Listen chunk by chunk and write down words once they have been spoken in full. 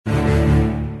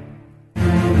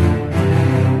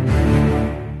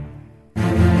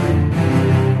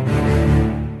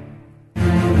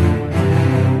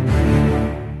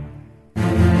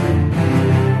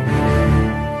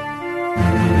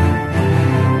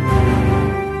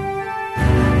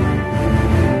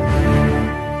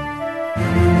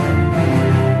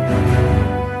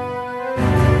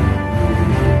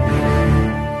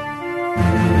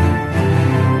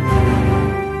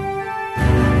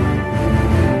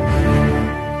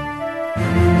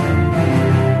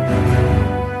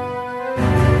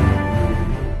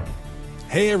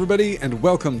everybody, and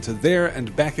welcome to There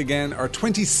and Back Again, our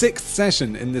 26th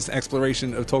session in this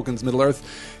exploration of Tolkien's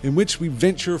Middle-earth, in which we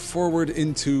venture forward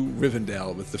into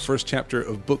Rivendell with the first chapter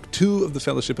of Book 2 of the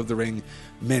Fellowship of the Ring,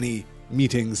 Many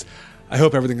Meetings. I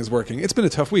hope everything is working. It's been a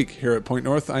tough week here at Point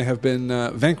North. I have been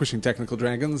vanquishing technical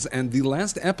dragons, and the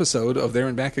last episode of There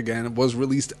and Back Again was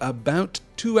released about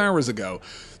 2 hours ago.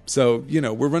 So,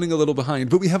 we're running a little behind,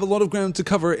 but we have a lot of ground to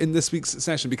cover in this week's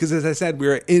session because, as I said,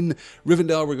 we're in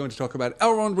Rivendell. We're going to talk about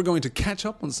Elrond. We're going to catch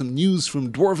up on some news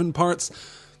from dwarven parts.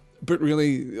 But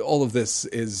really, all of this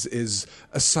is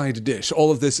a side dish.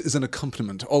 All of this is an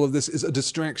accompaniment. All of this is a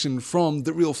distraction from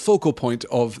the real focal point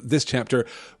of this chapter,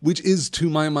 which is, to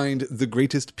my mind, the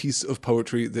greatest piece of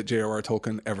poetry that J.R.R.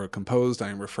 Tolkien ever composed. I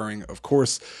am referring, of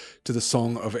course, to the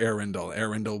Song of Elrond.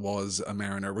 Elrond was a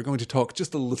mariner. We're going to talk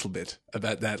just a little bit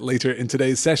about that later in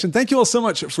today's session. Thank you all so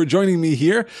much for joining me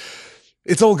here.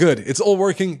 It's all good. It's all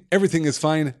working. Everything is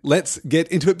fine. Let's get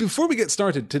into it. Before we get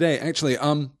started today, actually,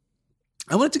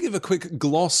 I wanted to give a quick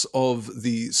gloss of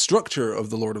the structure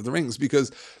of The Lord of the Rings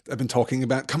because I've been talking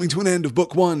about coming to an end of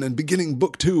Book 1 and beginning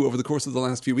Book 2 over the course of the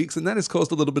last few weeks, and that has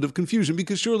caused a little bit of confusion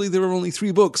because surely there are only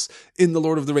 3 books in The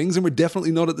Lord of the Rings and we're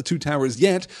definitely not at the Two Towers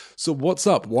yet, so what's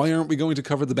up? Why aren't we going to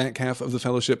cover the back half of the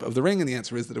Fellowship of the Ring? And the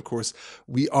answer is that, of course,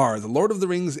 we are. The Lord of the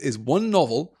Rings is one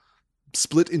novel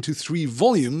split into 3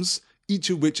 volumes, each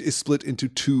of which is split into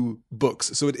 2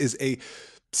 books. So it is a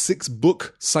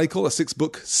 6-book cycle, a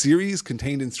 6-book series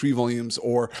contained in 3 volumes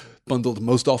or bundled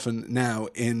most often now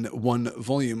in 1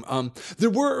 volume. There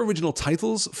were original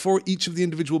titles for each of the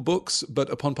individual books, but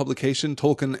upon publication,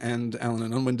 Tolkien and Allen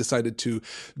and Unwin decided to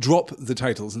drop the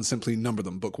titles and simply number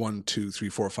them, Book 1, 2, 3,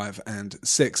 4, 5, and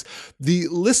 6. The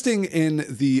listing in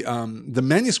the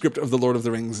manuscript of The Lord of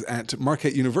the Rings at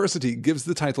Marquette University gives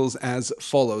the titles as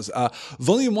follows.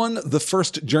 Volume 1, The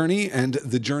First Journey and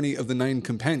the Journey of the 9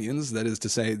 Companions, that is to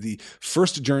say, the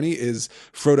first journey is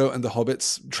Frodo and the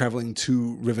hobbits traveling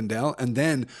to Rivendell, and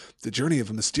then the journey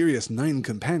of a mysterious 9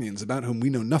 companions about whom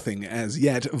we know nothing as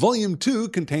yet. Volume 2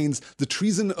 contains the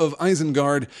treason of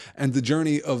Isengard and the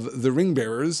journey of the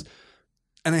Ringbearers.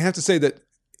 And I have to say that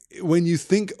when you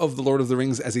think of The Lord of the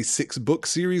Rings as a 6-book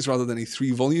series rather than a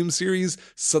 3-volume series,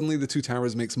 suddenly The Two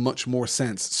Towers makes much more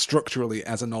sense structurally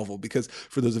as a novel, because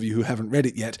for those of you who haven't read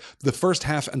it yet, the first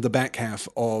half and the back half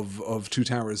of Two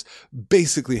Towers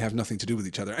basically have nothing to do with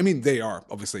each other. I mean, they are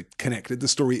obviously connected. The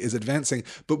story is advancing,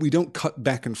 but we don't cut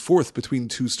back and forth between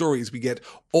 2 stories. We get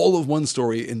all of one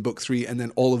story in Book 3 and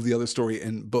then all of the other story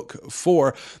in Book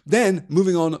 4. Then,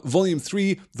 moving on, Volume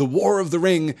 3, The War of the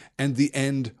Ring and the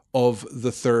End of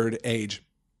the Third Age.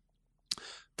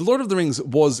 The Lord of the Rings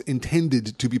was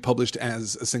intended to be published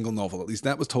as a single novel. At least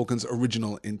that was Tolkien's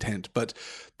original intent. But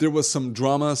there was some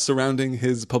drama surrounding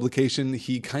his publication.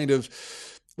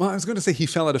 I was going to say he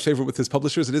fell out of favor with his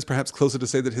publishers. It is perhaps closer to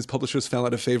say that his publishers fell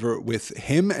out of favor with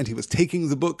him, and he was taking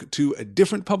the book to a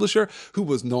different publisher who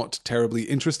was not terribly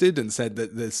interested and said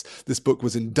that this book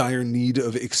was in dire need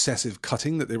of excessive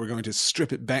cutting, that they were going to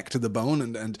strip it back to the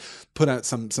bone and put out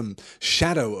some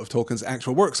shadow of Tolkien's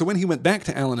actual work. So when he went back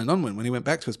to Allen and Unwin, when he went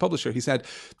back to his publisher, he said,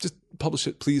 just publish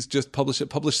it, please, just publish it,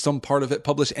 publish some part of it,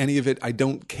 publish any of it. I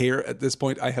don't care at this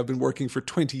point. I have been working for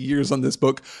 20 years on this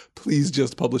book. Please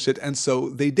just publish it. And so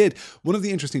they did. One of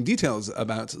the interesting details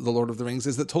about The Lord of the Rings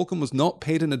is that Tolkien was not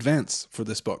paid in advance for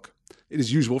this book. It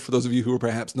is usual, for those of you who are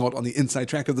perhaps not on the inside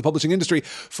track of the publishing industry,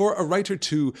 for a writer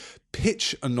to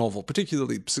pitch a novel,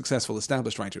 particularly successful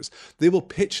established writers. They will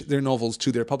pitch their novels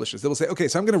to their publishers. They will say, okay,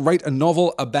 so I'm going to write a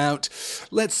novel about,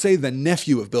 let's say, the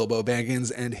nephew of Bilbo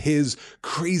Baggins and his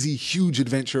crazy, huge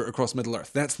adventure across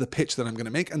Middle-earth. That's the pitch that I'm going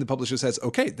to make. And the publisher says,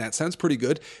 okay, that sounds pretty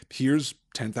good. Here's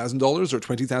 $10,000 or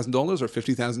 $20,000 or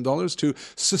 $50,000 to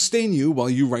sustain you while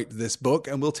you write this book,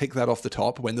 and we'll take that off the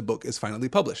top when the book is finally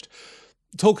published.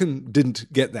 Tolkien didn't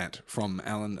get that from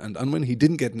Allen and Unwin. He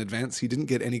didn't get an advance. He didn't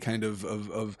get any kind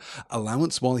of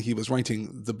allowance while he was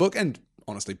writing the book, and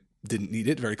honestly didn't need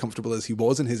it, very comfortable as he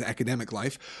was in his academic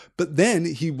life. But then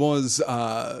he was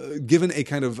given a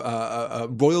kind of a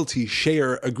royalty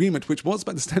share agreement, which was,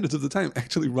 by the standards of the time,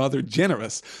 actually rather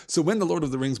generous. So when The Lord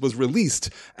of the Rings was released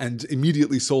and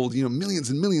immediately sold, millions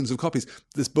and millions of copies,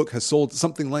 this book has sold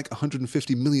something like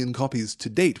 150 million copies to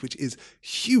date, which is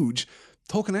huge.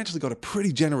 Tolkien actually got a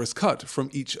pretty generous cut from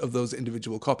each of those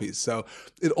individual copies. So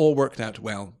it all worked out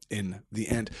well in the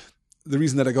end. The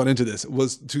reason that I got into this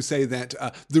was to say that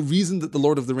the reason that The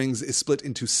Lord of the Rings is split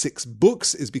into 6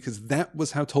 books is because that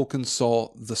was how Tolkien saw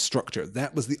the structure.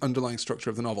 That was the underlying structure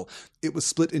of the novel. It was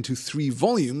split into 3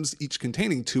 volumes, each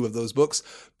containing 2 of those books,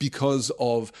 because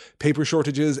of paper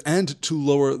shortages and to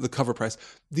lower the cover price.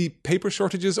 The paper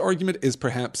shortages argument is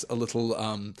perhaps a little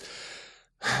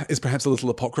is perhaps a little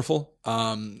apocryphal.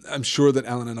 I'm sure that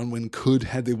Allen and Unwin could,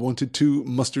 had they wanted to,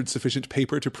 mustered sufficient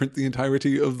paper to print the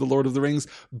entirety of The Lord of the Rings,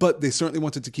 but they certainly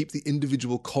wanted to keep the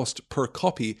individual cost per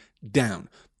copy down.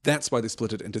 That's why they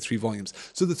split it into 3 volumes.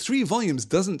 So the 3 volumes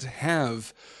doesn't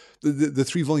have... The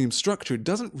 3-volume structure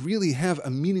doesn't really have a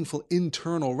meaningful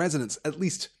internal resonance. At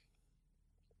least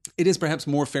it is perhaps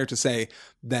more fair to say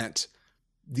that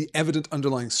the evident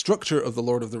underlying structure of The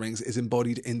Lord of the Rings is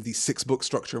embodied in the 6-book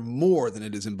structure more than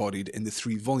it is embodied in the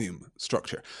 3-volume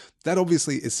structure. That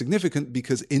obviously is significant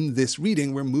because in this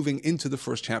reading, we're moving into the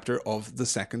first chapter of the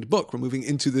 2nd book. We're moving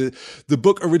into the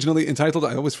book originally entitled,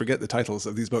 I always forget the titles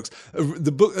of these books,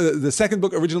 the 2nd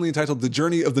book originally entitled The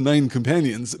Journey of the 9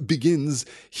 Companions begins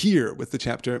here with the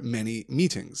chapter Many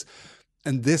Meetings.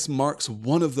 And this marks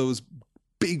one of those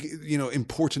big,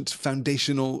 important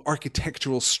foundational,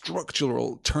 architectural,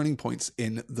 structural turning points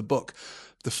in the book.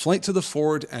 The flight to the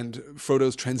Ford and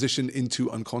Frodo's transition into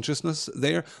unconsciousness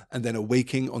there, and then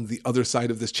awaking on the other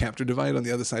side of this chapter divide, on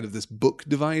the other side of this book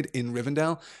divide in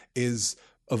Rivendell, is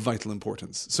of vital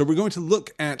importance. So we're going to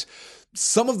look at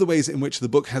some of the ways in which the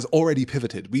book has already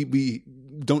pivoted. We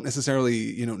don't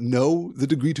necessarily, know the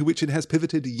degree to which it has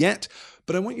pivoted yet,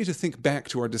 but I want you to think back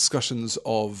to our discussions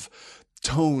of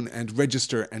tone and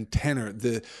register and tenor,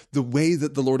 the way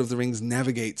that The Lord of the Rings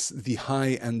navigates the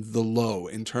high and the low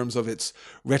in terms of its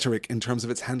rhetoric, in terms of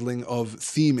its handling of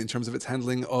theme, in terms of its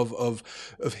handling of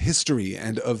history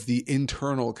and of the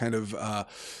internal kind of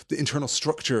the internal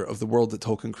structure of the world that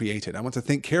Tolkien created. I want to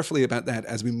think carefully about that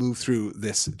as we move through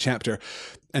this chapter.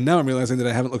 And now I'm realizing that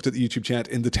I haven't looked at the YouTube chat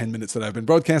in the 10 minutes that I've been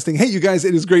broadcasting. Hey, you guys,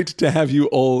 it is great to have you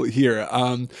all here.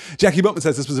 Jackie Butman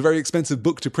says, this was a very expensive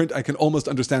book to print. I can almost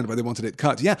understand why they wanted it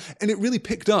cut. Yeah, and it really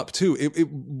picked up, too. It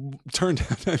turned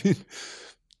out,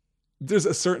 there's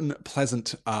a certain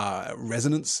pleasant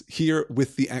resonance here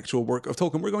with the actual work of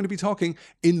Tolkien. We're going to be talking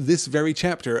in this very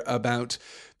chapter about,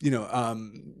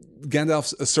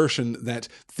 Gandalf's assertion that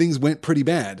things went pretty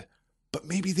bad. But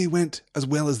maybe they went as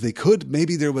well as they could.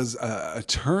 Maybe there was a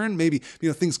turn. Maybe,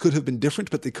 things could have been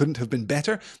different, but they couldn't have been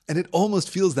better. And it almost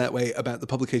feels that way about the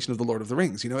publication of The Lord of the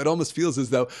Rings. It almost feels as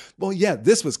though, well, yeah,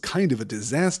 this was kind of a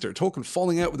disaster. Tolkien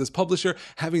falling out with his publisher,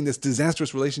 having this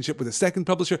disastrous relationship with a second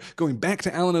publisher, going back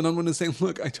to Allen and Unwin and saying,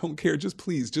 look, I don't care, just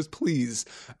please.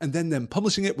 And then them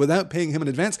publishing it without paying him in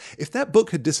advance. If that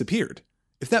book had disappeared,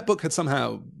 if that book had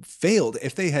somehow failed,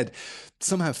 if they had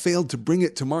somehow failed to bring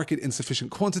it to market in sufficient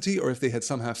quantity, or if they had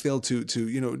somehow failed to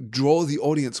draw the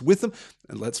audience with them,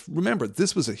 and let's remember,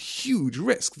 this was a huge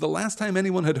risk. The last time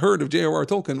anyone had heard of J.R.R.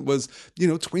 Tolkien was,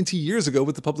 20 years ago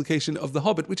with the publication of The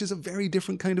Hobbit, which is a very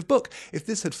different kind of book. If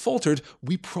this had faltered,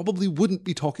 we probably wouldn't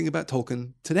be talking about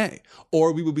Tolkien today.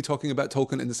 Or we would be talking about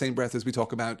Tolkien in the same breath as we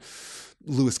talk about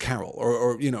Lewis Carroll,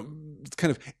 or kind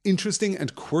of interesting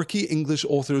and quirky English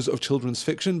authors of children's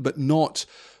fiction, but not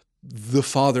the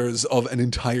fathers of an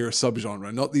entire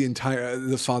subgenre, not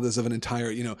the fathers of an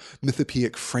entire,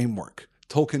 mythopoeic framework.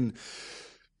 Tolkien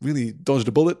really dodged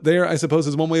a bullet there, I suppose,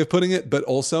 is one way of putting it, but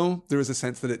also there is a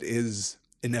sense that it is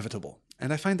inevitable.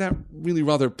 And I find that really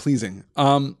rather pleasing.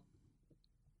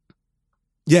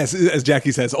 Yes, as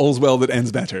Jackie says, all's well that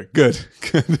ends better. Good.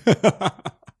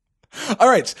 All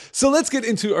right, so let's get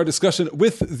into our discussion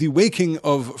with the waking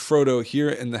of Frodo here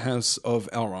in the house of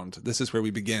Elrond. This is where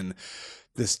we begin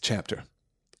this chapter.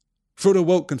 Frodo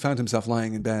woke and found himself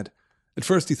lying in bed. At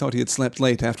first he thought he had slept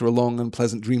late after a long,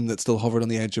 unpleasant dream that still hovered on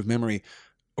the edge of memory.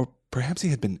 Or perhaps he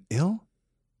had been ill?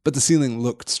 But the ceiling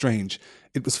looked strange.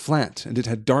 It was flat, and it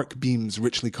had dark beams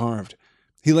richly carved.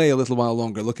 He lay a little while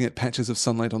longer, looking at patches of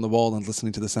sunlight on the wall and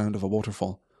listening to the sound of a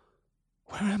waterfall.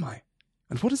 Where am I?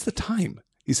 And what is the time?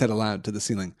 He said aloud to the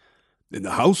ceiling. In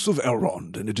the house of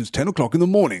Elrond, and it is 10 o'clock in the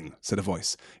morning, said a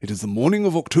voice. It is the morning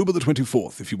of October the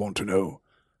 24th, if you want to know.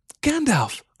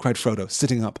 Gandalf! Cried Frodo,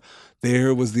 sitting up.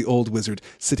 There was the old wizard,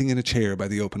 sitting in a chair by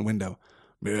the open window.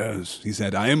 Yes, he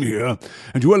said, I am here,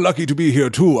 and you are lucky to be here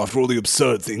too, after all the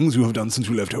absurd things you have done since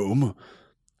you left home.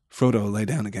 Frodo lay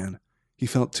down again. He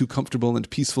felt too comfortable and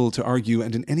peaceful to argue,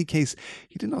 and in any case,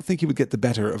 he did not think he would get the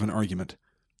better of an argument.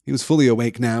 He was fully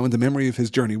awake now, and the memory of his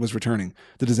journey was returning.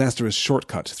 The disastrous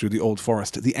shortcut through the old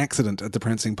forest, the accident at the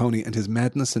Prancing Pony, and his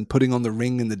madness in putting on the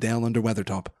ring in the dell under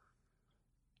Weathertop.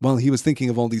 While he was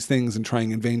thinking of all these things and trying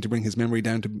in vain to bring his memory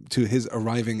down to his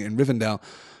arriving in Rivendell,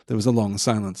 there was a long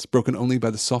silence, broken only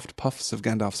by the soft puffs of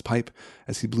Gandalf's pipe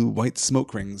as he blew white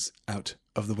smoke rings out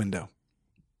of the window.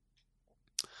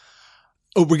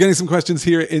 Oh, we're getting some questions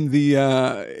here in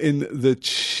the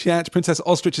chat. Princess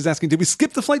Ostrich is asking, did we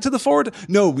skip the flight to the Ford?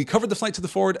 No, we covered the flight to the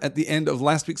Ford at the end of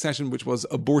last week's session, which was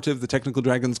abortive. The technical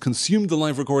dragons consumed the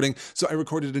live recording, so I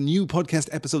recorded a new podcast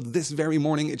episode this very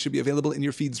morning. It should be available in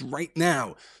your feeds right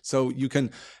now. So you can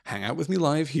hang out with me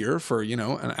live here for, an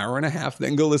hour and a half,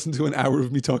 then go listen to an hour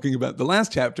of me talking about the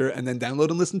last chapter, and then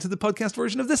download and listen to the podcast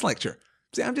version of this lecture.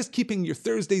 See, I'm just keeping your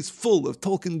Thursdays full of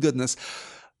Tolkien goodness.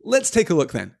 Let's take a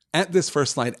look then at this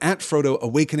first slide, at Frodo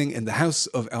awakening in the house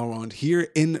of Elrond here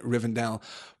in Rivendell.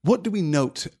 What do we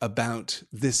note about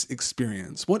this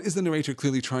experience? What is the narrator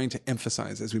clearly trying to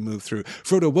emphasize as we move through?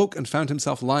 Frodo woke and found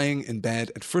himself lying in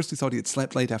bed. At first he thought he had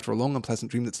slept late after a long unpleasant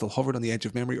dream that still hovered on the edge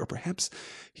of memory, or perhaps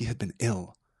he had been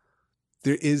ill.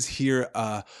 There is here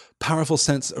a powerful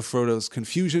sense of Frodo's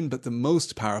confusion, but the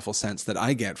most powerful sense that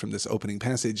I get from this opening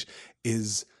passage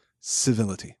is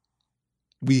civility.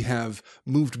 We have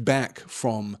moved back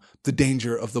from the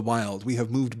danger of the wild. We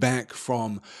have moved back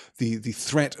from the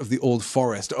threat of the old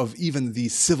forest, of even the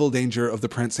civil danger of the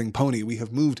prancing pony. We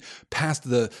have moved past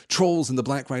the trolls and the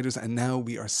black riders, and now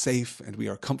we are safe and we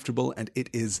are comfortable, and it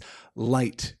is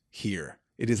light here.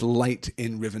 It is light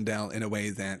in Rivendell in a way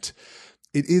that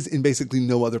it is in basically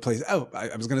no other place. Oh,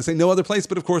 I was going to say no other place,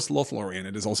 but of course Lothlorien.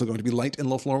 It is also going to be light in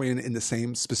Lothlorien in the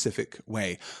same specific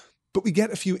way. But we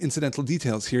get a few incidental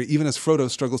details here, even as Frodo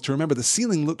struggles to remember. The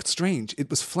ceiling looked strange. It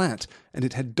was flat, and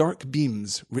it had dark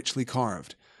beams richly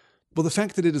carved. Well, the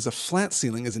fact that it is a flat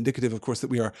ceiling is indicative, of course, that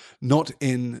we are not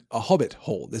in a hobbit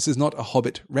hole. This is not a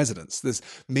hobbit residence. This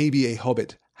may be a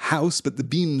hobbit house, but the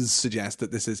beams suggest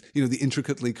that this is, the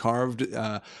intricately carved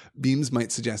beams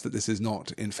might suggest that this is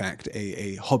not, in fact,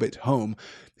 a hobbit home.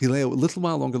 He lay a little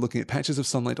while longer looking at patches of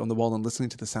sunlight on the wall and listening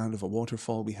to the sound of a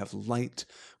waterfall. We have light,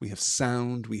 we have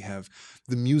sound, we have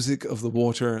the music of the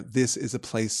water. This is a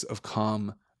place of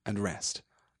calm and rest.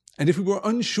 And if we were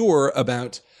unsure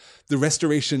about the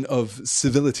restoration of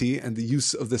civility and the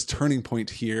use of this turning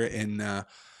point here in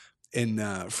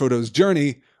Frodo's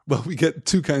journey, well, we get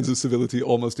two kinds of civility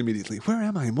almost immediately. Where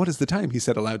am I and what is the time? He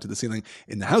said aloud to the ceiling.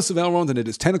 In the house of Elrond, and it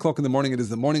is 10 o'clock in the morning. It is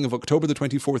the morning of October the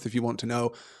 24th, if you want to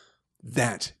know.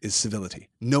 That is civility.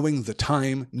 Knowing the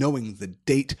time, knowing the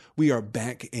date, we are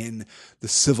back in the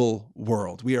civil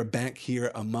world. We are back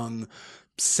here among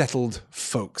settled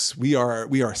folks. We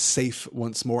are safe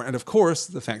once more. And of course,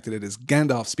 the fact that it is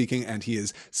Gandalf speaking and he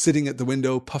is sitting at the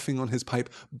window, puffing on his pipe,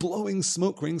 blowing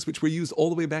smoke rings, which were used all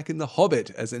the way back in The Hobbit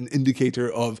as an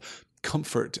indicator of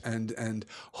comfort and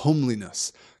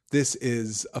homeliness. This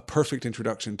is a perfect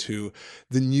introduction to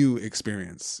the new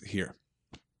experience here.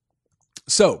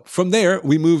 So from there,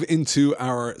 we move into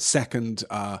our second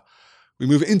slide,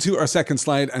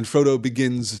 and Frodo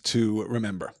begins to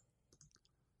remember.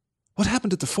 What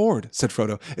happened at the ford? Said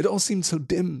Frodo. It all seemed so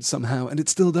dim somehow, and it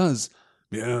still does.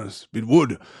 Yes, it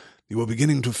would. You were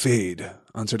beginning to fade,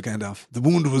 answered Gandalf. The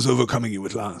wound was overcoming you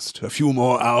at last. A few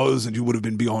more hours and you would have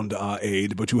been beyond our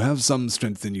aid, but you have some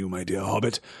strength in you, my dear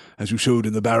hobbit, as you showed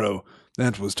in the barrow.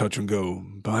 That was touch and go,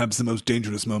 perhaps the most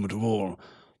dangerous moment of all.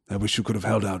 I wish you could have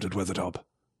held out at Weathertop.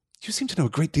 You seem to know a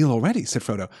great deal already, said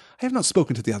Frodo. I have not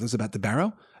spoken to the others about the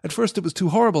barrow. At first it was too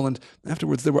horrible, and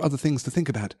afterwards there were other things to think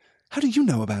about. How do you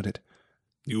know about it?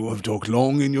 You have talked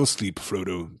long in your sleep,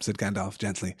 Frodo, said Gandalf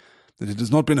gently, and it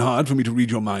has not been hard for me to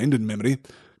read your mind and memory.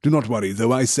 Do not worry,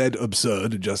 though I said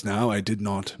absurd just now, I did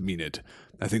not mean it.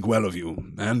 I think well of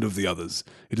you, and of the others.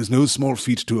 It is no small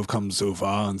feat to have come so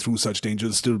far, and through such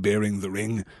dangers still bearing the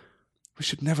ring. We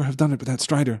should never have done it without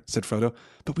Strider, said Frodo,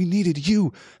 but we needed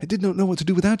you. I did not know what to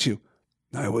do without you.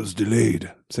 I was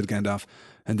delayed, said Gandalf,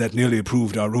 and that nearly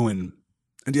proved our ruin.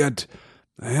 And yet,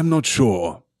 I am not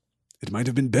sure. It might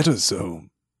have been better so.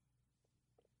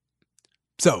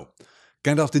 So,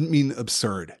 Gandalf didn't mean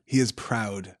absurd. He is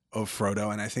proud of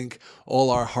Frodo, and I think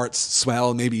all our hearts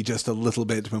swell maybe just a little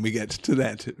bit when we get to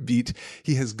that beat.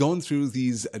 He has gone through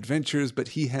these adventures, but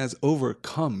he has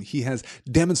overcome. He has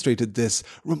demonstrated this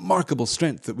remarkable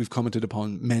strength that we've commented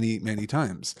upon many, many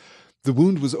times. The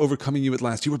wound was overcoming you at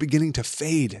last. You were beginning to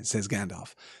fade, says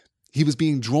Gandalf. He was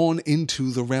being drawn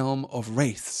into the realm of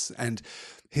wraiths and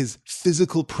his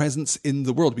physical presence in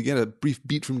the world. We get a brief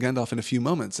beat from Gandalf in a few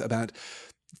moments about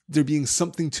there being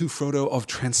something to Frodo of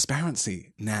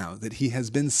transparency now, that he has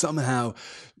been somehow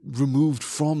removed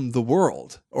from the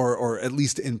world, or at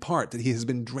least in part, that he has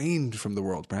been drained from the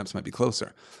world, perhaps might be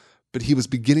closer. But he was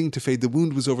beginning to fade. The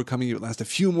wound was overcoming you at last. A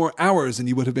few more hours and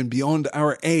you would have been beyond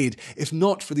our aid, if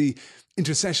not for the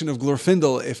intercession of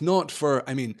Glorfindel, if not for,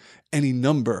 any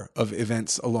number of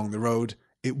events along the road.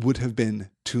 It would have been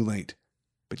too late.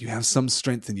 but you have some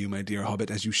strength in you, my dear hobbit,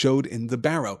 as you showed in the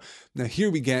barrow. Now here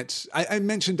we get, I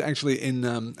mentioned actually in,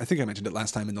 I think I mentioned it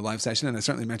last time in the live session, and I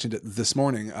certainly mentioned it this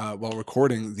morning while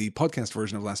recording the podcast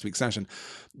version of last week's session,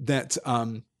 that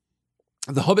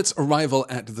the hobbits' arrival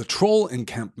at the troll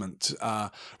encampment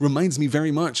reminds me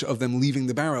very much of them leaving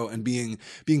the barrow and being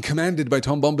commanded by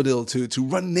Tom Bombadil to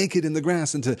run naked in the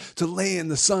grass and to lay in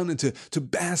the sun and to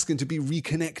bask and to be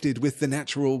reconnected with the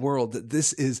natural world. That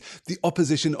this is the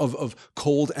opposition of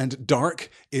cold and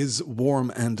dark is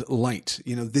warm and light.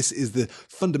 You know, this is the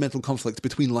fundamental conflict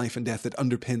between life and death that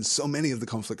underpins so many of the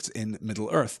conflicts in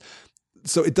Middle-earth.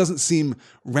 So it doesn't seem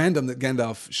random that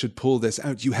Gandalf should pull this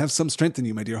out. You have some strength in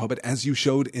you, my dear hobbit, as you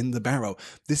showed in the barrow.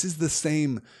 This is the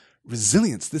same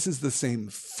resilience. This is the same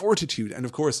fortitude. And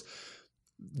of course,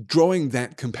 drawing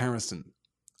that comparison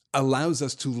allows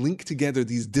us to link together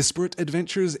these disparate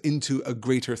adventures into a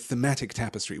greater thematic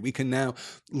tapestry. We can now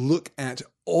look at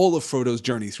all of Frodo's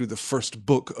journey through the first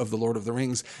book of The Lord of the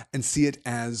Rings and see it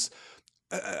as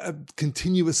a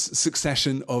continuous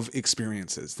succession of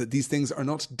experiences, that these things are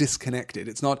not disconnected.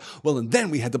 It's not, well, and then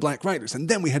we had the Black Riders, and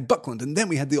then we had Buckland, and then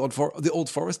we had the Old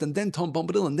Forest, and then Tom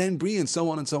Bombadil, and then Bree, and so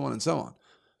on and so on and so on.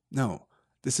 No,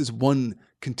 this is one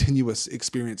continuous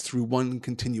experience through one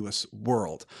continuous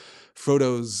world.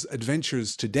 Frodo's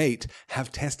adventures to date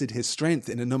have tested his strength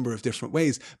in a number of different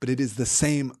ways, but it is the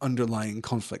same underlying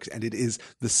conflict, and it is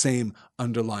the same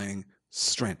underlying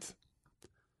strength.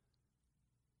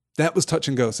 That was touch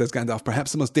and go, says Gandalf,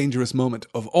 perhaps the most dangerous moment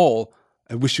of all.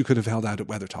 I wish you could have held out at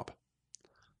Weathertop.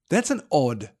 That's an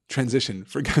odd transition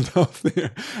for Gandalf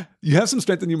there. You have some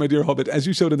strength in you, my dear hobbit, as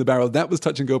you showed in the barrow. That was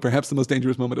touch and go, perhaps the most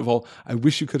dangerous moment of all. I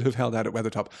wish you could have held out at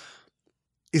Weathertop.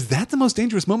 Is that the most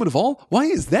dangerous moment of all? Why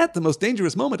is that the most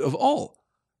dangerous moment of all?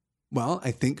 Well,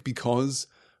 I think because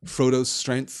Frodo's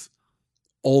strength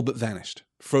all but vanished.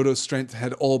 Frodo's strength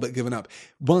had all but given up.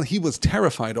 While he was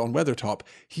terrified on Weathertop,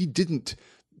 he didn't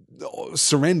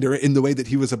surrender in the way that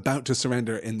he was about to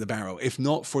surrender in the barrow. If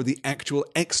not for the actual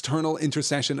external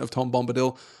intercession of Tom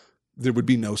Bombadil, there would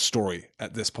be no story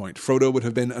at this point. Frodo would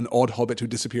have been an odd hobbit who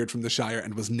disappeared from the Shire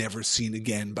and was never seen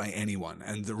again by anyone.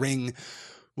 And the ring,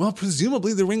 well,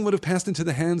 presumably the ring would have passed into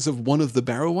the hands of one of the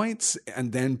Barrow-wights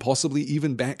and then possibly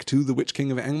even back to the Witch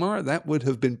King of Angmar. That would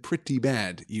have been pretty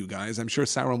bad, you guys. I'm sure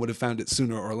Sauron would have found it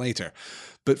sooner or later.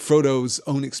 But Frodo's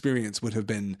own experience would have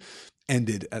been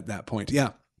ended at that point. Yeah.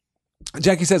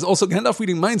 Jackie says, also, Gandalf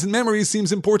reading minds and memories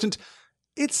seems important.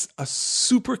 It's a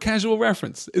super casual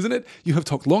reference, isn't it? You have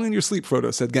talked long in your sleep,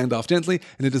 Frodo, said Gandalf gently,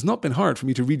 and it has not been hard for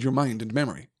me to read your mind and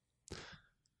memory.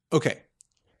 Okay.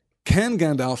 Can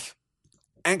Gandalf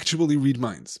actually read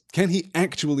minds? Can he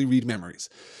actually read memories?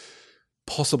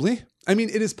 Possibly. I mean,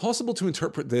 it is possible to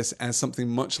interpret this as something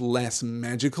much less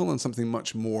magical and something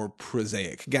much more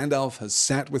prosaic. Gandalf has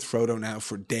sat with Frodo now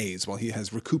for days while he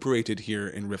has recuperated here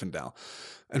in Rivendell.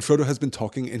 And Frodo has been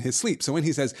talking in his sleep. So when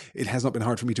he says, it has not been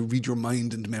hard for me to read your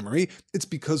mind and memory, it's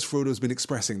because Frodo's been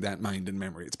expressing that mind and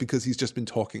memory. It's because he's just been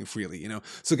talking freely, you know.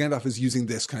 So Gandalf is using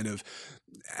this kind of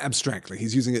abstractly.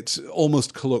 He's using it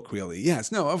almost colloquially. Yes,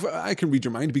 no, I can read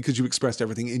your mind because you expressed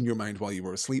everything in your mind while you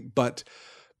were asleep, but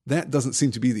that doesn't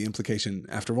seem to be the implication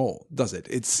after all, does it?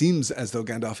 It seems as though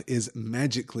Gandalf is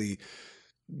magically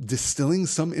distilling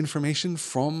some information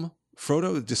from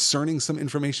Frodo, discerning some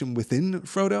information within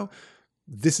Frodo.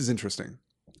 This is interesting.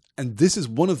 And this is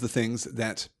one of the things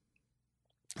that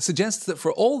suggests that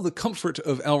for all the comfort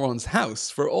of Elrond's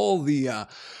house, for all the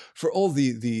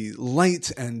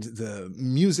light and the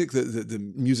music,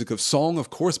 the music of song,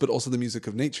 of course, but also the music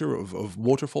of nature, of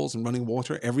waterfalls and running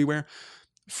water everywhere,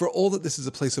 for all that this is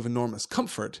a place of enormous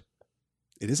comfort,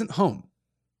 it isn't home.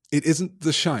 It isn't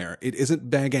the Shire. It isn't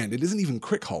Bag End. It isn't even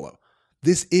Crickhollow.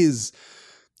 This is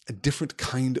a different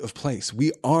kind of place.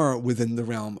 We are within the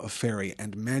realm of fairy,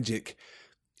 and magic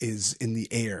is in the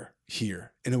air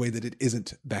here in a way that it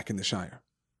isn't back in the Shire.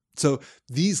 So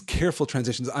these careful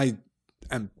transitions, I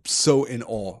am so in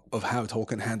awe of how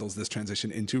Tolkien handles this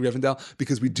transition into Rivendell,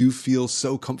 because we do feel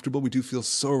so comfortable, we do feel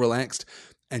so relaxed,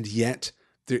 and yet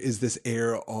there is this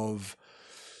air of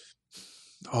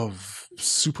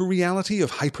super reality,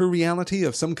 of hyper reality,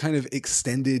 of some kind of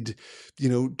extended,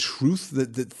 truth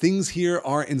that things here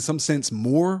are in some sense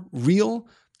more real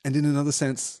and in another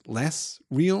sense less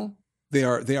real. They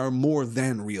are more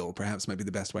than real, perhaps might be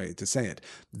the best way to say it.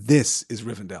 This is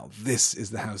Rivendell. This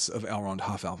is the house of Elrond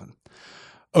Half-Elven.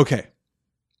 Okay.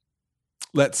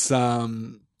 Let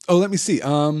me see.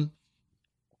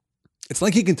 It's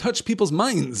like he can touch people's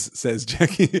minds, says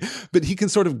Jackie, but he can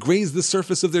sort of graze the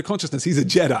surface of their consciousness. He's a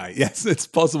Jedi. Yes, it's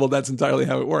possible that's entirely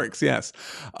how it works. Yes.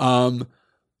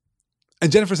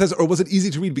 And Jennifer says, or was it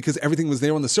easy to read because everything was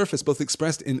there on the surface, both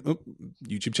expressed in,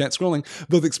 YouTube chat scrolling,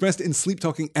 both expressed in sleep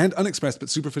talking and unexpressed, but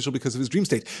superficial because of his dream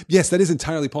state? Yes, that is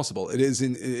entirely possible. It is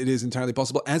entirely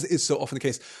possible, as is so often the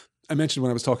case. I mentioned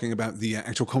when I was talking about the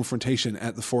actual confrontation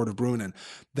at the Ford of Bruinen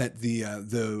that the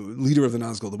leader of the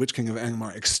Nazgul, the Witch King of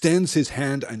Angmar, extends his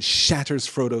hand and shatters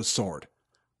Frodo's sword.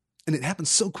 And it happens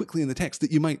so quickly in the text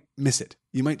that you might miss it.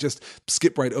 You might just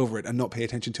skip right over it and not pay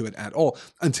attention to it at all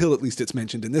until at least it's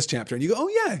mentioned in this chapter. And you go,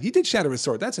 oh yeah, he did shatter his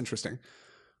sword. That's interesting.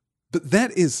 But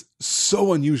that is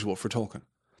so unusual for Tolkien.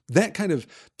 That kind of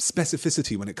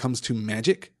specificity when it comes to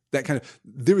magic,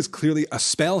 there is clearly a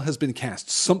spell has been cast,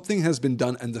 something has been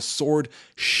done, and the sword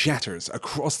shatters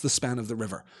across the span of the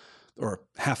river, or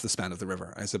half the span of the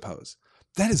river, I suppose.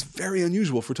 That is very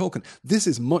unusual for Tolkien. This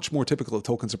is much more typical of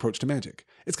Tolkien's approach to magic.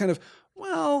 It's kind of,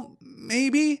 well,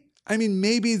 maybe. I mean,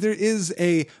 maybe there is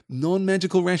a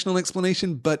non-magical rational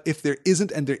explanation, but if there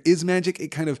isn't and there is magic, it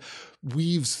kind of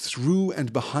weaves through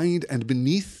and behind and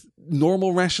beneath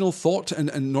normal rational thought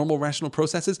and normal rational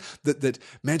processes, that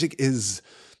magic is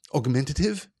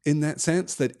augmentative in that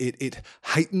sense, that it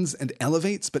heightens and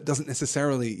elevates, but doesn't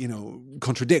necessarily,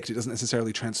 contradict. It doesn't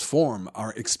necessarily transform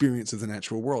our experience of the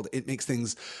natural world. It makes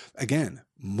things, again,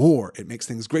 more. It makes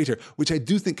things greater, which I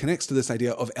do think connects to this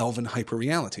idea of elven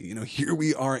hyperreality. Here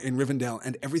we are in Rivendell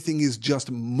and everything is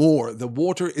just more. The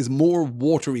water is more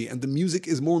watery and the music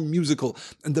is more musical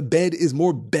and the bed is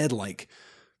more bed-like.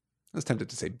 I was tempted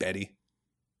to say beddy.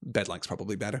 Bed-like's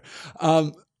probably better.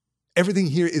 Everything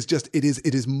here is just, it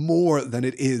is more than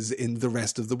it is in the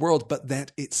rest of the world, but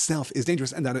that itself is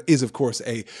dangerous. And that is, of course,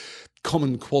 a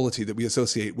common quality that we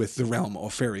associate with the realm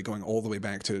of fairy, going all the way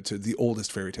back to the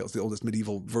oldest fairy tales, the oldest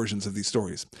medieval versions of these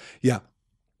stories. Yeah.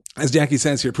 As Jackie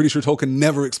says here, pretty sure Tolkien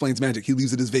never explains magic. He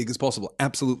leaves it as vague as possible.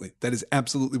 Absolutely. That is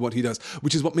absolutely what he does,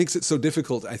 which is what makes it so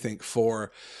difficult, I think,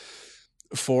 for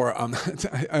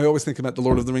I always think about the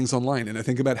Lord of the Rings Online, and I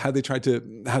think about how they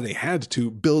had to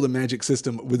build a magic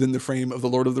system within the frame of the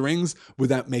Lord of the Rings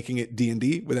without making it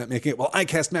D&D, without making it, well, I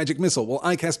cast magic missile, well,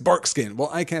 I cast bark skin, well,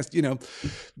 I cast,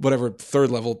 whatever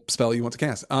third level spell you want to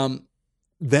cast.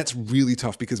 That's really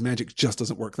tough because magic just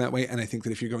doesn't work that way. And I think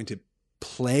that if you're going to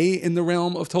play in the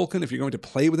realm of Tolkien, if you're going to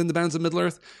play within the bounds of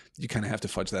Middle-earth, you kind of have to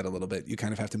fudge that a little bit. You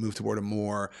kind of have to move toward a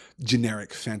more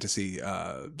generic fantasy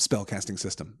spell-casting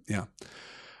system. Yeah.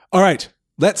 All right.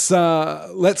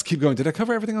 Let's keep going. Did I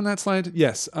cover everything on that slide?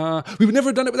 Yes. We would never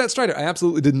have done it without Strider. I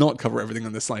absolutely did not cover everything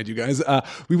on this slide, you guys.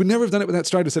 We would never have done it without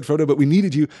Strider, said Frodo, but we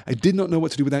needed you. I did not know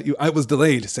what to do without you. I was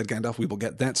delayed, said Gandalf. We will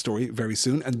get that story very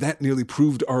soon, and that nearly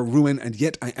proved our ruin, and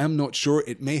yet I am not sure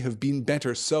it may have been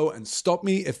better so, and stop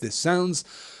me if this sounds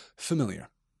familiar.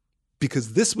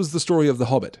 Because this was the story of The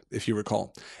Hobbit, if you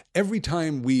recall. Every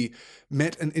time we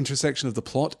met an intersection of the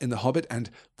plot in The Hobbit and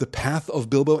the path of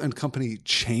Bilbo and company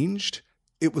changed,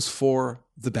 it was for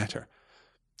the better.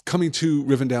 Coming to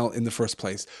Rivendell in the first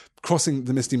place, crossing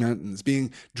the Misty Mountains,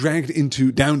 being dragged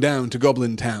down to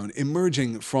Goblin Town,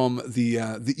 emerging from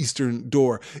the eastern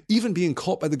door, even being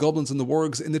caught by the goblins and the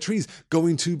wargs in the trees,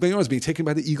 going to Beorn's, being taken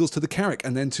by the eagles to the Carrick,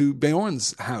 and then to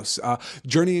Beorn's house,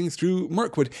 journeying through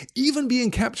Mirkwood, even being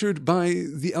captured by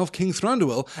the Elf King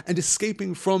Thranduil and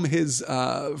escaping from his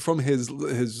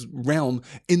realm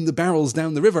in the barrels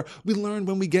down the river. We learn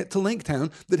when we get to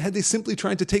Lanktown that had they simply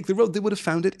tried to take the road, they would have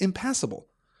found it impassable.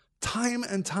 Time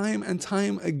and time and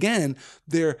time again,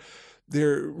 their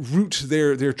route,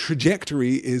 their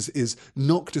trajectory is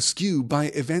knocked askew by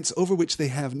events over which they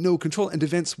have no control, and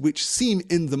events which seem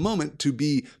in the moment to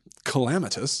be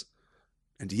calamitous.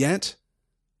 And yet,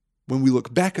 when we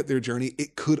look back at their journey,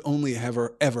 it could only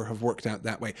ever have worked out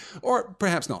that way. Or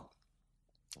perhaps not.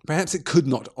 Perhaps it could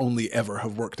not only ever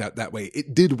have worked out that way.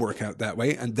 It did work out that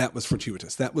way, and that was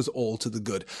fortuitous. That was all to the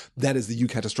good. That is the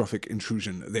eucatastrophic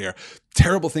intrusion there.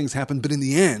 Terrible things happen, but in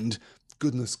the end,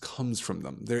 goodness comes from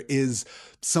them. There is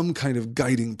some kind of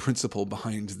guiding principle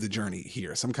behind the journey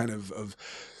here, some kind of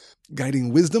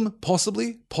guiding wisdom,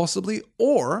 possibly,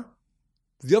 or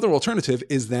the other alternative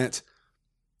is that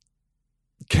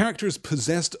characters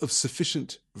possessed of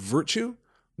sufficient virtue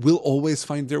will always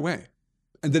find their way.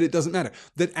 And that it doesn't matter.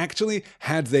 That actually,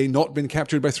 had they not been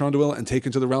captured by Thranduil and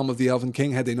taken to the realm of the Elven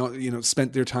King, had they not,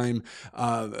 spent their time,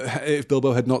 if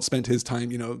Bilbo had not spent his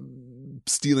time,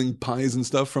 stealing pies and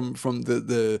stuff from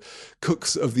the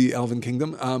cooks of the Elven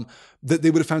Kingdom, that they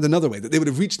would have found another way, that they would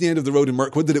have reached the end of the road in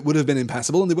Mirkwood, that it would have been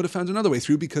impassable, and they would have found another way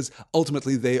through, because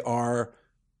ultimately they are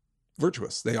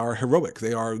virtuous, they are heroic,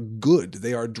 they are good,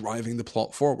 they are driving the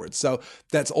plot forward. So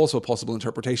that's also a possible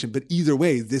interpretation, but either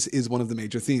way, this is one of the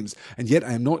major themes, and yet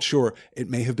I am not sure it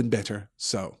may have been better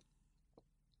so.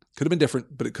 Could have been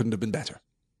different, but it couldn't have been better.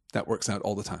 That works out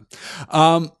all the time.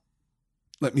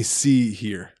 Let me see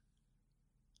here.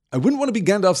 I wouldn't want to be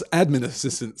Gandalf's admin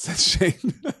assistant, says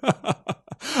Shane.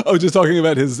 Oh, just talking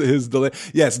about his delay.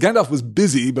 Yes, Gandalf was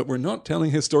busy, but we're not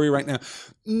telling his story right now.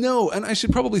 No, and I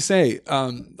should probably say,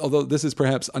 although this is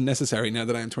perhaps unnecessary now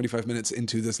that I am 25 minutes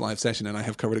into this live session and I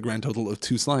have covered a grand total of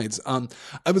 2 slides,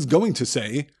 I was going to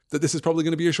say that this is probably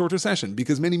going to be a shorter session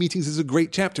because Many Meetings is a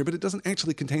great chapter, but it doesn't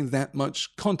actually contain that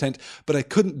much content. But I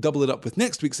couldn't double it up with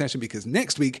next week's session because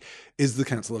next week is the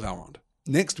Council of Elrond.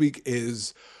 Next week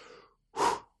is...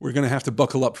 We're going to have to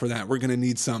buckle up for that. We're going to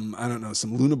need some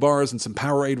Luna bars and some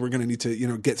Powerade. We're going to need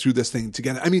to, get through this thing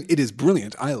together. I mean, it is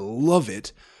brilliant. I love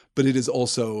it, but it is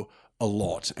also a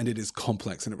lot and it is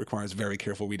complex and it requires very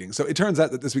careful reading. So it turns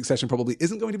out that this week's session probably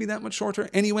isn't going to be that much shorter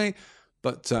anyway,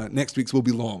 but next week's will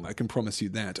be long. I can promise you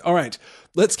that. All right,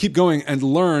 let's keep going and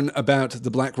learn about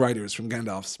the Black Riders from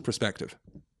Gandalf's perspective.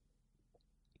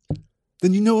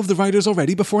 Then you know of the Riders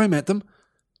already before I met them?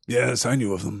 Yes, I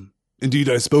knew of them. Indeed,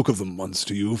 I spoke of them once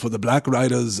to you, for the Black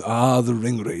Riders are the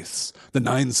Ringwraiths, the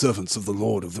 9 servants of the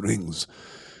Lord of the Rings.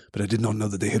 But I did not know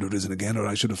that they had arisen again, or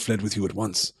I should have fled with you at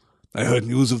once. I heard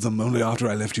news of them only after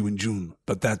I left you in June,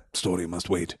 but that story must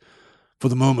wait. For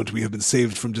the moment, we have been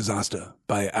saved from disaster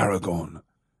by Aragorn.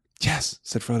 Yes,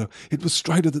 said Frodo, it was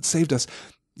Strider that saved us.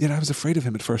 Yet I was afraid of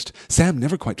him at first. Sam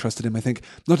never quite trusted him, I think.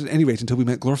 Not at any rate until we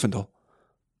met Glorfindel.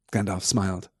 Gandalf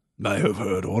smiled. I have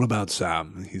heard all about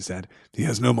Sam, he said. He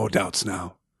has no more doubts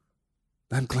now.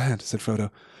 I'm glad, said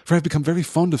Frodo, for I've become very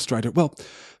fond of Strider. Well,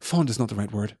 fond is not the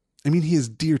right word. I mean, he is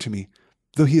dear to me,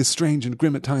 though he is strange and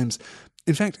grim at times.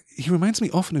 In fact, he reminds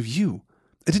me often of you.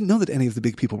 I didn't know that any of the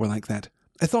big people were like that.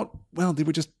 I thought, well, they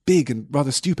were just big and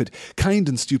rather stupid, kind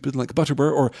and stupid like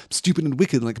Butterbur, or stupid and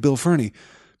wicked like Bill Ferny.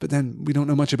 But then we don't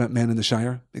know much about men in the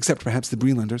Shire, except perhaps the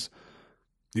Bree-landers.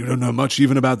 You don't know much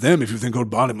even about them if you think old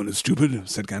Barliman is stupid,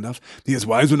 said Gandalf. He is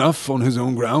wise enough on his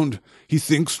own ground. He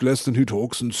thinks less than he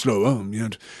talks and slower,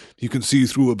 yet he can see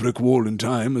through a brick wall in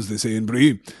time, as they say in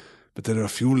Bree. But there are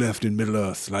few left in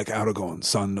Middle-earth like Aragorn,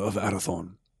 son of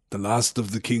Arathorn. The last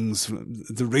of the kings,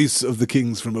 the race of the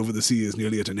kings from over the sea is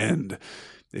nearly at an end.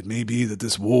 It may be that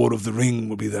this War of the Ring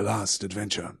will be their last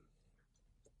adventure.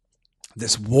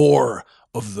 This War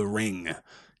of the Ring.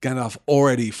 Gandalf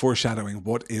already foreshadowing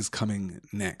what is coming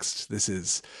next. This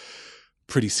is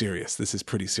pretty serious.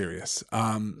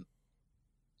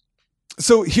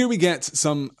 So here we get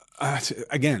some,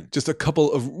 again, just a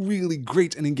couple of really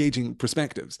great and engaging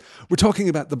perspectives. We're talking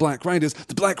about the Black Riders.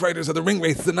 The Black Riders are the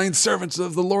Ringwraiths, the 9 servants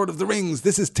of the Lord of the Rings.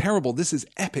 This is terrible. This is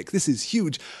epic. This is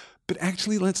huge. But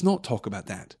actually, let's not talk about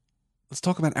that. Let's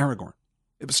talk about Aragorn.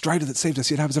 It was Strider that saved us,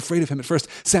 yet I was afraid of him at first.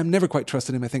 Sam never quite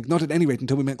trusted him, I think, not at any rate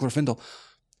until we met Glorfindel.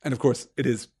 And of course, it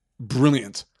is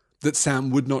brilliant that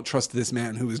Sam would not trust this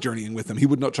man who is journeying with him. He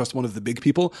would not trust one of the big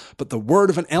people, but the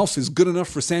word of an elf is good enough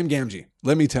for Sam Gamgee.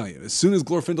 Let me tell you, as soon as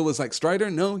Glorfindel is like,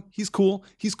 Strider, no, he's cool,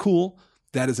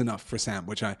 that is enough for Sam,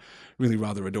 which I really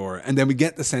rather adore. And then we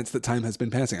get the sense that time has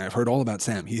been passing. I've heard all about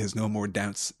Sam. He has no more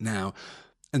doubts now.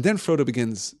 And then Frodo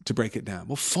begins to break it down.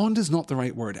 Well, fond is not the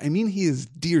right word. I mean, he is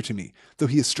dear to me, though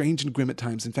he is strange and grim at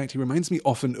times. In fact, he reminds me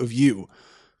often of you.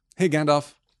 Hey,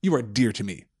 Gandalf, you are dear to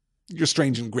me. You're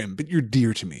strange and grim, but you're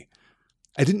dear to me.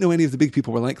 I didn't know any of the big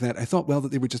people were like that. I thought, well,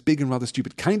 that they were just big and rather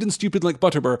stupid, kind and stupid like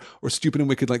Butterbur, or stupid and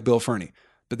wicked like Bill Ferny.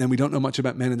 But then we don't know much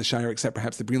about men in the Shire except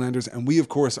perhaps the Bree-landers, and we, of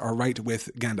course, are right with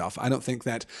Gandalf. I don't think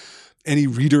that any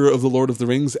reader of The Lord of the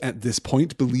Rings at this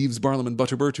point believes Barliman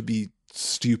Butterbur to be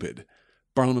stupid.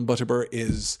 Barliman Butterbur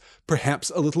is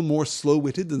perhaps a little more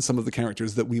slow-witted than some of the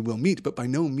characters that we will meet, but by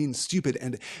no means stupid,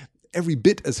 and every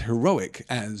bit as heroic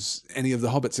as any of the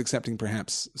hobbits, excepting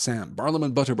perhaps Sam.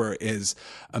 Barliman Butterbur is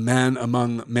a man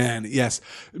among men. Yes,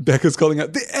 Becca's calling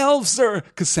out, the elves, sir,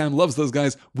 because Sam loves those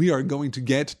guys. We are going to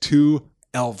get to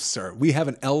elves, sir. We have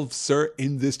an elf, sir,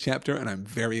 in this chapter, and I'm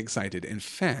very excited. In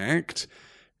fact,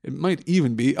 it might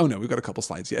even be... Oh, no, we've got a couple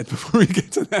slides yet before we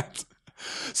get to that.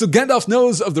 So Gandalf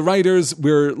knows of the riders.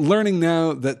 We're learning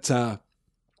now that...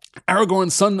 Aragorn,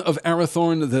 son of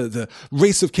Arathorn, the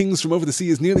race of kings from over the sea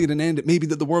is nearly at an end. It may be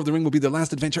that the War of the Ring will be their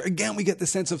last adventure. Again, we get the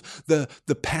sense of the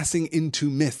passing into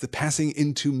myth, the passing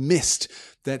into mist,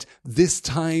 that this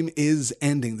time is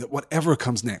ending, that whatever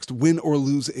comes next, win or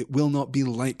lose, it will not be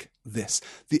like this.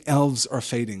 The elves are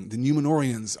fading. The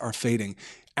Númenóreans are fading.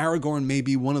 Aragorn may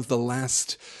be one of the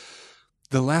last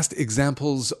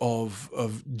examples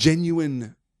of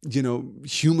genuine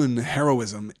human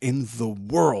heroism in the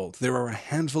world. There are a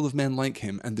handful of men like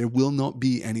him, and there will not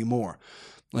be any more.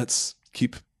 Let's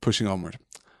keep pushing onward.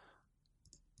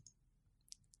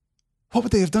 What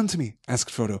would they have done to me?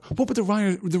 Asked Frodo. What were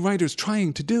the riders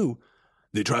trying to do?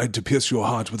 They tried to pierce your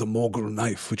heart with a Morgul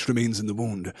knife, which remains in the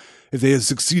wound. If they had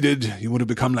succeeded, you would have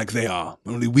become like they are,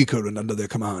 only weaker and under their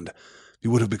command.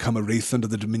 You would have become a wraith under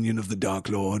the dominion of the Dark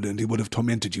Lord, and he would have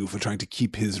tormented you for trying to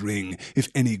keep his ring, if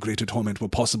any greater torment were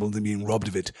possible than being robbed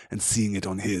of it and seeing it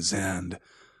on his hand.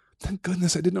 Thank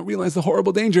goodness I did not realize the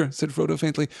horrible danger, said Frodo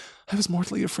faintly. I was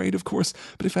mortally afraid, of course,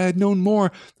 but if I had known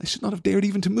more, I should not have dared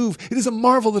even to move. It is a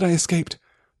marvel that I escaped.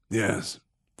 Yes,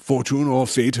 fortune or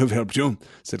fate have helped you,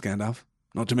 said Gandalf,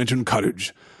 not to mention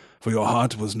courage. For your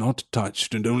heart was not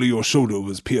touched, and only your shoulder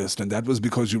was pierced, and that was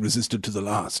because you resisted to the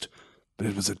last. But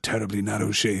it was a terribly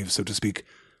narrow shave, so to speak.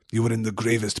 You were in the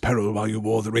gravest peril while you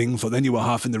wore the ring, for then you were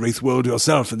half in the Wraith world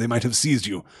yourself, and they might have seized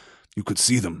you. You could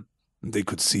see them, and they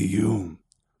could see you.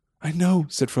 I know,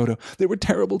 said Frodo. They were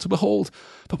terrible to behold.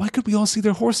 But why could we all see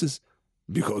their horses?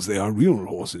 Because they are real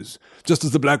horses, just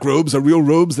as the black robes are real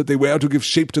robes that they wear to give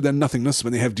shape to their nothingness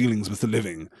when they have dealings with the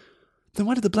living. Then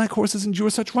why did the black horses endure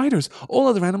such riders? All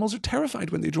other animals are terrified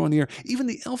when they draw near, even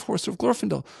the elf horse of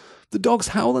Glorfindel. The dogs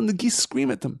howl and the geese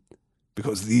scream at them.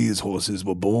 Because these horses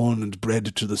were born and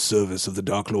bred to the service of the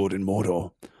Dark Lord in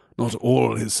Mordor. Not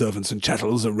all his servants and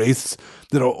chattels are wraiths.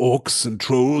 There are orcs and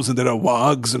trolls, and there are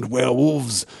wargs and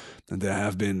werewolves. And there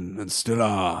have been, and still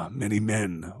are, many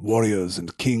men, warriors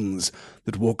and kings,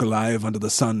 that walk alive under the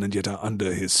sun and yet are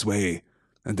under his sway,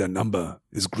 and their number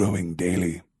is growing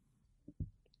daily.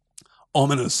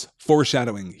 Ominous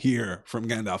foreshadowing here from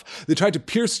Gandalf. They tried to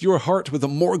pierce your heart with a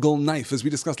Morgul knife, as we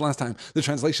discussed last time. The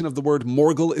translation of the word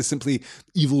Morgul is simply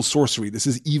evil sorcery. This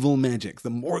is evil magic. The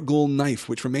Morgul knife,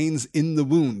 which remains in the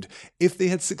wound. If they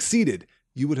had succeeded,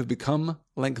 you would have become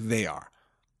like they are.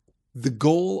 The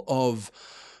goal of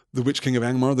the Witch King of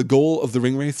Angmar, the goal of the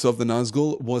Ringwraiths of the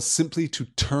Nazgul, was simply to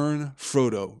turn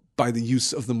Frodo by the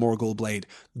use of the Morgul blade.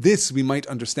 This, we might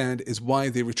understand, is why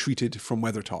they retreated from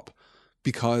Weathertop,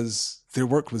 because their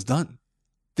work was done.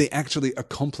 They actually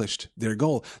accomplished their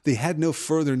goal. They had no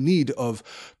further need of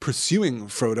pursuing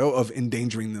Frodo, of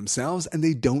endangering themselves, and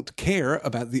they don't care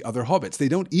about the other hobbits. They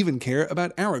don't even care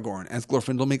about Aragorn, as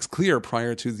Glorfindel makes clear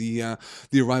prior to the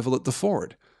arrival at the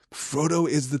ford. Frodo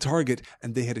is the target,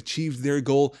 and they had achieved their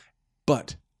goal,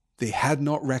 but they had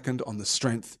not reckoned on the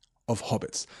strength of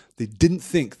hobbits. They didn't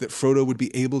think that Frodo would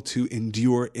be able to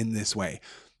endure in this way.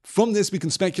 From this, we can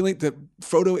speculate that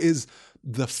Frodo is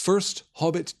the first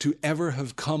hobbit to ever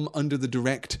have come under the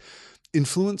direct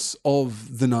influence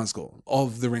of the Nazgul,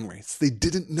 of the Ringwraiths. They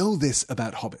didn't know this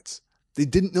about hobbits. They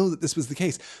didn't know that this was the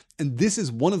case. And this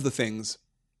is one of the things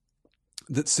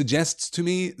that suggests to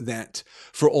me that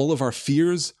for all of our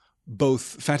fears, both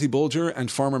Fatty Bulger and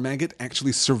Farmer Maggot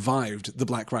actually survived the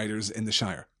Black Riders in the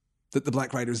Shire. That the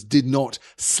Black Riders did not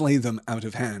slay them out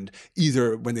of hand,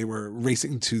 either when they were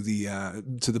racing to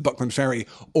the Buckland Ferry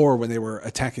or when they were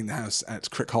attacking the house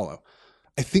at Crick Hollow.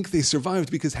 I think they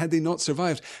survived because had they not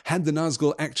survived, had the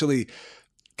Nazgul actually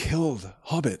killed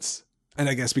hobbits, and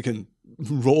I guess we can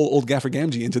roll old Gaffer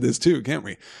Gamgee into this too, can't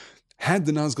we? Had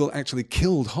the Nazgul actually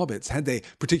killed hobbits, had they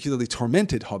particularly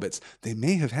tormented hobbits, they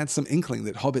may have had some inkling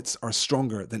that hobbits are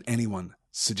stronger than anyone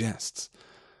suggests.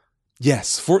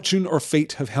 Yes, fortune or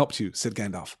fate have helped you, said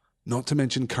Gandalf, not to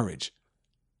mention courage.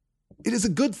 It is a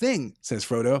good thing, says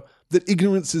Frodo, that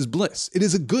ignorance is bliss. It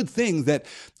is a good thing that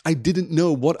I didn't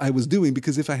know what I was doing,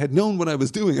 because if I had known what I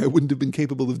was doing, I wouldn't have been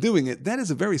capable of doing it. That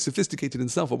is a very sophisticated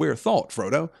and self-aware thought,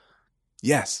 Frodo.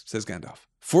 Yes, says Gandalf,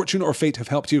 fortune or fate have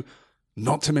helped you,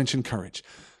 not to mention courage.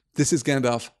 This is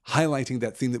Gandalf highlighting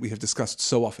that theme that we have discussed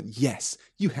so often. Yes,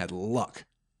 you had luck.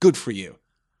 Good for you.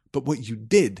 But what you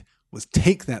did was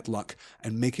take that luck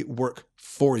and make it work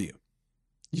for you.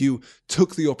 You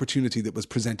took the opportunity that was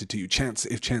presented to you, chance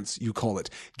if chance you call it,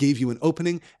 gave you an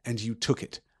opening and you took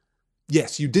it.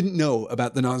 Yes, you didn't know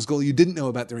about the Nazgul, you didn't know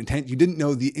about their intent, you didn't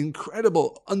know the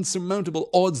incredible, unsurmountable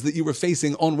odds that you were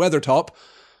facing on Weathertop,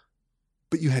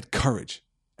 but you had courage.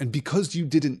 And because you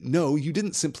didn't know, you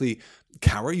didn't simply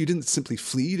cower, you didn't simply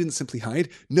flee, you didn't simply hide.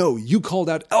 No, you called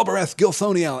out Elbereth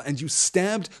Gilthoniel and you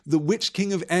stabbed the Witch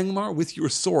King of Angmar with your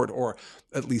sword, or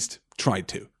at least tried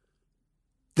to.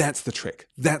 That's the trick.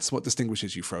 That's what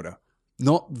distinguishes you, Frodo.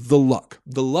 Not the luck.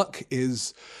 The luck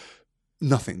is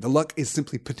nothing. The luck is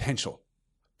simply potential.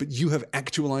 But you have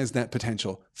actualized that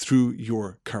potential through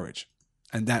your courage.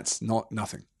 And that's not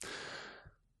nothing.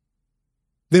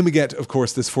 Then we get, of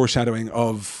course, this foreshadowing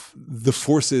of the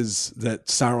forces that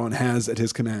Sauron has at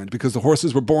his command, because the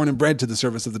horses were born and bred to the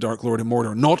service of the Dark Lord in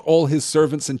Mordor. Not all his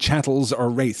servants and chattels are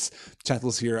wraiths.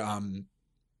 Chattels here,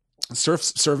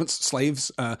 serfs, servants, slaves,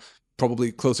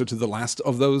 probably closer to the last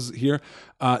of those here.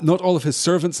 Not all of his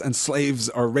servants and slaves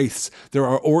are wraiths. There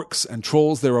are orcs and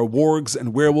trolls, there are wargs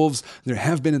and werewolves. There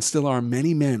have been and still are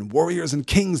many men, warriors and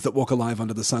kings that walk alive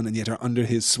under the sun and yet are under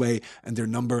his sway, and their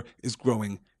number is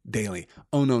growing daily.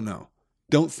 Oh, no.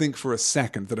 Don't think for a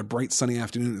second that a bright sunny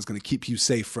afternoon is going to keep you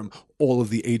safe from all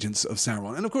of the agents of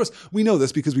Sauron. And of course, we know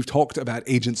this because we've talked about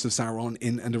agents of Sauron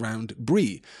in and around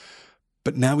Bree.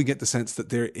 But now we get the sense that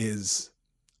there is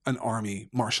an army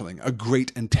marshalling, a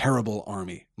great and terrible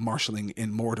army marshalling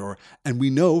in Mordor. And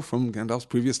we know from Gandalf's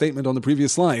previous statement on the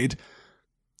previous slide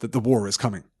that the war is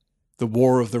coming. The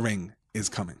War of the Ring is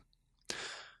coming.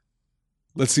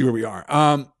 Let's see where we are.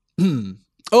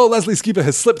 Oh, Leslie Skiba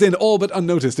has slipped in all but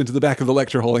unnoticed into the back of the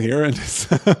lecture hall here and is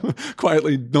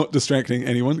quietly not distracting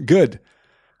anyone. Good.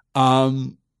 Let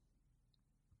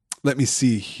me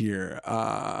see here.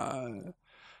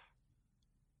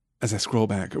 As I scroll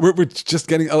back, we're just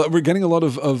getting a lot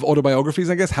of autobiographies,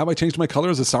 I guess. How I Changed My Color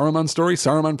is a Saruman story.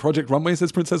 Saruman Project Runway,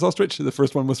 says Princess Ostrich. The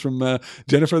first one was from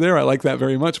Jennifer there. I like that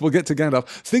very much. We'll get to Gandalf.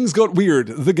 Things Got Weird,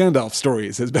 the Gandalf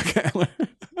story, says Becca Eller.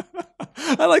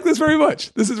 I like this very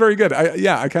much. This is very good.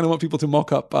 I kind of want people to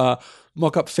mock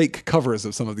up fake covers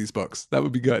of some of these books. That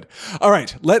would be good. All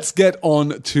right, let's get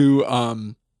on to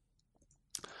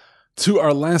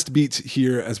our last beat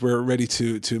here as we're ready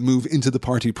to move into the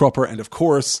party proper. And of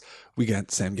course, we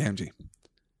get Sam Gamgee.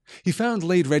 He found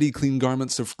laid ready clean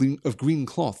garments of green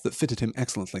cloth that fitted him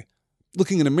excellently.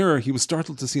 Looking in a mirror, he was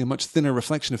startled to see a much thinner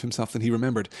reflection of himself than he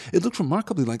remembered. It looked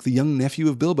remarkably like the young nephew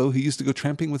of Bilbo who used to go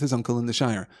tramping with his uncle in the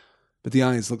Shire. But the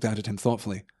eyes looked out at him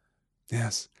thoughtfully.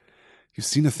 Yes, you've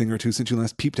seen a thing or two since you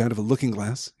last peeped out of a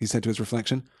looking-glass, he said to his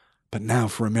reflection. But now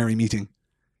for a merry meeting.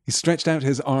 He stretched out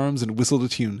his arms and whistled a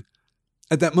tune.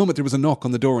 At that moment there was a knock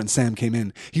on the door and Sam came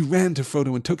in. He ran to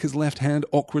Frodo and took his left hand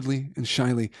awkwardly and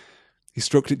shyly. He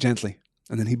stroked it gently,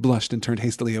 and then he blushed and turned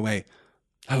hastily away.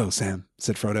 "Hello, Sam,"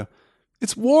 said Frodo.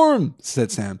 "It's warm,"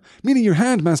 said Sam. "Meaning your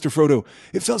hand, Master Frodo.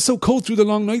 It felt so cold through the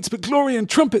long nights, but glory and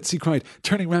trumpets," he cried,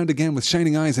 turning round again with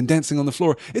shining eyes and dancing on the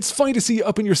floor. "It's fine to see you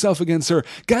up in yourself again, sir.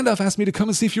 Gandalf asked me to come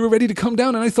and see if you were ready to come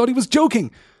down, and I thought he was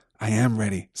joking." "I am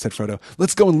ready," said Frodo.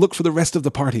 "Let's go and look for the rest of the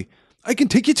party." "I can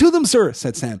take you to them, sir,"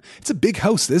 said Sam. "It's a big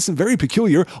house, this, and very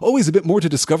peculiar, always a bit more to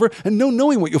discover, and no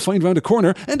knowing what you'll find round a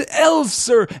corner. And elves,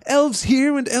 sir! Elves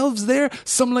here and elves there,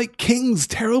 some like kings,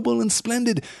 terrible and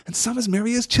splendid, and some as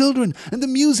merry as children, and the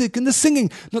music and the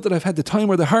singing. Not that I've had the time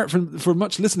or the heart for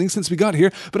much listening since we got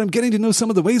here, but I'm getting to know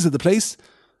some of the ways of the place."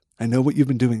 "I know what you've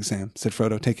been doing, Sam," said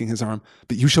Frodo, taking his arm,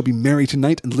 "but you shall be merry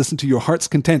tonight and listen to your heart's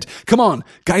content. Come on,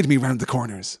 guide me round the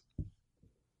corners."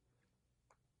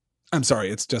 I'm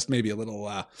sorry, it's just maybe a little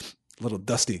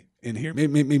dusty in here.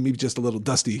 Maybe just a little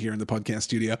dusty here in the podcast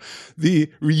studio.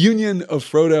 The reunion of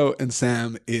Frodo and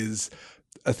Sam is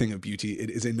a thing of beauty. It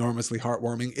is enormously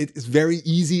heartwarming. It is very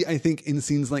easy, I think, in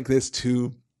scenes like this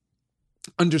to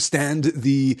understand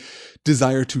the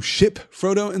desire to ship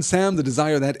Frodo and Sam, the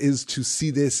desire that is to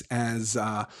see this as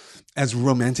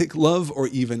romantic love or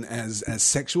even as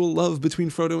sexual love between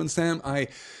Frodo and Sam. I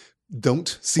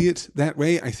don't see it that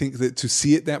way. I think that to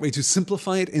see it that way, to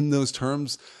simplify it in those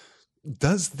terms,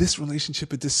 does this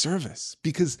relationship a disservice,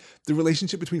 because the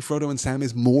relationship between Frodo and Sam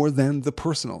is more than the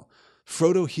personal.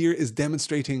 Frodo here is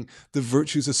demonstrating the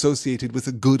virtues associated with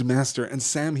a good master, and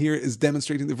Sam here is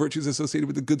demonstrating the virtues associated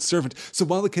with a good servant. So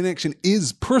while the connection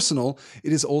is personal,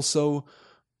 it is also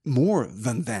more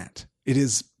than that. It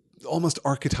is almost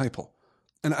archetypal.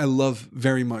 And I love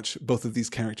very much both of these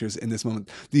characters in this moment.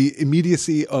 The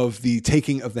immediacy of the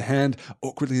taking of the hand,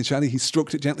 awkwardly and shyly, he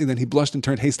stroked it gently, then he blushed and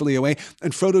turned hastily away.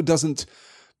 And Frodo doesn't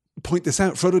point this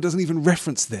out. Frodo doesn't even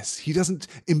reference this. He doesn't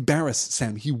embarrass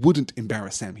Sam. He wouldn't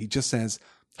embarrass Sam. He just says,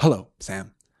 "Hello,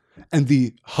 Sam." And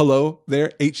the hello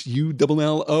there,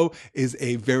 Hullo, is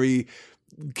a very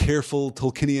careful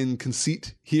Tolkienian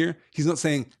conceit here. He's not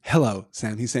saying, "Hello,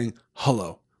 Sam." He's saying,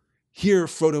 "Hello." Here,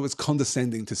 Frodo is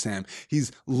condescending to Sam.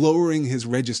 He's lowering his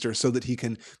register so that he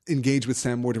can engage with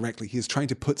Sam more directly. He is trying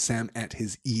to put Sam at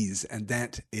his ease. And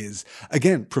that is,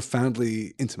 again,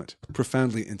 profoundly intimate.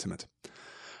 Profoundly intimate.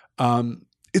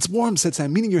 "It's warm," said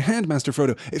Sam, "meaning your hand, Master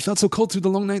Frodo. It felt so cold through the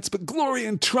long nights, but glory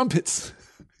and trumpets."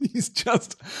 He's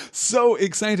just so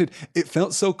excited. "It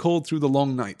felt so cold through the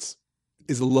long nights"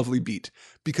 is a lovely beat,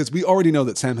 because we already know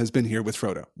that Sam has been here with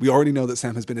Frodo. We already know that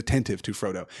Sam has been attentive to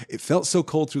Frodo. It felt so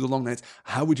cold through the long nights.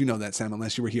 How would you know that, Sam,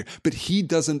 unless you were here? But he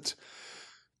doesn't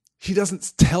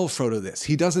tell Frodo this.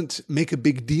 He doesn't make a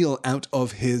big deal out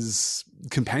of his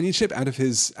companionship, out of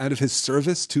his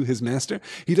service to his master.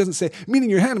 He doesn't say,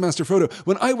 "Meaning your hand, Master Frodo.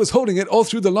 When I was holding it all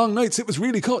through the long nights, it was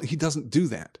really cold." He doesn't do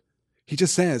that. He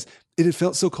just says, it had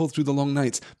felt so cold through the long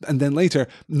nights. And then later,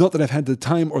 not that I've had the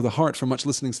time or the heart for much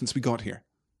listening since we got here.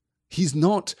 He's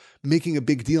not making a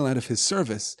big deal out of his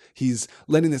service. He's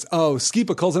letting this,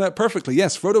 Skipa calls it out perfectly.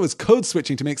 Yes, Frodo is code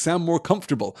switching to make Sam more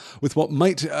comfortable with what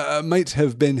might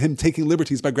have been him taking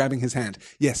liberties by grabbing his hand.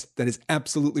 Yes, that is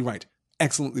absolutely right.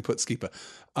 Excellently put, Skipa.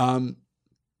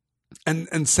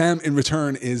 And Sam in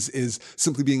return is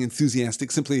simply being enthusiastic,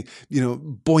 simply,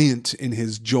 buoyant in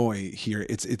his joy here.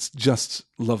 It's just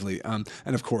lovely. And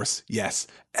of course, yes,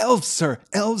 elves, sir,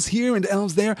 elves here and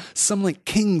elves there, some like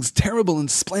kings, terrible and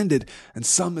splendid, and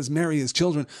some as merry as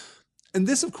children. And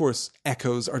this, of course,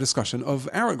 echoes our discussion of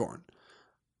Aragorn.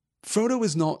 Frodo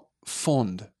is not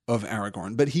fond of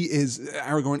Aragorn, but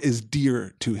Aragorn is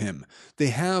dear to him. They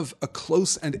have a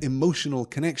close and emotional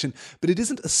connection, but it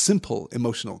isn't a simple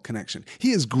emotional connection.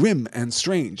 He is grim and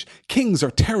strange. Kings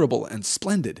are terrible and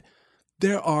splendid.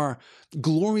 There are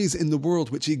glories in the world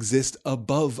which exist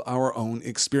above our own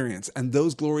experience, and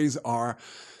those glories are,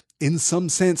 in some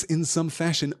sense, in some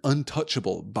fashion,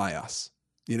 untouchable by us.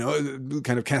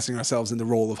 Kind of casting ourselves in the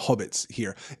role of hobbits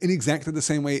here, in exactly the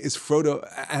same way as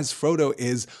Frodo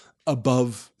is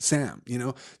above Sam.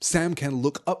 Sam can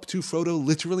look up to Frodo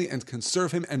literally and can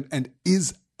serve him and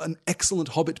is an excellent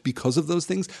hobbit because of those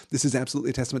things. This is absolutely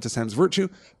a testament to Sam's virtue,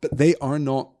 but they are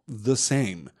not the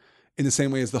same. In the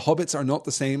same way as the hobbits are not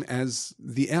the same as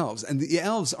the elves, and the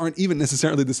elves aren't even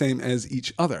necessarily the same as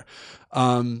each other.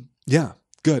 Yeah,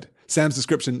 good. Sam's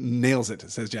description nails it,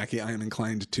 says Jackie. I am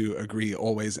inclined to agree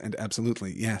always and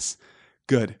absolutely. Yes,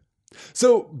 good.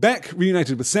 So, back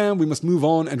reunited with Sam, we must move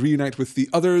on and reunite with the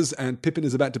others, and Pippin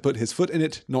is about to put his foot in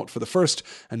it, not for the first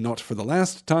and not for the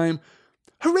last time.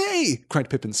 "Hooray!" cried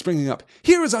Pippin, springing up.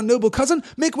 "Here is our noble cousin!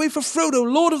 Make way for Frodo,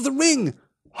 Lord of the Ring!"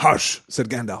 "Hush!" said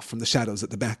Gandalf from the shadows at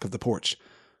the back of the porch.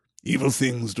 "Evil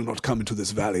things do not come into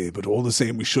this valley, but all the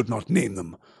same we should not name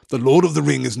them. The Lord of the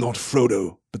Ring is not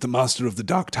Frodo, but the master of the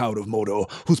Dark Tower of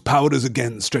Mordor, whose power is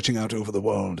again stretching out over the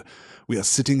world. We are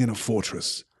sitting in a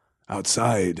fortress.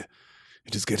 Outside,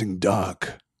 it is getting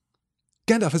dark."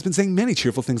 "Gandalf has been saying many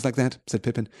cheerful things like that," said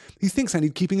Pippin. "He thinks I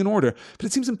need keeping in order, but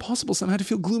it seems impossible somehow to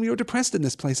feel gloomy or depressed in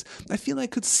this place. I feel I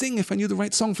could sing if I knew the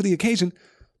right song for the occasion."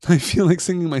 "I feel like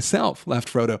singing myself,"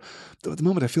 laughed Frodo, "though at the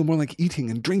moment I feel more like eating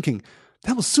and drinking."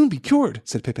 "That will soon be cured,"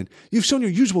 said Pippin. "You've shown your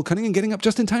usual cunning in getting up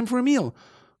just in time for a meal."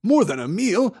 "More than a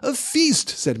meal, a feast,"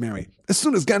 said Merry. "As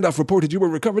soon as Gandalf reported you were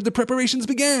recovered, the preparations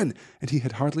began." And he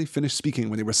had hardly finished speaking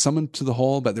when they were summoned to the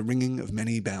hall by the ringing of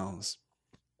many bells.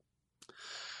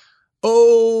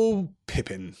 Oh,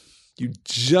 Pippin, you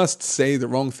just say the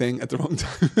wrong thing at the wrong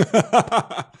time.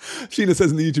 Sheena says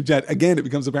in the YouTube chat, again, it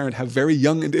becomes apparent how very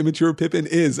young and immature Pippin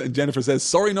is. And Jennifer says,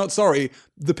 sorry, not sorry,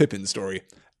 the Pippin story.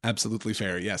 Absolutely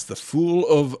fair. Yes, the fool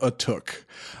of a took.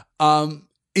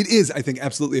 It is, I think,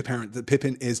 absolutely apparent that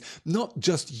Pippin is not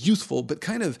just youthful, but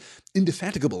kind of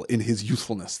indefatigable in his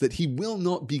youthfulness, that he will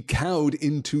not be cowed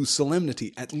into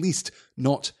solemnity, at least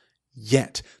not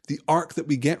yet. The arc that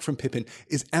we get from Pippin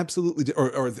is absolutely,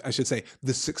 or I should say,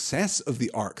 the success of the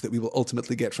arc that we will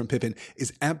ultimately get from Pippin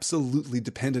is absolutely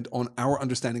dependent on our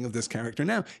understanding of this character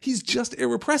now. He's just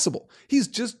irrepressible. He's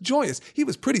just joyous. He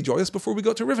was pretty joyous before we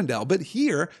got to Rivendell, but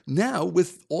here, now,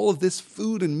 with all of this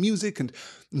food and music, and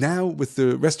now with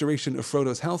the restoration of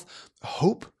Frodo's health,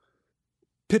 hope,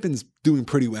 Pippin's doing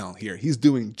pretty well here. He's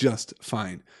doing just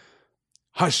fine.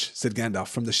 "Hush," said Gandalf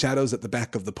from the shadows at the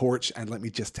back of the porch, and let me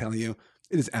just tell you,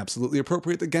 it is absolutely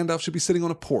appropriate that Gandalf should be sitting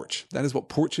on a porch. That is what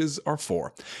porches are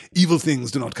for. "Evil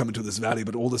things do not come into this valley,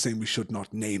 but all the same we should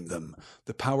not name them."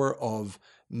 The power of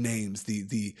names,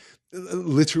 the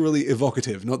literally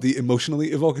evocative, not the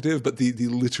emotionally evocative, but the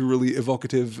literally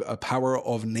evocative power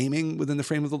of naming within the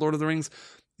frame of the Lord of the Rings,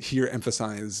 here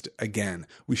emphasized again.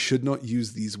 We should not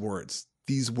use these words.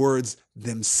 These words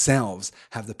themselves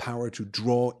have the power to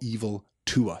draw evil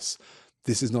to us.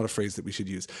 This is not a phrase that we should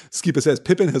use. Skipa says,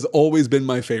 Pippin has always been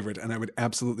my favorite, and I would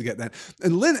absolutely get that.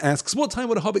 And Lynn asks, what time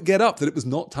would a hobbit get up that it was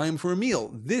not time for a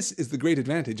meal? This is the great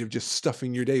advantage of just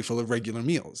stuffing your day full of regular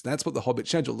meals. That's what the hobbit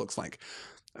schedule looks like,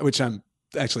 which I'm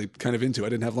actually kind of into. I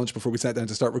didn't have lunch before we sat down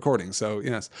to start recording, so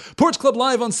yes. Porch Club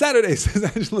Live on Saturday, says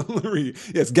Angela Lurie.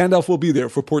 Yes, Gandalf will be there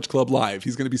for Porch Club Live.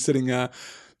 He's going to be sitting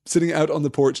out on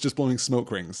the porch just blowing smoke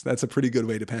rings. That's a pretty good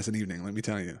way to pass an evening, let me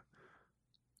tell you.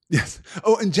 Yes.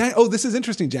 Oh, and this is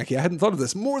interesting, Jackie. I hadn't thought of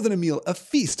this. More than a meal, a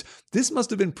feast. This must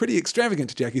have been pretty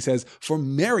extravagant, Jackie says, for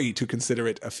Merry to consider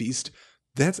it a feast.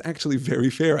 That's actually very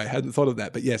fair. I hadn't thought of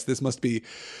that. But yes, this must be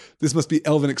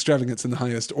elven extravagance in the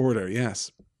highest order.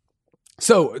 Yes.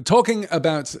 So, talking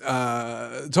about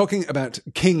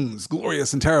kings,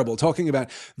 glorious and terrible, talking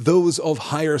about those of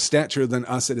higher stature than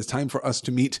us, it is time for us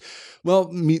to meet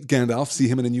Gandalf, see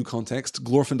him in a new context,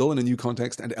 Glorfindel in a new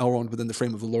context, and Elrond within the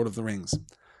frame of the Lord of the Rings.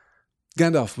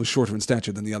 Gandalf was shorter in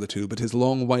stature than the other two, but his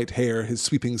long white hair, his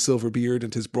sweeping silver beard,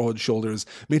 and his broad shoulders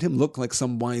made him look like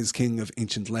some wise king of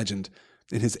ancient legend.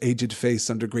 In his aged face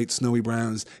under great snowy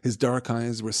brows, his dark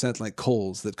eyes were set like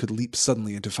coals that could leap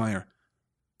suddenly into fire.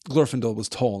 Glorfindel was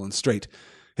tall and straight.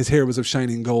 His hair was of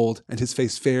shining gold, and his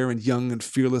face fair and young and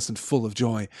fearless and full of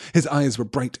joy. His eyes were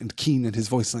bright and keen, and his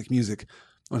voice like music.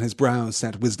 On his brows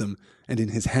sat wisdom, and in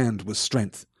his hand was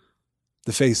strength.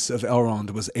 The face of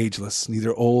Elrond was ageless,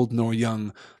 neither old nor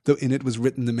young, though in it was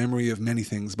written the memory of many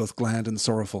things, both glad and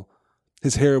sorrowful.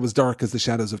 His hair was dark as the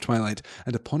shadows of twilight,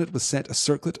 and upon it was set a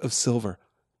circlet of silver.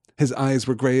 His eyes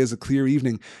were grey as a clear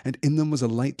evening, and in them was a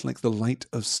light like the light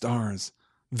of stars.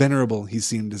 Venerable he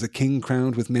seemed as a king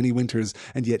crowned with many winters,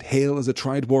 and yet hale as a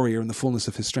tried warrior in the fullness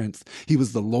of his strength. He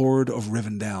was the Lord of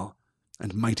Rivendell,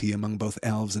 and mighty among both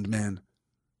elves and men.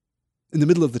 In the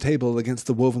middle of the table, against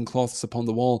the woven cloths upon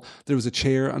the wall, there was a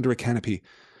chair under a canopy,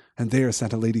 and there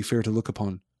sat a lady fair to look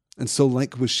upon. And so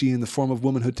like was she in the form of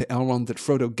womanhood to Elrond that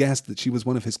Frodo guessed that she was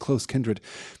one of his close kindred.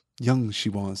 Young she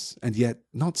was, and yet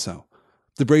not so.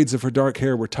 The braids of her dark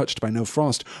hair were touched by no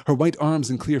frost. Her white arms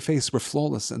and clear face were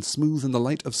flawless and smooth, and the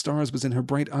light of stars was in her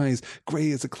bright eyes,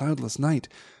 grey as a cloudless night.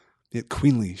 Yet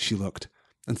queenly she looked,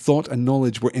 and thought and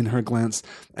knowledge were in her glance,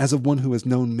 as of one who has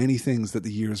known many things that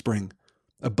the years bring.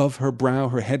 Above her brow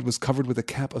her head was covered with a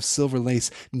cap of silver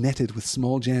lace, netted with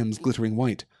small gems glittering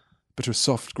white, but her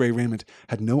soft grey raiment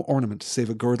had no ornament save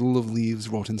a girdle of leaves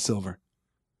wrought in silver.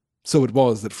 So it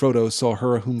was that Frodo saw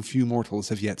her whom few mortals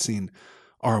have yet seen,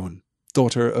 Arwen,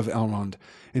 daughter of Elrond,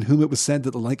 in whom it was said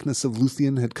that the likeness of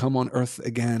Luthien had come on earth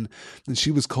again, and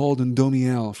she was called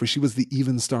Undomiel, for she was the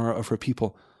even star of her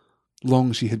people.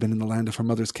 Long she had been in the land of her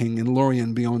mother's king, in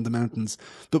Lorien beyond the mountains,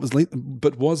 but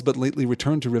was but lately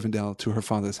returned to Rivendell to her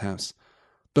father's house.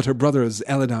 But her brothers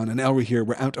Elladan and Elrihir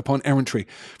were out upon errantry,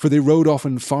 for they rode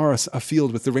often far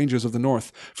afield with the rangers of the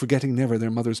north, forgetting never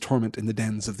their mother's torment in the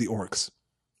dens of the orcs.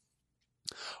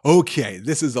 Okay,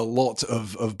 this is a lot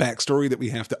of backstory that we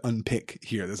have to unpick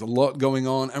here. There's a lot going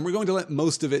on, and we're going to let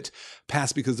most of it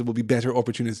pass because there will be better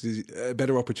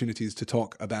opportunities to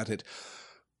talk about it.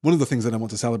 One of the things that I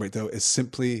want to celebrate, though, is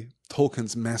simply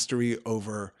Tolkien's mastery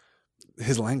over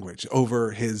his language,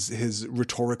 over his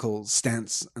rhetorical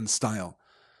stance and style.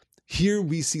 Here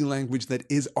we see language that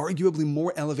is arguably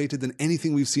more elevated than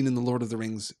anything we've seen in The Lord of the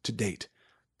Rings to date.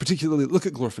 Particularly, look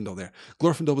at Glorfindel there.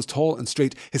 Glorfindel was tall and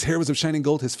straight. His hair was of shining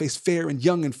gold. His face fair and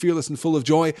young and fearless and full of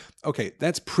joy. Okay,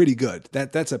 that's pretty good.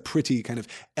 That's a pretty kind of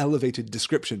elevated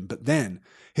description. But then,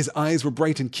 his eyes were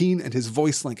bright and keen and his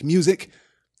voice like music.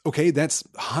 Okay, that's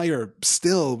higher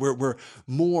still. We're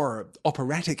more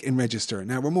operatic in register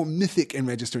now. We're more mythic in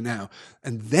register now.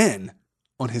 And then,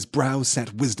 on his brow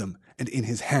sat wisdom, and in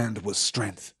his hand was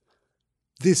strength.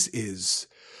 This is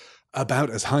about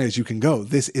as high as you can go.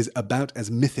 This is about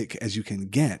as mythic as you can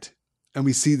get. And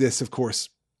we see this, of course,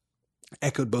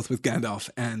 echoed both with Gandalf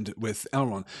and with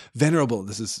Elrond. Venerable,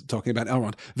 this is talking about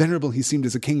Elrond. Venerable he seemed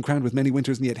as a king crowned with many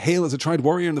winters, and yet hale as a tried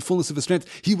warrior in the fullness of his strength.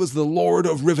 He was the Lord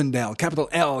of Rivendell, capital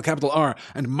L, capital R,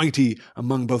 and mighty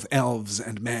among both elves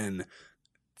and men.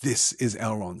 This is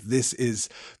Elrond. This is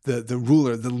the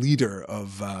ruler, the leader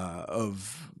of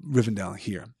Rivendell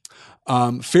here.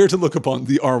 Fair to look upon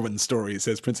the Arwen story,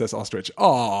 says Princess Ostrich.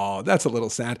 Oh, that's a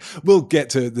little sad. We'll get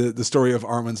to the story of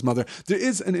Arwen's mother. There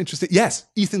is an interesting... Yes,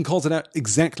 Ethan calls it out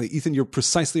exactly. Ethan, you're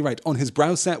precisely right. On his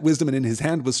brow sat wisdom and in his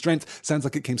hand was strength. Sounds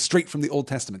like it came straight from the Old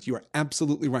Testament. You are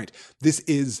absolutely right. This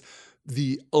is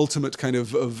the ultimate kind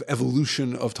of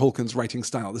evolution of Tolkien's writing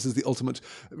style. This is the ultimate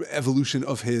evolution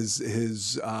of his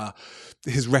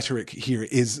rhetoric here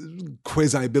is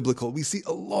quasi-biblical. We see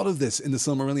a lot of this in the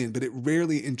Silmarillion, but it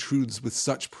rarely intrudes with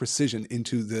such precision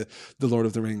into the Lord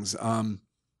of the Rings.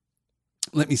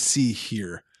 Let me see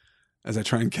here as I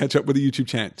try and catch up with the YouTube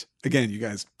chat. Again, you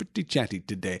guys, pretty chatty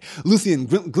today.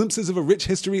 Luthien, glimpses of a rich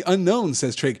history unknown,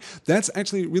 says Trig. That's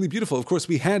actually really beautiful. Of course,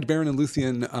 we had Beren and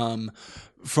Luthien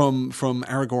from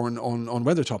Aragorn on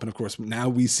Weathertop, and of course, now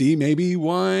we see maybe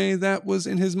why that was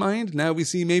in his mind. Now we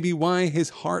see maybe why his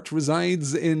heart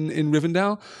resides in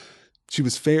Rivendell. She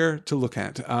was fair to look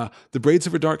at. The braids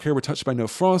of her dark hair were touched by no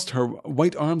frost. Her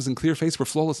white arms and clear face were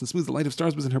flawless and smooth. The light of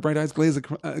stars was in her bright eyes, gray as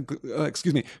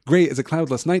a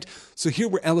cloudless night. So here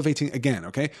we're elevating again,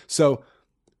 okay? So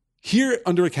here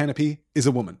under a canopy is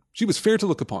a woman. She was fair to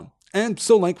look upon. And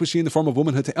so like was she in the form of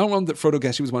womanhood to Elrond that Frodo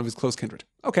guessed she was one of his close kindred.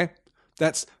 Okay,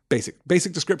 That's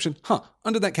basic description.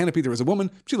 Under that canopy there is a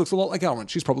woman. She looks a lot like Elrond.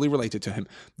 She's probably related to him.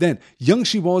 Then, young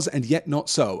she was and yet not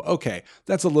so. Okay,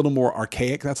 that's a little more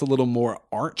archaic. That's a little more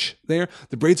arch there.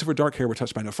 The braids of her dark hair were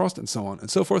touched by no frost, and so on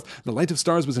and so forth. The light of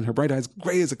stars was in her bright eyes,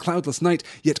 grey as a cloudless night,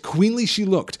 yet queenly she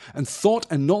looked, and thought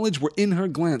and knowledge were in her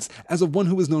glance, as of one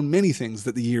who has known many things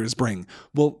that the years bring.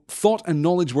 Well, thought and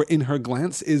knowledge were in her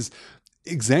glance is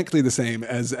exactly the same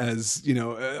as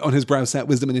on his brow sat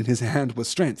wisdom and in his hand was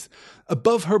strength.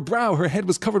 Above her brow her head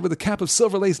was covered with a cap of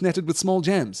silver lace netted with small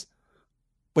gems.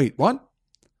 Wait, what?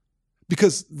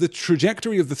 Because the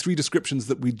trajectory of the three descriptions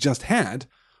that we just had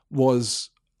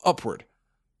was upward.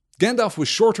 Gandalf was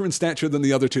shorter in stature than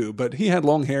the other two, but he had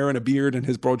long hair and a beard and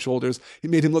his broad shoulders. He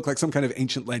made him look like some kind of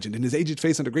ancient legend. In his aged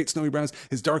face under great snowy brows,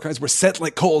 his dark eyes were set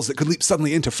like coals that could leap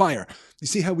suddenly into fire. You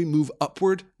see how we move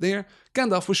upward there?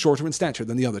 Gandalf was shorter in stature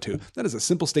than the other two. That is a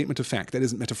simple statement of fact. That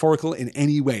isn't metaphorical in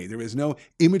any way. There is no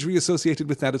imagery associated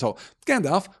with that at all.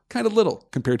 Gandalf, kind of little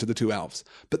compared to the two elves.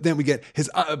 But then we get his,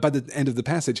 by the end of the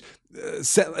passage,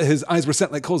 his eyes were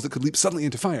set like coals that could leap suddenly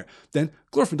into fire. Then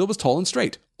Glorfindel was tall and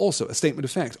straight. Also a statement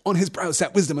of fact. On his brow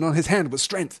sat wisdom and on his hand was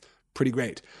strength. Pretty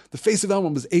great. The face of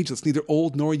Elrond was ageless, neither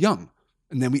old nor young.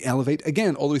 And then we elevate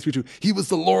again all the way through to, he was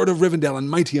the Lord of Rivendell and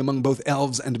mighty among both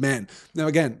elves and men. Now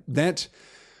again, that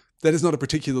is not a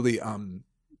particularly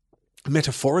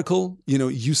metaphorical,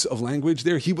 use of language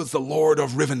there. He was the Lord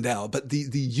of Rivendell, but the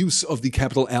use of the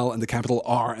capital L and the capital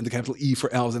R and the capital E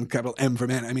for elves and capital M for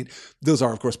men, I mean, those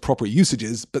are, of course, proper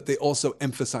usages, but they also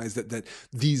emphasize that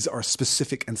these are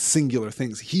specific and singular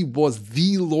things. He was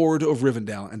the Lord of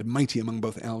Rivendell and mighty among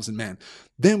both elves and men.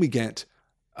 Then we get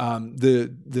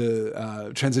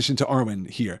the transition to Arwen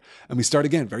here. And we start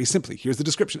again very simply. Here's the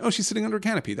description. Oh, she's sitting under a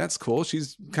canopy. That's cool.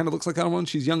 She's kind of looks like Arwen.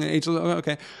 She's young and ageless. Oh,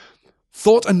 okay.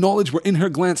 Thought and knowledge were in her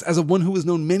glance as of one who has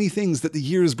known many things that the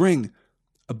years bring.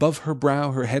 Above her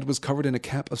brow her head was covered in a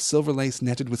cap of silver lace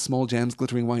netted with small gems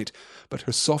glittering white, but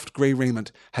her soft grey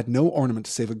raiment had no ornament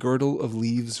save a girdle of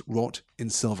leaves wrought in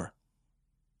silver.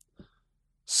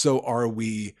 So are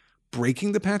we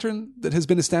breaking the pattern that has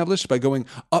been established by going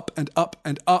up and up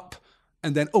and up,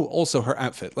 and then, also her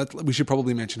outfit. We should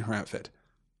probably mention her outfit.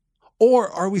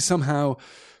 Or are we somehow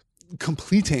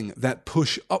completing that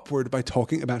push upward by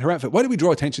talking about her outfit? Why do we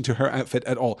draw attention to her outfit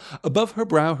at all? Above her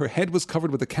brow, her head was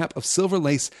covered with a cap of silver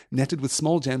lace netted with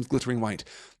small gems glittering white.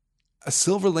 A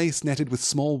silver lace netted with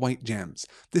small white gems.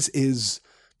 This is,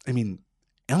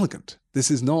 elegant. This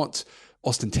is not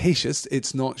ostentatious.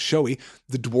 It's not showy.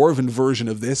 The dwarven version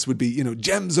of this would be,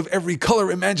 gems of every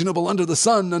color imaginable under the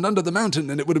sun and under the mountain,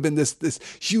 and it would have been this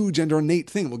huge and ornate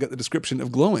thing. We'll get the description of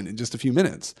Glowin in just a few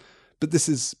minutes. But this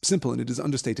is simple, and it is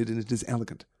understated, and it is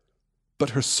elegant.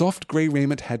 But her soft grey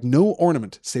raiment had no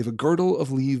ornament save a girdle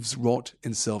of leaves wrought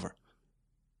in silver.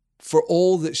 For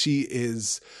all that she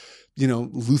is,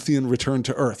 Luthien returned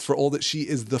to Earth, for all that she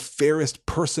is the fairest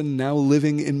person now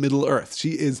living in Middle-earth,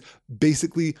 she is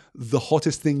basically the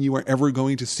hottest thing you are ever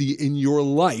going to see in your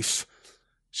life.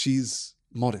 She's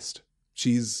modest.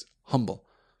 She's humble.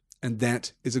 And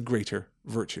that is a greater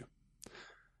virtue.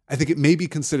 I think it may be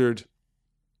considered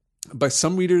by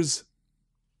some readers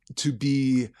to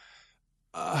be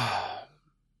a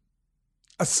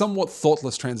somewhat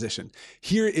thoughtless transition.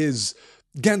 Here is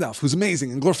Gandalf, who's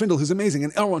amazing, and Glorfindel, who's amazing,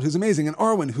 and Elrond, who's amazing, and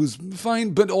Arwen, who's fine,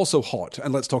 but also hot.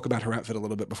 And let's talk about her outfit a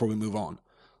little bit before we move on.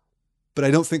 But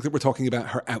I don't think that we're talking about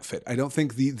her outfit. I don't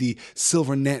think the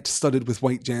silver net studded with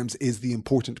white gems is the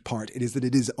important part. It is that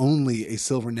it is only a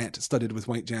silver net studded with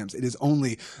white gems. It is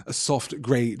only a soft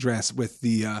grey dress with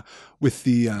the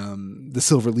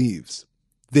silver leaves.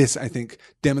 This, I think,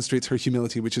 demonstrates her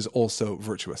humility, which is also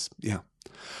virtuous. Yeah.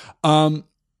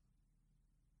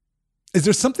 Is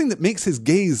there something that makes his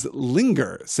gaze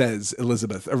linger, says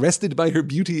Elizabeth, arrested by her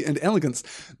beauty and elegance?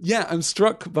 Yeah, I'm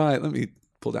struck by... Let me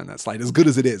pull down that slide. As good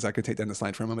as it is, I could take down the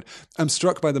slide for a moment. I'm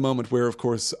struck by the moment where, of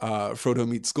course, Frodo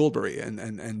meets Goldberry,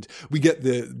 and we get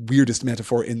the weirdest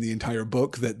metaphor in the entire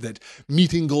book, that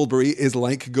meeting Goldberry is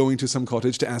like going to some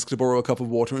cottage to ask to borrow a cup of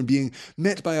water and being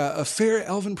met by a fair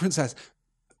elven princess.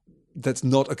 That's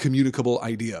not a communicable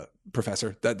idea,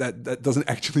 Professor. That doesn't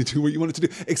actually do what you want it to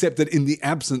do, except that in the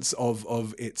absence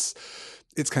of its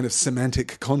kind of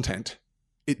semantic content,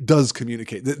 it does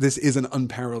communicate. This is an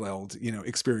unparalleled,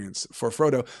 experience for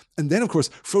Frodo. And then, of course,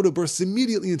 Frodo bursts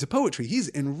immediately into poetry. He's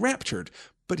enraptured,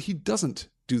 but he doesn't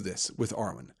do this with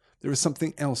Arwen. There is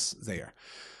something else there.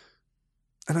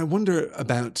 And I wonder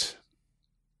about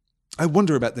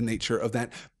the nature of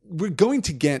that. We're going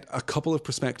to get a couple of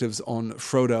perspectives on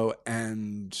Frodo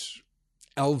and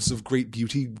elves of great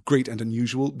beauty, great and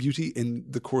unusual beauty in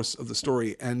the course of the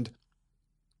story. And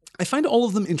I find all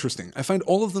of them interesting. I find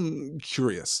all of them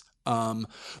curious.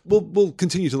 We'll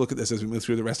continue to look at this as we move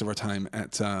through the rest of our time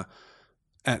at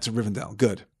Rivendell.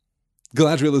 Good.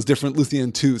 Galadriel is different.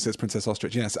 Luthien too, says Princess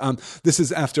Ostrich. Yes. This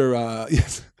is after,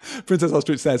 yes, Princess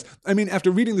Ostrich says, I mean,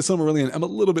 after reading the Silmarillion, I'm a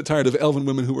little bit tired of elven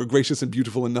women who were gracious and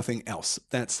beautiful and nothing else.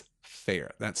 That's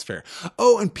fair. That's fair.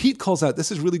 Oh, and Pete calls out,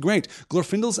 this is really great.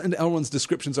 Glorfindel's and Elrond's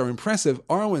descriptions are impressive.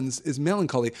 Arwen's is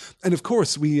melancholy. And of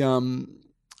course, we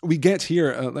get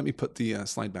here, let me put the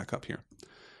slide back up here,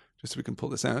 just so we can pull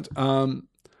this out.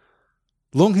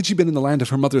 Long had she been in the land of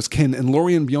her mother's kin, in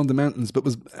Lorien beyond the mountains, but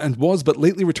was but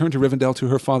lately returned to Rivendell to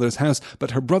her father's house.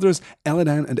 But her brothers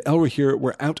Elladan and Elrohir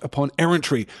were out upon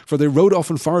errantry, for they rode off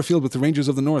in far afield with the rangers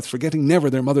of the north, forgetting never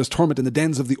their mother's torment in the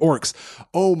dens of the orcs.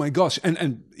 Oh my gosh!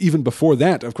 And even before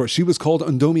that, of course, she was called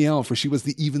Undomiel, for she was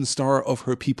the even star of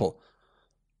her people.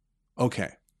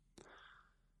 Okay,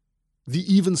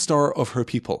 the even star of her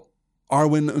people,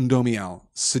 Arwen Undomiel,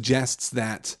 suggests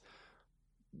that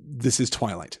this is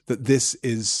twilight, that this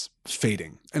is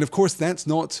fading. And of course, that's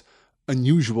not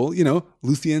unusual.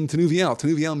 Luthien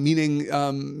Tenuviel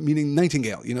meaning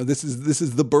nightingale. This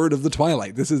is the bird of the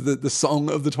twilight. This is the song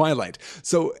of the twilight.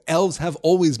 So elves have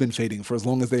always been fading for as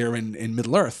long as they are in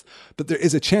Middle-earth. But there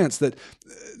is a chance that,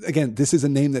 again, this is a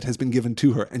name that has been given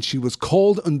to her. And she was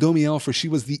called Undomiel, for she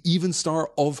was the even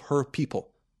star of her people.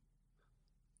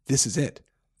 This is it.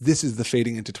 This is the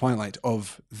fading into twilight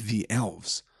of the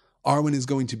elves. Arwen is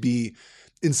going to be,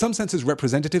 in some senses,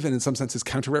 representative and in some senses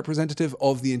counter-representative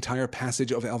of the entire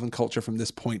passage of elven culture from this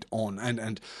point on,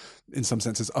 and in some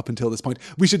senses up until this point.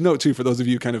 We should note, too, for those of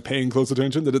you kind of paying close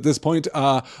attention, that at this point,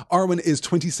 Arwen is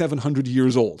 2,700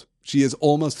 years old. She is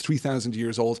almost 3,000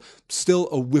 years old, still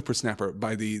a whippersnapper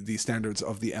by the standards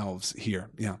of the elves here.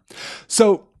 Yeah.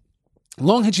 So,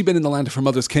 long had she been in the land of her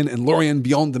mother's kin in Lorien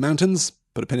beyond the mountains.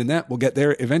 Put a pin in that. We'll get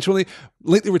there eventually.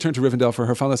 Lately returned to Rivendell for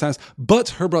her father's house. But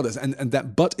her brothers, and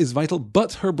that but is vital,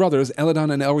 but her brothers,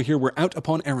 Elladan and Elrohir, were out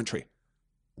upon errantry.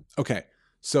 Okay,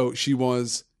 so she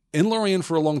was in Lorien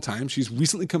for a long time. She's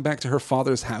recently come back to her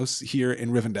father's house here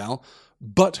in Rivendell.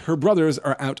 But her brothers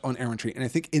are out on errantry. And I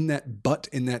think in that but,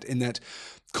 in that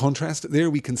contrast there,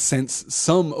 we can sense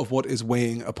some of what is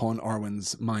weighing upon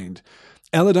Arwen's mind.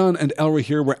 Elladan and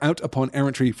Elrohir were out upon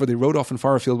errantry, for they rode off in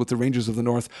far afield with the rangers of the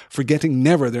north, forgetting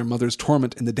never their mother's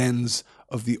torment in the dens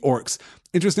of the orcs.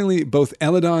 Interestingly, both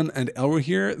Elladan and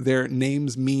Elrohir, their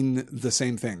names mean the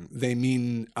same thing. They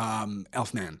mean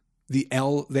elfman. The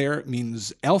El there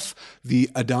means elf. The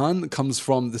Adan comes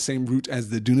from the same root as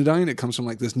the Dunedain. It comes from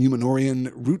like this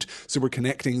Numenorian root. So we're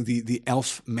connecting the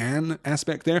elf man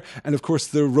aspect there. And of course,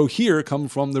 the Rohir come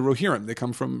from the Rohirrim. They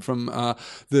come from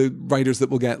the writers that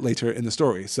we'll get later in the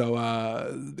story. So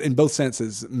in both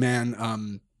senses,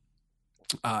 man,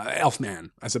 elfman,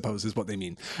 I suppose, is what they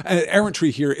mean.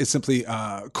 Errantry here is simply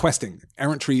questing.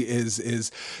 Errantry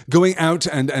is going out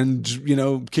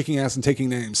and kicking ass and taking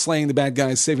names, slaying the bad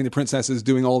guys, saving the princesses,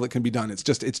 doing all that can be done. It's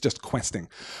just questing.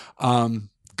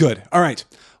 Good. All right.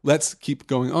 Let's keep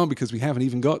going on because we haven't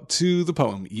even got to the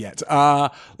poem yet.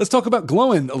 Let's talk about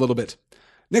Glóin a little bit.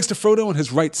 Next to Frodo on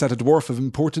his right sat a dwarf of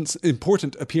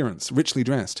important appearance, richly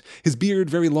dressed. His beard,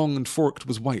 very long and forked,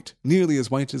 was white, nearly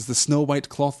as white as the snow-white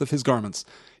cloth of his garments.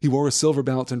 He wore a silver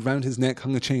belt, and round his neck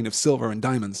hung a chain of silver and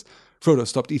diamonds. Frodo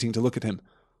stopped eating to look at him.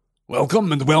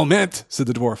 "Welcome and well met," said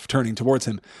the dwarf, turning towards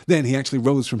him. Then he actually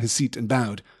rose from his seat and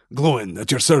bowed. "Glóin,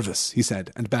 at your service," he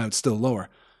said, and bowed still lower.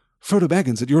 "Frodo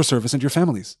Baggins, at your service and your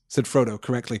family's," said Frodo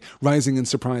correctly, rising in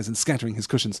surprise and scattering his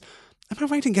cushions. "Am I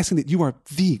right in guessing that you are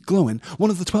the Glóin,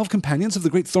 one of the 12 companions of the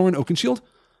great Thorin Oakenshield?"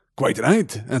 "Quite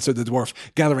right," answered the dwarf,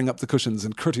 gathering up the cushions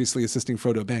and courteously assisting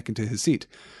Frodo back into his seat.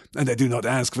 "And I do not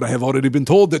ask, for I have already been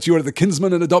told that you are the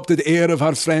kinsman and adopted heir of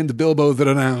our friend Bilbo the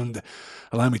Renowned.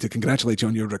 Allow me to congratulate you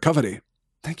on your recovery."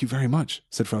 "Thank you very much,"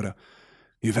 said Frodo.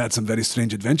 "You've had some very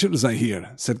strange adventures, I hear,"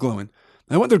 said Glóin.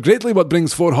 "I wonder greatly what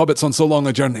brings 4 hobbits on so long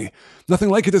a journey. Nothing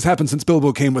like it has happened since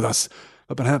Bilbo came with us.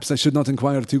 But perhaps I should not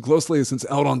inquire too closely, since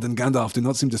Elrond and Gandalf do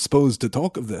not seem disposed to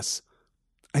talk of this."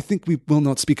 "I think we will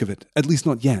not speak of it, at least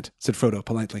not yet," said Frodo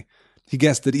politely. He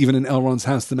guessed that even in Elrond's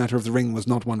house the matter of the ring was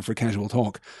not one for casual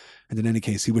talk, and in any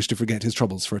case he wished to forget his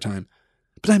troubles for a time.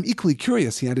 "But I am equally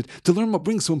curious," he added, "to learn what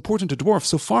brings so important a dwarf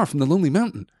so far from the Lonely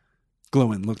Mountain."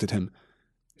 Glóin looked at him.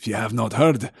 "If you have not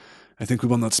heard, I think we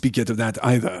will not speak yet of that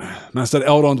either. Master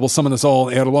Elrond will summon us all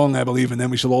ere long, I believe, and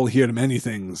then we shall all hear many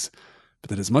things. But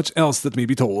there is much else that may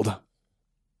be told."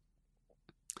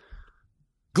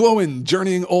 Glóin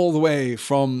journeying all the way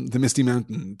from the Misty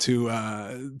Mountain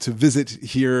to visit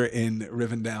here in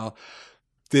Rivendell.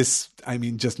 This,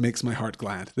 just makes my heart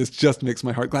glad. This just makes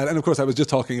my heart glad. And of course, I was just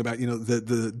talking about,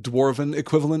 the dwarven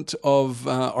equivalent of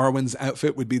Arwen's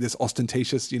outfit would be this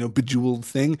ostentatious, bejeweled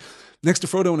thing. Next to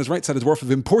Frodo on his right sat a dwarf of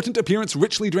important appearance,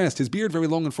 richly dressed. His beard, very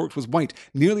long and forked, was white,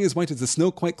 nearly as white as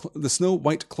the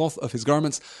snow-white cloth of his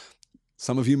garments.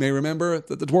 Some of you may remember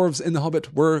that the dwarves in The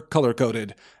Hobbit were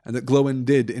color-coded, and that Glóin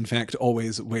did, in fact,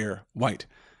 always wear white.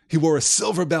 He wore a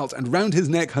silver belt, and round his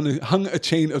neck hung a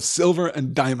chain of silver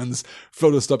and diamonds.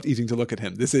 Frodo stopped eating to look at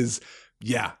him.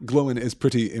 Glóin is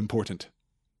pretty important.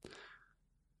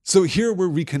 So here we're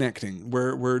reconnecting.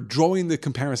 We're drawing the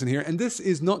comparison here, and this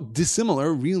is not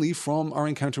dissimilar, really, from our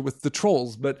encounter with the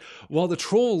trolls. But while the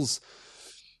trolls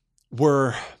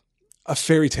were a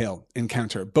fairy tale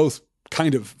encounter, both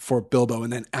kind of for Bilbo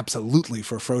and then absolutely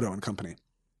for Frodo and company,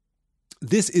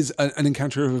 this is an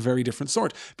encounter of a very different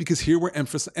sort, because here we're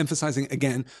emphasizing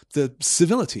again the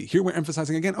civility. Here we're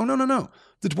emphasizing again, oh, no.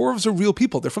 The dwarves are real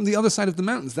people. They're from the other side of the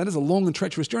mountains. That is a long and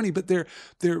treacherous journey, but they're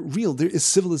real. There is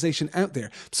civilization out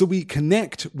there. So we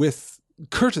connect with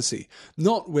courtesy,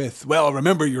 not with, well,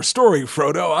 remember your story,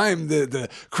 Frodo. I'm the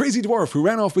crazy dwarf who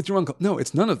ran off with your uncle. No,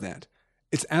 it's none of that.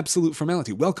 It's absolute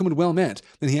formality. Welcome and well met.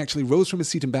 Then he actually rose from his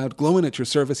seat and bowed. Glóin at your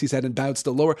service, he said, and bowed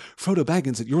still lower. Frodo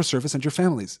Baggins at your service and your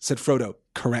family's, said Frodo,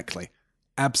 correctly.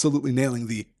 Absolutely nailing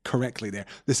the correctly there.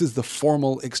 This is the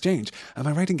formal exchange. Am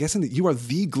I right in guessing that you are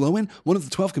the Glóin, one of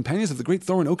the 12 companions of the great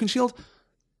Thorin Oakenshield?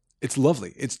 It's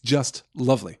lovely. It's just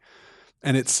lovely.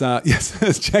 And it's, yes,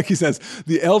 as Jackie says,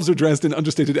 the elves are dressed in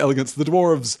understated elegance. The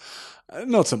dwarves,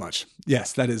 not so much.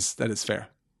 Yes, that is fair.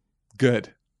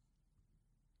 Good.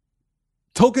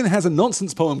 Tolkien has a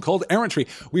nonsense poem called Errantry.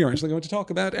 We are actually going to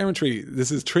talk about Errantry.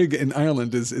 This is Trig in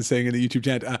Ireland is saying in the YouTube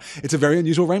chat. It's a very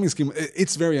unusual rhyming scheme.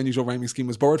 Its very unusual rhyming scheme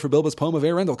was borrowed for Bilbo's poem of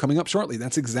Eärendil coming up shortly.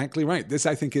 That's exactly right. This,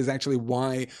 I think, is actually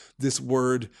why this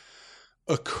word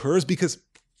occurs, because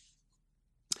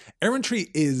Errantry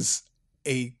is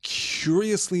a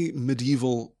curiously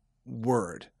medieval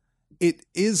word. It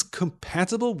is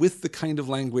compatible with the kind of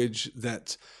language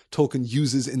that Tolkien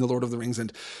uses in The Lord of the Rings.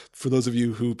 And for those of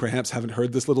you who perhaps haven't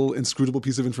heard this little inscrutable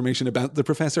piece of information about the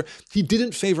professor, he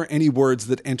didn't favor any words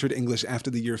that entered English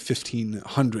after the year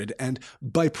 1500, and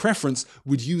by preference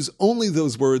would use only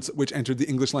those words which entered the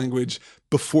English language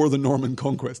before the Norman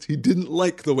conquest. He didn't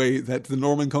like the way that the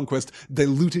Norman conquest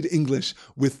diluted English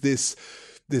with this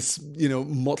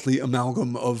motley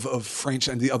amalgam of French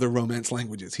and the other Romance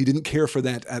languages. He didn't care for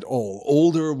that at all.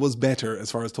 Older was better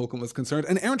as far as Tolkien was concerned,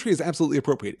 and Errantry is absolutely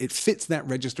appropriate. It fits that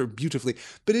register beautifully,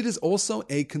 but it is also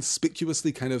a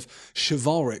conspicuously kind of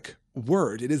chivalric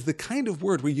word. It is the kind of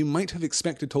word where you might have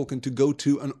expected Tolkien to go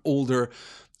to an older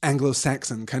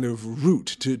Anglo-Saxon kind of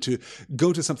route, to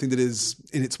go to something that is,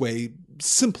 in its way,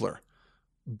 simpler.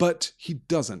 But he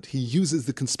doesn't. He uses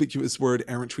the conspicuous word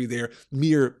errantry there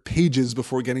mere pages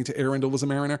before getting to Eärendil was a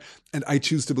mariner, and I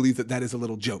choose to believe that that is a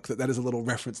little joke, that is a little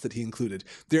reference that he included.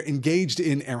 They're engaged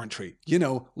in errantry,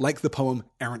 like the poem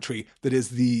Errantry, that is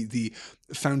the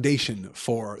foundation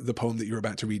for the poem that you're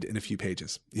about to read in a few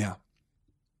pages. Yeah.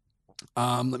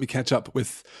 Let me catch up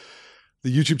with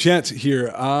the YouTube chat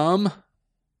here.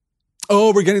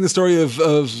 Oh, we're getting the story of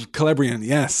Celebrian.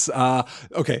 Yes.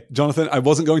 Okay, Jonathan, I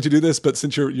wasn't going to do this, but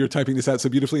since you're typing this out so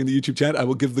beautifully in the YouTube chat, I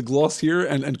will give the gloss here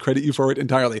and credit you for it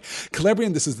entirely.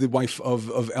 Celebrian, this is the wife of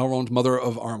Elrond, mother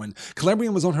of Arwen.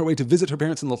 Celebrian was on her way to visit her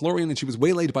parents in Lothlorien, and she was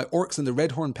waylaid by orcs in the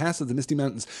Redhorn Pass of the Misty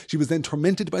Mountains. She was then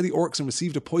tormented by the orcs and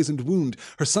received a poisoned wound.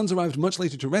 Her sons arrived much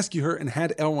later to rescue her and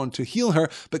had Elrond to heal her,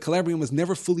 but Celebrian was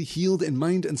never fully healed in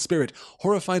mind and spirit.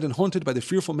 Horrified and haunted by the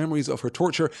fearful memories of her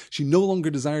torture, she no longer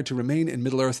desired to remain in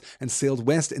Middle-earth and sailed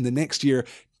west in the next year.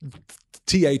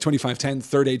 TA 2510,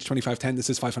 Third Age 2510, this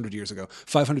is 500 years ago.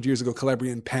 500 years ago,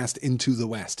 Celebrian passed into the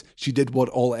west. She did what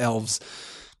all elves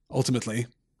ultimately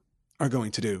are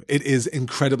going to do. It is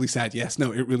incredibly sad. Yes,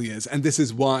 no, it really is. And this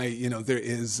is why,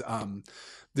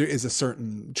 there is a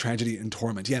certain tragedy and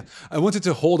torment. Yeah, I wanted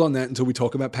to hold on that until we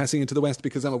talk about passing into the West,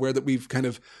 because I'm aware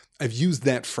that I've used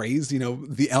that phrase,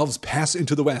 the elves pass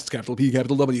into the West, capital P,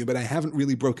 capital W, but I haven't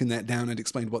really broken that down and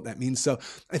explained what that means. So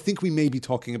I think we may be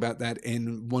talking about that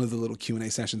in one of the little Q&A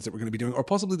sessions that we're going to be doing, or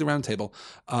possibly the roundtable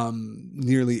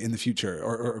nearly in the future,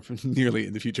 or nearly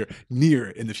in the future, near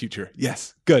in the future.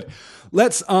 Yes, good.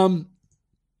 Let's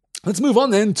move on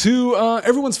then to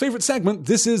everyone's favorite segment.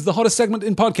 This is the hottest segment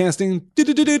in podcasting.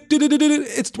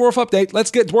 It's Dwarf Update.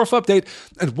 Let's get Dwarf Update.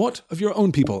 And what of your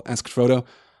own people? Asked Frodo.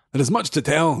 There is much to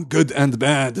tell, good and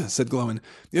bad, said Glóin.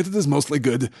 Yet it is mostly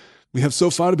good. We have so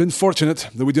far been fortunate,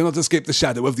 though we do not escape the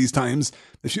shadow of these times.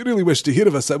 If you really wish to hear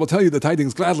of us, I will tell you the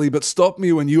tidings gladly, but stop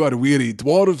me when you are weary.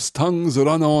 Dwarves' tongues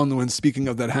run on when speaking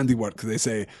of their handiwork, they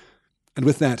say. And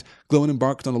with that, Glóin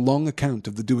embarked on a long account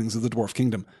of the doings of the dwarf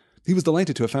kingdom. He was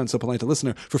delighted to have found so polite a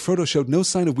listener, for Frodo showed no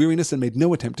sign of weariness and made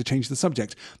no attempt to change the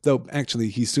subject, though actually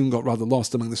he soon got rather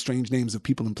lost among the strange names of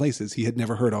people and places he had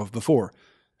never heard of before.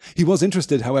 He was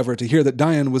interested, however, to hear that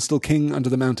Dian was still king under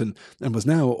the mountain, and was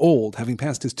now old, having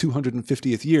passed his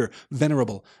 250th year,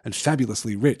 venerable and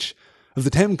fabulously rich. Of the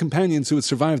 10 companions who had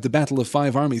survived the Battle of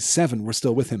 5 Armies, 7 were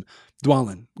still with him: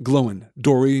 Dwalin, Glóin,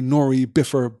 Dori, Nori,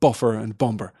 Bifur, Boffer, and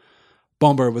Bombur.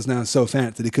 Bombur was now so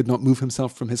fat that he could not move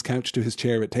himself from his couch to his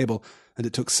chair at table, and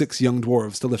it took 6 young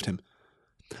dwarves to lift him.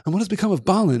 "And what has become of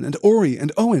Balin, and Ori,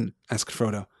 and Owen?" asked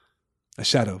Frodo. A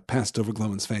shadow passed over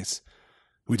Glóin's face.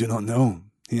 "We do not know,"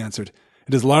 he answered.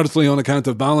 "It is largely on account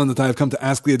of Balin that I have come to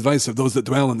ask the advice of those that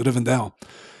dwell in Rivendell.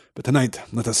 But tonight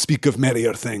let us speak of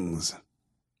merrier things."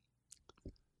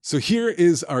 So here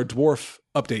is our dwarf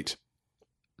update.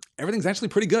 Everything's actually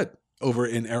pretty good over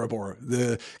in Erebor.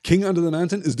 The king under the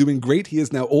mountain is doing great. He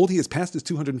is now old. He has passed his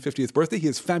 250th birthday. He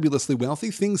is fabulously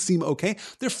wealthy. Things seem okay.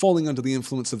 They're falling under the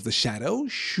influence of the shadow,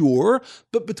 sure.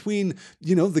 But between,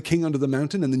 the king under the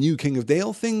mountain and the new king of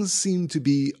Dale, things seem to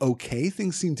be okay.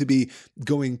 Things seem to be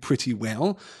going pretty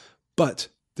well. But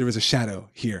there is a shadow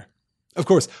here. Of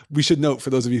course, we should note, for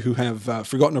those of you who have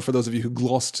forgotten, or for those of you who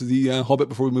glossed the Hobbit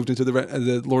before we moved into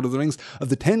the Lord of the Rings, of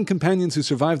the 10 companions who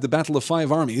survived the Battle of 5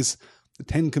 Armies, the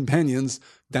 10 companions,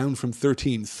 down from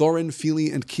 13, Thorin, Fili,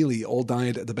 and Kili, all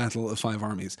died at the Battle of 5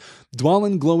 Armies.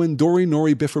 Dwalin, Glóin, Dori,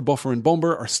 Nori, Bifur, Boffer, and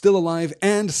Bombur are still alive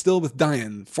and still with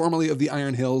Dian, formerly of the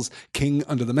Iron Hills, king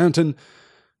under the mountain.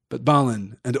 But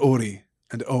Balin and Ori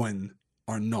and Owen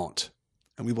are not.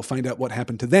 And we will find out what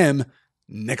happened to them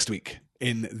next week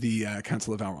in the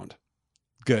Council of Elrond.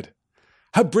 Good.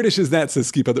 How British is that, says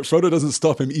Skipa, that Frodo doesn't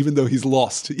stop him even though he's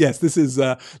lost. Yes, this is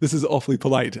awfully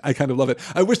polite. I kind of love it.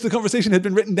 I wish the conversation had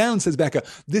been written down, says Becca.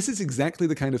 This is exactly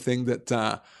the kind of thing that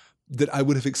I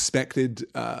would have expected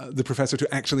the professor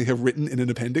to actually have written in an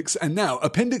appendix. And now,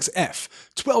 Appendix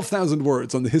F, 12,000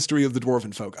 words on the history of the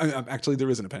Dwarven folk. Actually, there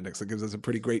is an appendix that gives us a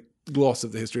pretty great gloss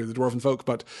of the history of the Dwarven folk,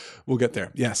 but we'll get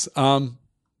there. Yes.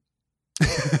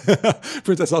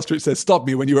 Princess Ostrich says, "Stop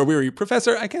me when you are weary."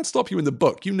 Professor, I can't stop you in the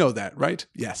book. You know that, right?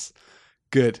 Yes.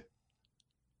 Good.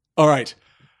 All right.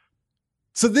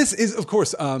 So this is, of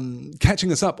course,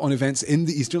 catching us up on events in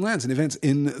the Eastern Lands and events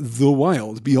in the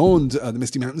wild, beyond the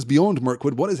Misty Mountains, beyond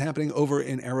Mirkwood, what is happening over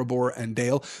in Erebor and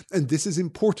Dale. And this is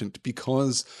important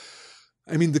because,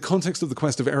 the context of the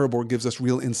quest of Erebor gives us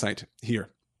real insight here.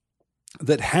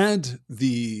 That had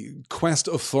the quest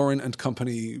of Thorin and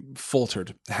company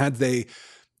faltered, had they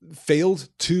failed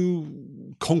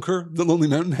to conquer the Lonely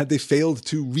Mountain, had they failed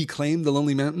to reclaim the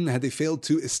Lonely Mountain, had they failed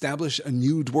to establish a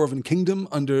new dwarven kingdom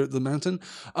under the mountain,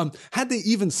 had they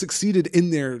even succeeded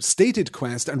in their stated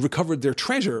quest and recovered their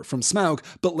treasure from Smaug,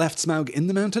 but left Smaug in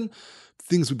the mountain,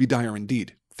 things would be dire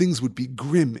indeed. Things would be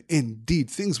grim indeed.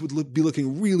 Things would be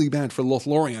looking really bad for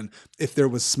Lothlorien if there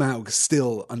was Smaug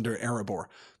still under Erebor.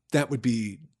 That would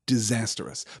be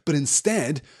disastrous. But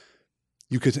instead,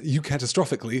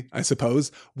 catastrophically, I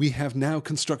suppose, we have now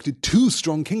constructed 2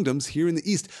 strong kingdoms here in the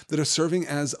east that are serving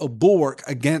as a bulwark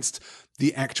against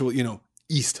the actual,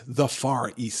 east, the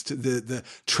far east, the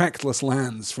trackless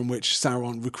lands from which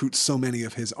Sauron recruits so many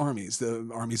of his armies, the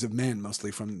armies of men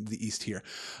mostly from the east here.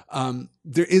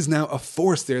 There is now a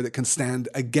force there that can stand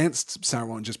against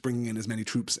Sauron just bringing in as many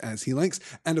troops as he likes.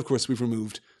 And of course, we've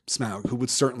removed Smaug, who would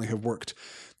certainly have worked,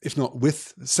 if not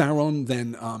with Sauron,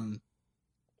 then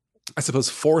I suppose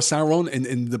for Sauron,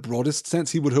 in the broadest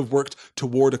sense, he would have worked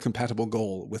toward a compatible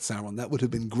goal with Sauron. That would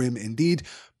have been grim indeed,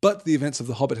 but the events of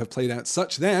The Hobbit have played out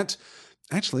such that,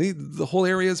 actually, the whole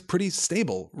area is pretty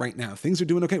stable right now. Things are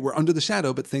doing okay. We're under the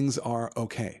shadow, but things are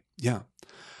okay. Yeah.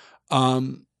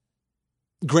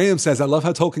 Graham says, "I love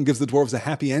how Tolkien gives the dwarves a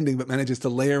happy ending, but manages to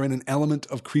layer in an element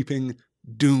of creeping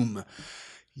doom."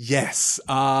 Yes,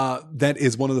 that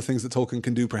is one of the things that Tolkien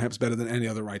can do perhaps better than any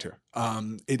other writer.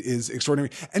 It is extraordinary.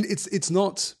 And it's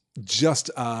not just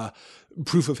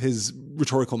proof of his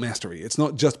rhetorical mastery. It's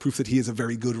not just proof that he is a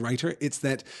very good writer. It's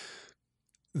that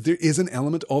there is an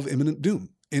element of imminent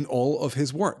doom in all of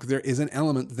his work. There is an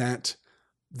element that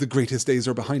the greatest days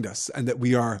are behind us, and that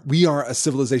we are a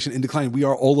civilization in decline. We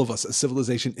are, all of us, a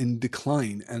civilization in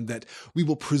decline, and that we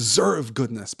will preserve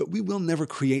goodness, but we will never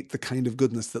create the kind of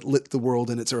goodness that lit the world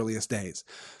in its earliest days.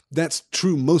 That's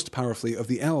true most powerfully of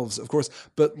the elves, of course,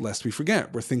 but lest we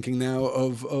forget, we're thinking now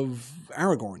of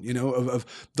Aragorn, of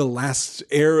the last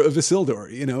heir of Isildur,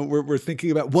 we're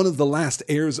thinking about one of the last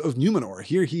heirs of Numenor.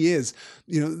 Here he is,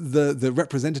 the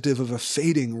representative of a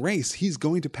fading race. He's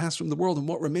going to pass from the world, and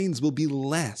what remains will be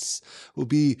less, will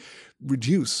be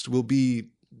reduced, will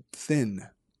be thin.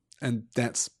 And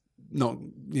that's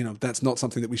that's not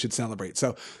something that we should celebrate.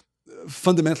 So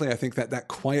fundamentally, I think that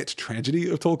quiet tragedy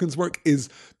of Tolkien's work is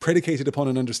predicated upon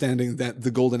an understanding that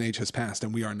the golden age has passed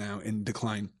and we are now in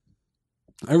decline.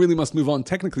 I really must move on.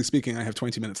 Technically speaking, I have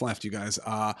 20 minutes left, you guys.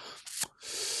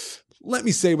 Let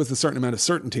me say with a certain amount of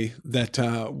certainty that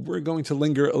we're going to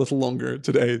linger a little longer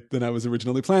today than I was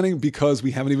originally planning, because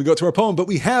we haven't even got to our poem, but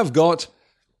we have got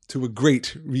to a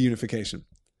great reunification.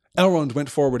 Elrond went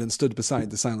forward and stood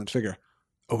beside the silent figure.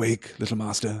 "Awake, little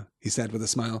master," he said with a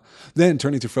smile. Then,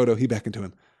 turning to Frodo, he beckoned to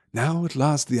him. "Now at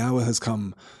last the hour has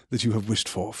come that you have wished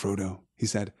for, Frodo," he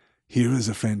said. "Here is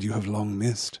a friend you have long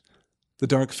missed." The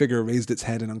dark figure raised its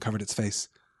head and uncovered its face.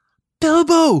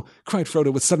 "Bilbo!" cried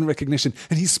Frodo with sudden recognition,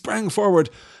 and he sprang forward.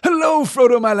 "Hello,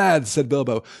 Frodo, my lad," said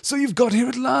Bilbo. "So you've got here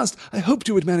at last. I hoped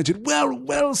you would manage it.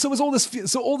 Well, so all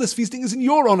this feasting is in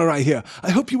your honor, I hear. I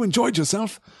hope you enjoyed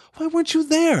yourself." "Why weren't you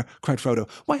there?" cried Frodo.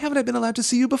 "Why haven't I been allowed to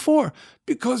see you before?"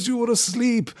 "Because you were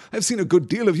asleep. I've seen a good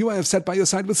deal of you. I have sat by your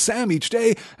side with Sam each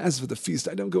day. As for the feast,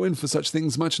 I don't go in for such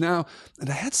things much now. And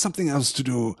I had something else to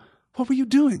do." "What were you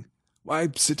doing?" "Why,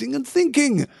 sitting and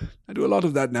thinking. I do a lot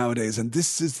of that nowadays, and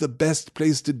this is the best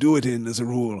place to do it in, as a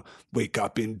rule." "Wake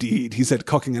up, indeed," he said,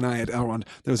 cocking an eye at Elrond.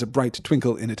 There was a bright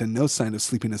twinkle in it, and no sign of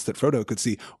sleepiness that Frodo could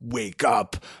see. "Wake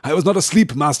up. I was not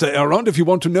asleep, Master Elrond, if you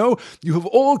want to know. You have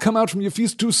all come out from your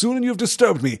feast too soon, and you have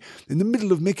disturbed me, in the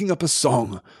middle of making up a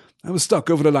song. I was stuck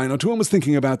over a line or two and was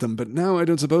thinking about them, but now I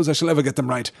don't suppose I shall ever get them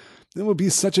right. There will be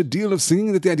such a deal of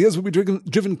singing that the ideas will be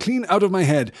driven clean out of my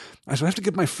head. I shall have to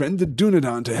get my friend the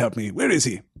Dunedain to help me. Where is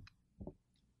he?"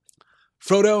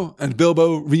 Frodo and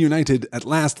Bilbo reunited at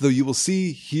last, though you will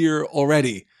see here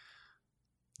already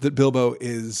that Bilbo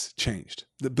is changed.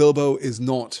 That Bilbo is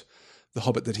not the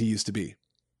hobbit that he used to be.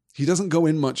 He doesn't go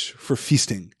in much for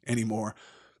feasting anymore,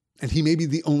 and he may be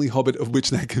the only hobbit of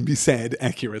which that can be said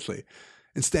accurately.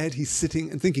 Instead, he's sitting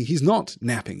and thinking. He's not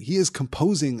napping. He is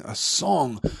composing a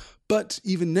song. But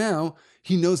even now,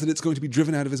 he knows that it's going to be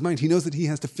driven out of his mind. He knows that he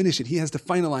has to finish it. He has to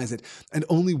finalize it. And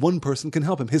only one person can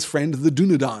help him, his friend, the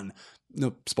Dunedain.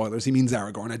 No, spoilers, he means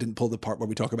Aragorn. I didn't pull the part where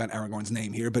we talk about Aragorn's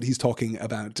name here, but he's talking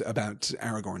about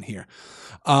Aragorn here.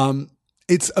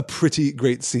 It's a pretty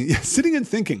great scene. Yeah, sitting and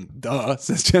thinking, duh,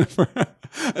 says Jennifer.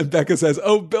 And Becca says,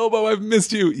 "Oh, Bilbo, I've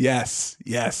missed you." Yes.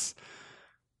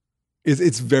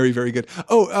 It's very, very good.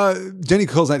 Jenny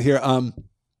calls out here, "I'm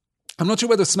not sure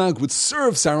whether Smaug would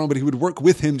serve Sauron, but he would work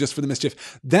with him just for the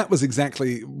mischief." That was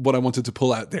exactly what I wanted to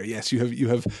pull out there. Yes, you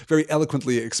have very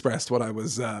eloquently expressed what I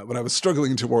was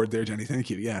struggling toward there, Jenny.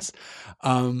 Thank you. Yes.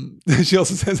 She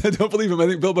also says, "I don't believe him. I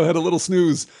think Bilbo had a little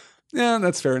snooze." Yeah,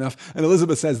 that's fair enough. And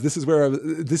Elizabeth says, this is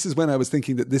when I was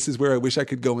thinking that this is where I wish I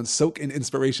could go and soak in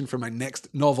inspiration for my next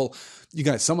novel. You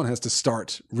guys, someone has to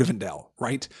start Rivendell,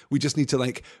 right? We just need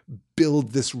to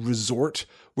build this resort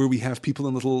where we have people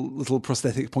in little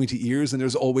prosthetic pointy ears, and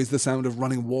there's always the sound of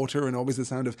running water and always the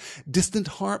sound of distant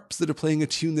harps that are playing a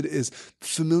tune that is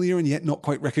familiar and yet not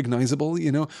quite recognizable.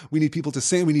 We need people to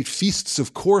sing. We need feasts,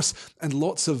 of course, and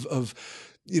lots of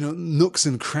nooks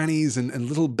and crannies and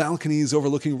little balconies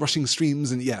overlooking rushing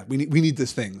streams. And yeah, we need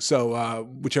this thing. So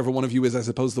whichever one of you is, I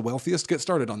suppose, the wealthiest, get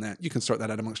started on that. You can sort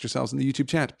that out amongst yourselves in the YouTube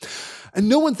chat. And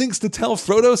no one thinks to tell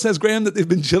Frodo, says Graham, that they've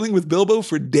been chilling with Bilbo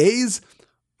for days.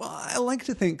 Well, I like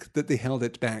to think that they held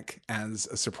it back as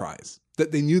a surprise.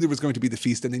 That they knew there was going to be the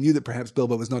feast, and they knew that perhaps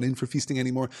Bilbo was not in for feasting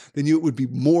anymore. They knew it would be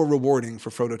more rewarding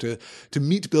for Frodo to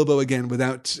meet Bilbo again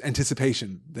without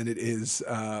anticipation than it is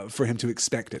for him to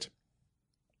expect it.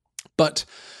 But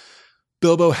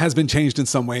Bilbo has been changed in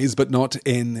some ways, but not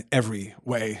in every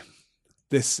way.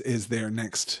 This is their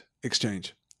next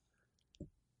exchange.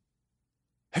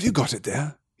 "Have you got it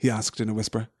there?" he asked in a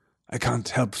whisper. "I can't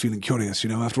help feeling curious,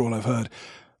 after all I've heard.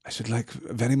 I should like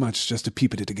very much just to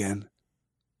peep at it again."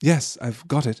 "Yes, I've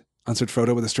got it," answered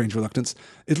Frodo with a strange reluctance.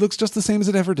 "It looks just the same as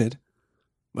it ever did."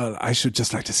 "Well, I should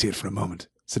just like to see it for a moment,"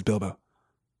 said Bilbo.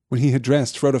 When he had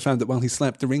dressed, Frodo found that while he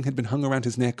slept, the ring had been hung around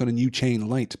his neck on a new chain,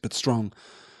 light but strong.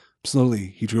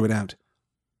 Slowly, he drew it out.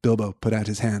 Bilbo put out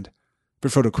his hand,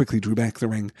 but Frodo quickly drew back the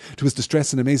ring. To his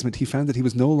distress and amazement, he found that he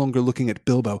was no longer looking at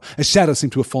Bilbo. A shadow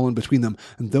seemed to have fallen between them,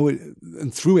 and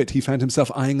through it he found himself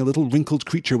eyeing a little wrinkled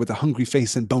creature with a hungry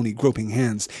face and bony, groping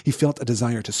hands. He felt a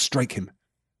desire to strike him.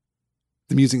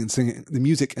 The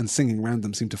music and singing round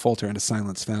them seemed to falter, and a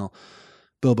silence fell.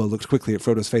 Bilbo looked quickly at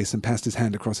Frodo's face and passed his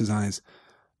hand across his eyes.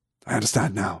 "I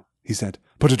understand now," he said.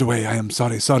 "Put it away. I am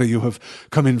sorry. Sorry you have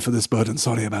come in for this burden.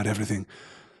 Sorry about everything.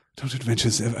 Don't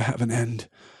adventures ever have an end?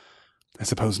 I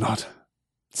suppose not.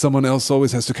 Someone else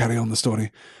always has to carry on the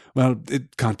story. Well,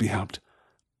 it can't be helped.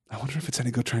 I wonder if it's any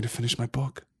good trying to finish my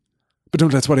book. But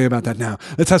don't let's worry about that now.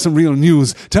 Let's have some real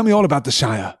news. Tell me all about the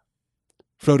Shire."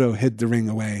 Frodo hid the ring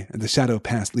away, and the shadow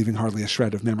passed, leaving hardly a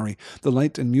shred of memory. The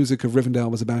light and music of Rivendell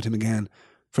was about him again.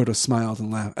 Bilbo smiled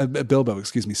and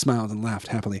laughed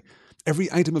happily.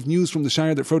 Every item of news from the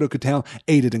Shire that Frodo could tell,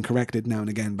 aided and corrected now and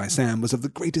again by Sam, was of the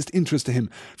greatest interest to him,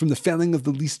 from the felling of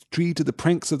the least tree to the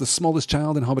pranks of the smallest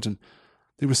child in Hobbiton.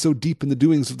 They were so deep in the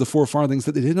doings of the Four Farthings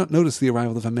that they did not notice the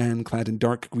arrival of a man clad in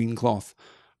dark green cloth.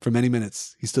 For many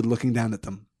minutes he stood looking down at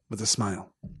them with a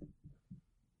smile.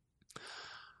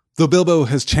 Though Bilbo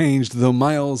has changed, though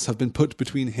miles have been put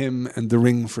between him and the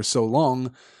ring for so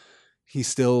long, he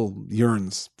still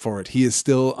yearns for it. He is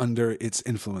still under its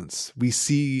influence. We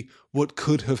see what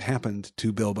could have happened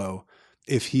to Bilbo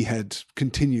if he had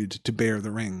continued to bear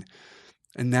the ring.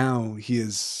 And now he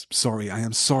is sorry. I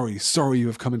am sorry. Sorry you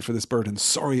have come in for this burden.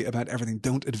 Sorry about everything.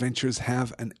 Don't adventures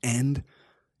have an end?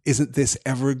 Isn't this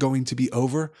ever going to be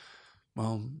over?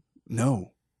 Well,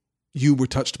 no. You were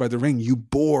touched by the ring. You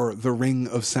bore the ring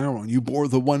of Sauron. You bore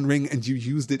the One Ring, and you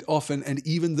used it often. And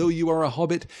even though you are a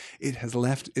hobbit, it has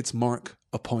left its mark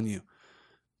upon you.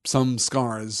 Some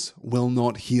scars will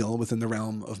not heal within the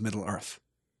realm of Middle-earth.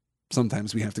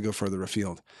 Sometimes we have to go further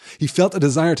afield. He felt a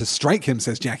desire to strike him,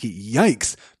 says Jackie.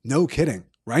 Yikes. No kidding,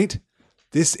 right?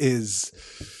 This is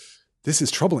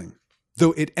troubling.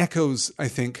 Though it echoes, I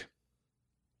think,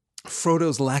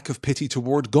 Frodo's lack of pity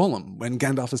toward Gollum when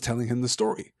Gandalf is telling him the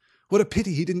story. What a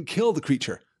pity he didn't kill the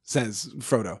creature, says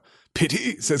Frodo.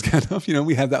 Pity, says Gandalf.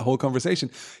 We had that whole conversation.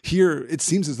 Here, it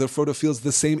seems as though Frodo feels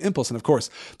the same impulse. And of course,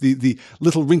 the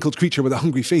little wrinkled creature with a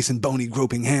hungry face and bony,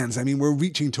 groping hands. I mean, we're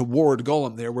reaching toward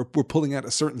Gollum there. We're pulling out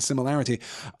a certain similarity.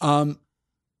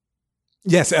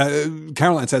 Yes,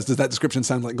 Caroline says, does that description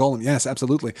sound like Gollum? Yes,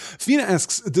 absolutely. Fina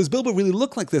asks, does Bilbo really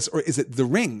look like this, or is it the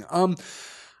ring?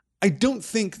 I don't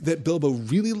think that Bilbo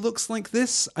really looks like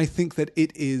this.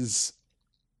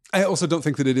 I also don't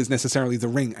think that it is necessarily the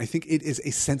ring. I think it is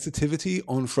a sensitivity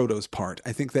on Frodo's part.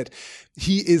 I think that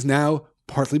he is now,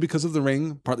 partly because of the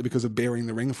ring, partly because of bearing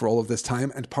the ring for all of this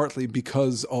time, and partly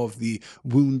because of the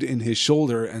wound in his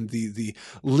shoulder and the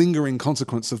lingering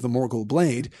consequence of the Morgul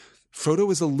blade, Frodo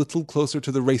is a little closer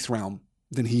to the Wraith realm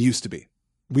than he used to be.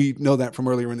 We know that from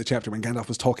earlier in the chapter when Gandalf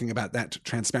was talking about that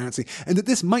transparency, and that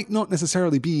this might not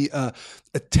necessarily be a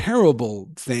terrible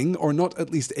thing, or not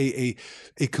at least a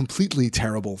completely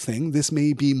terrible thing. This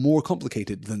may be more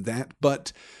complicated than that,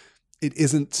 but it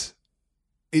isn't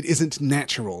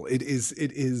natural. It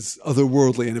is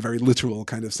otherworldly in a very literal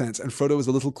kind of sense. And Frodo is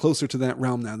a little closer to that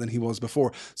realm now than he was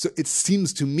before. So it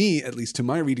seems to me, at least to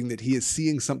my reading, that he is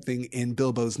seeing something in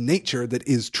Bilbo's nature that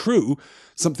is true,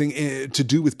 something to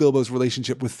do with Bilbo's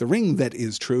relationship with the ring that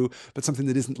is true, but something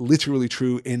that isn't literally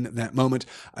true in that moment.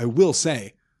 I will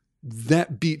say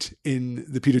that beat in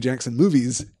the Peter Jackson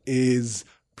movies is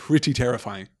pretty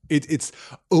terrifying. It's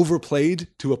overplayed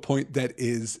to a point that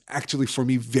is actually, for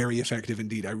me, very effective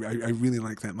indeed. I really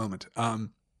like that moment.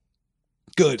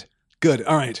 Good.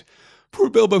 All right. Poor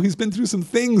Bilbo, he's been through some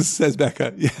things, says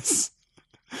Becca.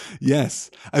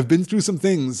 Yes. I've been through some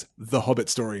things. The Hobbit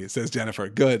story, says Jennifer.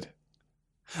 Good.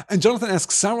 And Jonathan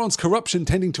asks, Sauron's corruption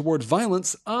tending toward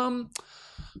violence.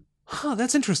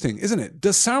 That's interesting, isn't it?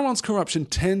 Does Sauron's corruption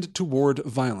tend toward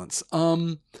violence?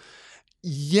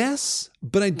 Yes,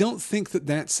 but I don't think that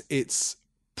that's its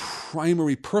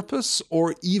primary purpose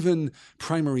or even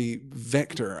primary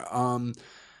vector.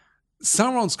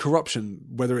 Sauron's corruption,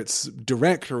 whether it's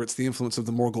direct or it's the influence of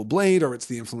the Morgul blade or it's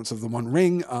the influence of the One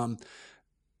Ring,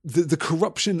 the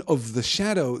corruption of the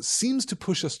shadow seems to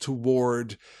push us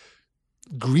toward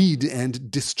greed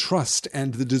and distrust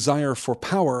and the desire for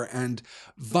power, and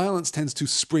violence tends to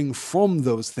spring from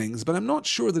those things, but I'm not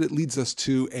sure that it leads us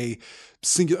to a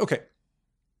singular... Okay.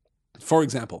 For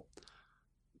example,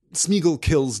 Smeagol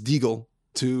kills Deagol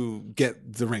to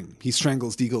get the ring. He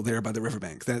strangles Deagol there by the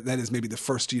riverbank. That is maybe the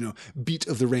first, beat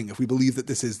of the ring. If we believe that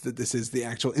this is the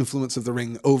actual influence of the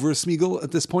ring over Smeagol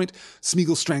at this point,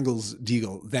 Smeagol strangles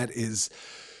Deagol. That is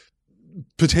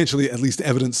potentially at least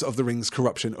evidence of the ring's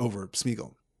corruption over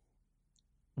Smeagol.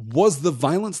 Was the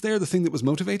violence there the thing that was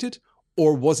motivated?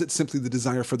 Or was it simply the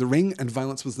desire for the ring, and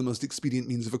violence was the most expedient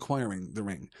means of acquiring the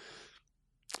ring?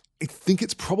 I think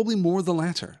it's probably more the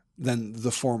latter than the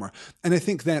former. And I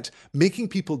think that making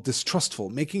people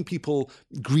distrustful, making people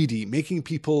greedy, making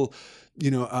people,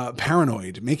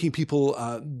 paranoid, making people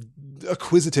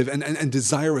acquisitive and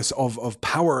desirous of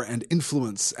power and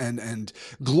influence and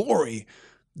glory,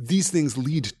 these things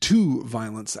lead to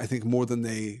violence, I think, more than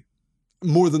the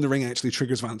ring actually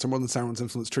triggers violence, or more than Sauron's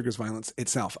influence triggers violence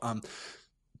itself.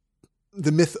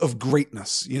 The myth of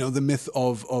greatness, the myth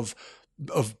of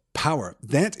power.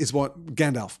 That is what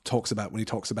Gandalf talks about when he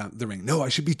talks about the ring. No, I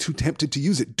should be too tempted to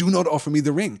use it. Do not offer me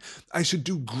the ring. I should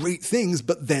do great things,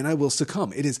 but then I will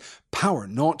succumb. It is power,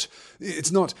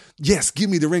 it's not, yes,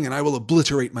 give me the ring and I will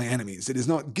obliterate my enemies. It is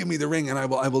not, give me the ring and I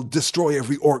will destroy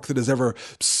every orc that has ever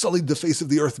sullied the face of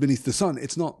the earth beneath the sun.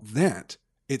 It's not that.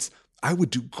 It's, I would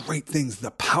do great things.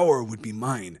 The power would be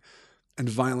mine. And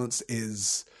violence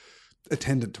is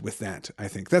attendant with that, I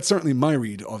think. That's certainly my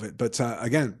read of it. But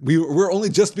again, we're only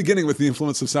just beginning with the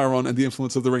influence of Sauron and the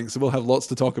influence of the ring, so we'll have lots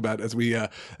to talk about as we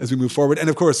move forward. And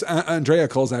of course, Andrea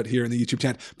calls out here in the YouTube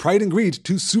chat, pride and greed,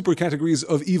 two super categories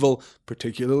of evil,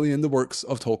 particularly in the works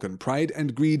of Tolkien. Pride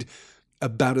and greed,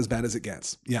 about as bad as it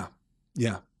gets. Yeah.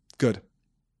 Good.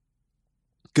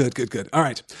 All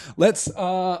right,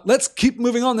 let's keep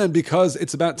moving on then, because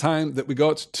it's about time that we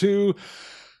got to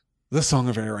the Song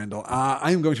of Eärendil.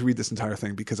 I am going to read this entire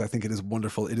thing because I think it is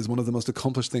wonderful. It is one of the most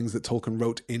accomplished things that Tolkien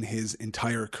wrote in his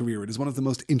entire career. It is one of the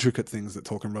most intricate things that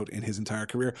Tolkien wrote in his entire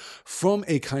career, from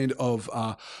a kind of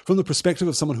from the perspective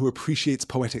of someone who appreciates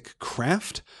poetic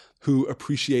craft, who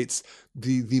appreciates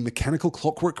the mechanical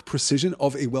clockwork precision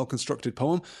of a well-constructed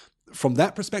poem. From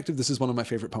that perspective, this is one of my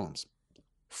favorite poems.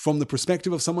 From the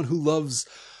perspective of someone who loves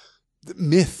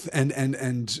myth and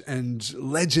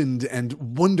legend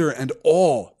and wonder and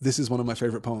awe, this is one of my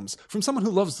favorite poems. From someone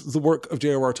who loves the work of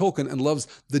J.R.R. Tolkien and loves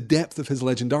the depth of his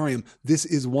legendarium, this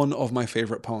is one of my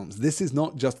favorite poems. This is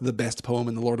not just the best poem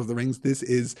in The Lord of the Rings. This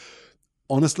is,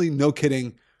 honestly, no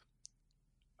kidding,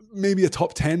 maybe a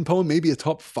top 10 poem, maybe a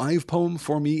top 5 poem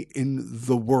for me in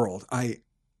the world. I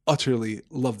utterly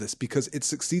love this because it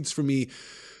succeeds for me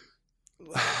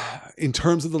in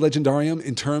terms of the legendarium,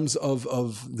 in terms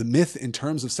of the myth, in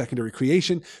terms of secondary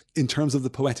creation, in terms of the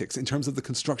poetics, in terms of the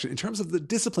construction, in terms of the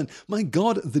discipline. My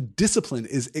God, the discipline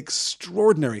is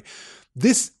extraordinary.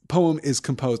 This poem is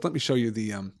composed. Let me show you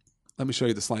the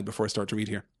slide before I start to read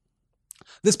here.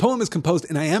 This poem is composed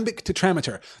in iambic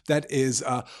tetrameter. That is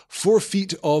 4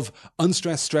 feet of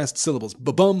unstressed, stressed syllables.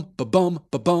 Ba-bum, ba-bum,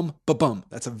 ba-bum, ba-bum.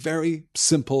 That's a very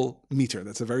simple meter.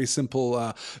 That's a very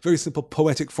simple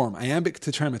poetic form. Iambic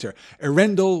tetrameter.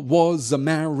 Eärendil was a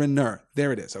mariner.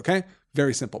 There it is, okay?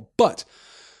 Very simple. But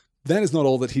that is not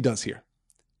all that he does here.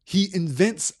 He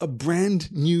invents a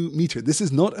brand new meter. This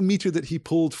is not a meter that he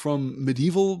pulled from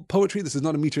medieval poetry. This is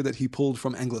not a meter that he pulled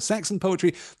from Anglo-Saxon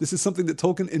poetry. This is something that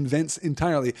Tolkien invents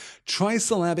entirely.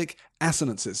 Trisyllabic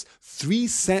assonances. 3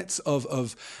 sets of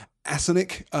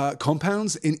asonic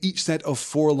compounds in each set of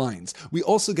 4 lines. We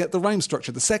also get the rhyme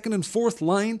structure. The 2nd and 4th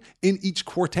line in each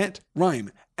quartet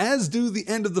rhyme, as do the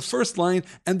end of the 1st line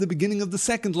and the beginning of the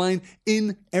 2nd line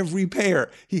in every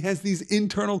pair. He has these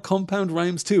internal compound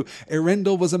rhymes too.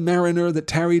 Eärendil was a mariner that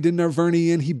tarried in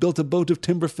Narverni, and he built a boat of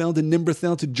timber felled in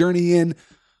Nimberthel to journey in.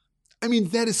 I mean,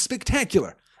 that is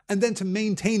spectacular. And then to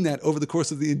maintain that over the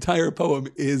course of the entire poem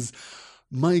is,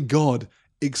 my God,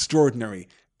 extraordinary.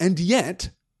 And yet,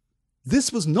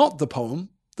 this was not the poem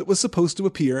that was supposed to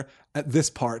appear in this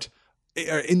part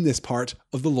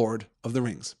of The Lord of the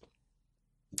Rings.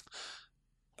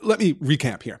 Let me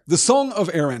recap here. The Song of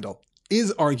Eärendil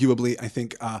is arguably, I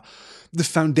think, the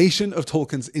foundation of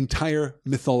Tolkien's entire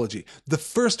mythology. The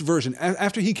first version,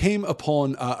 after he came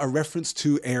upon a reference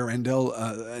to Eärendil,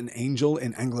 an angel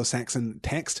in Anglo-Saxon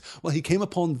text, well, he came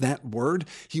upon that word.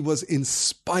 He was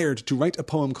inspired to write a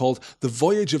poem called The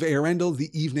Voyage of Eärendil, the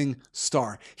Evening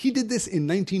Star. He did this in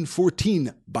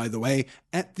 1914, by the way,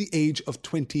 at the age of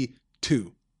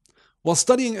 22. While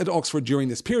studying at Oxford during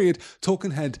this period,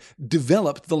 Tolkien had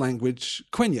developed the language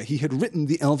Quenya. He had written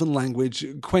the elven language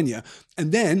Quenya.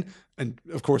 And then, and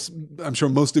of course, I'm sure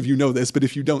most of you know this, but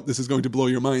if you don't, this is going to blow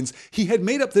your minds. He had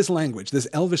made up this language, this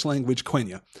elvish language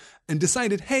Quenya, and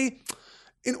decided, hey,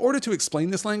 in order to explain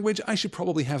this language, I should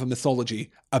probably have a mythology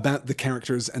about the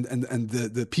characters and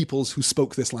the peoples who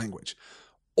spoke this language.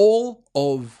 All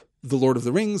of The Lord of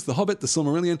the Rings, The Hobbit, The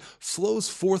Silmarillion flows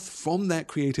forth from that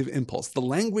creative impulse. The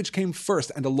language came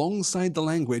first, and alongside the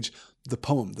language, the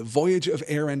poem, The Voyage of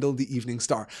Eärendil, the Evening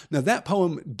Star. Now, that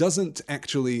poem doesn't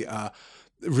actually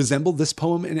resemble this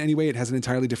poem in any way. It has an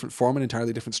entirely different form, an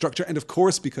entirely different structure. And of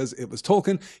course, because it was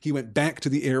Tolkien, he went back to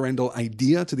the Eärendil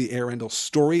idea, to the Eärendil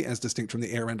story, as distinct from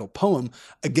the Eärendil poem,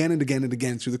 again and again and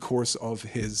again through the course of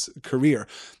his career.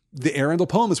 The Eärendil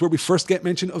poem is where we first get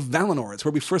mention of Valinor. It's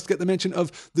where we first get the mention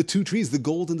of the 2 trees, the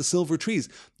gold and the silver trees.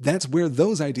 That's where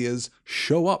those ideas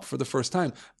show up for the first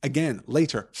time. Again,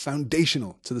 later,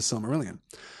 foundational to the Silmarillion.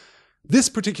 This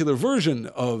particular version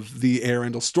of the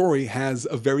Eärendil story has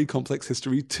a very complex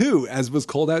history too, as was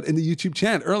called out in the YouTube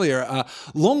chat earlier.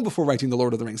 Long before writing The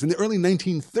Lord of the Rings, in the early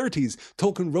 1930s,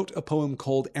 Tolkien wrote a poem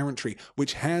called Errantry,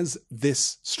 which has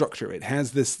this structure. It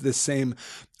has this same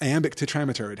iambic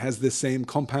tetrameter. It has this same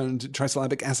compound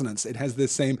trisyllabic assonance. It has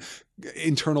this same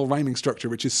internal rhyming structure,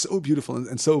 which is so beautiful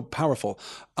and so powerful.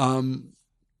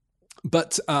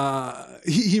 But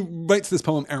he writes this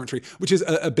poem, Errantry, which is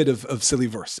a bit of silly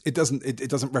verse. It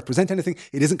doesn't represent anything.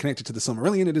 It isn't connected to the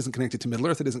Silmarillion. It isn't connected to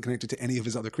Middle-earth. It isn't connected to any of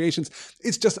his other creations.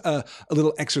 It's just a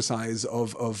little exercise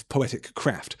of poetic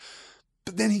craft.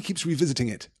 But then he keeps revisiting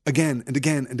it again and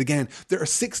again and again. There are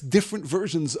 6 different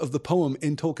versions of the poem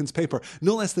in Tolkien's paper,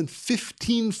 no less than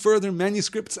 15 further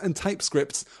manuscripts and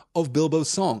typescripts of Bilbo's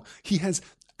song. He has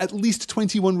at least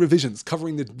 21 revisions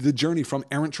covering the journey from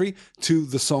Errantry to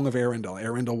the Song of Eärendil.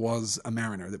 Eärendil was a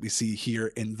mariner that we see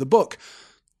here in the book.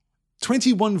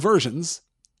 21 versions,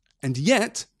 and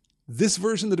yet this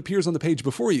version that appears on the page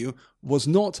before you was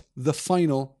not the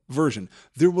final version.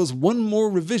 There was one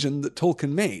more revision that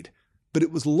Tolkien made, but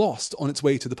it was lost on its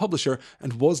way to the publisher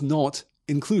and was not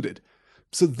included.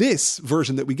 So this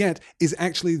version that we get is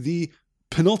actually the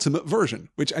penultimate version,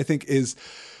 which I think is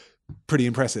pretty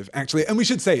impressive, actually. And we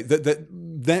should say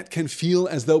that can feel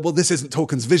as though, well, this isn't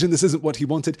Tolkien's vision, this isn't what he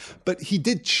wanted, but he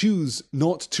did choose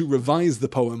not to revise the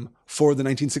poem for the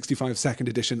 1965 second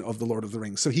edition of The Lord of the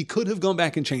Rings. So he could have gone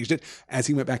back and changed it, as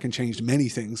he went back and changed many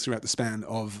things throughout the span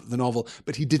of the novel,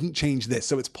 but he didn't change this.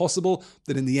 So it's possible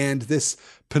that in the end, this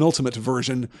penultimate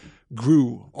version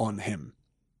grew on him.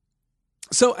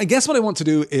 So I guess what I want to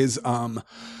do is...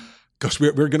 Gosh,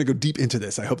 we're going to go deep into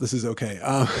this. I hope this is okay.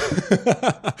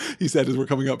 He said as we're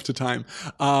coming up to time.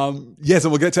 Yes,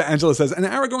 and we'll get to Angela says, and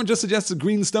Aragorn just suggests a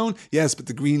green stone. Yes, but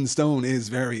the green stone is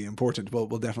very important. We'll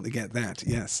definitely get that.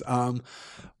 Yes.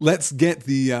 Let's get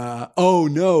the... oh,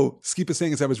 no. Skip is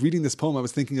saying, as I was reading this poem, I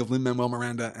was thinking of Lin-Manuel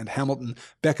Miranda and Hamilton.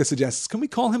 Becca suggests, can we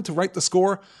call him to write the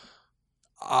score?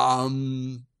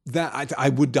 That I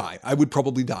would die. I would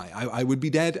probably die. I would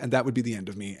be dead, and that would be the end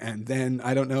of me. And then,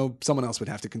 I don't know, someone else would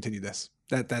have to continue this.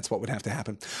 That's what would have to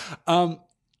happen.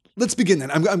 Let's begin then.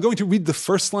 I'm going to read the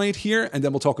first slide here, and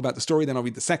then we'll talk about the story. Then I'll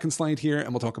read the second slide here, and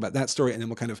we'll talk about that story, and then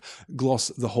we'll kind of gloss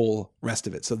the whole rest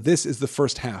of it. So this is the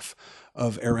first half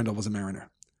of Eärendil Was a Mariner.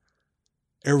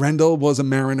 Eärendil was a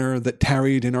mariner that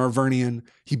tarried in Arvernian.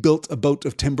 He built a boat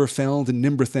of timber felled in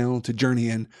Nimberthel to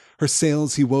journey in. Her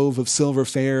sails he wove of silver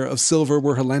fair, of silver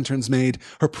were her lanterns made.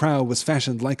 Her prow was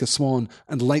fashioned like a swan,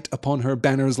 and light upon her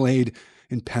banners laid.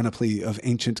 In panoply of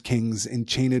ancient kings, in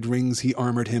chained rings he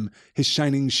armoured him. His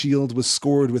shining shield was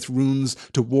scored with runes,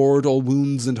 to ward all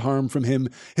wounds and harm from him.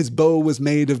 His bow was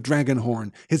made of dragon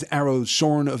horn, his arrows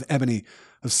shorn of ebony.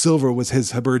 Of silver was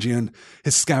his habergeon,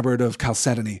 his scabbard of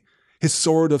chalcedony. His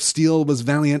sword of steel was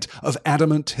valiant, of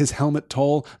adamant his helmet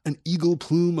tall, an eagle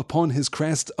plume upon his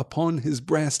crest, upon his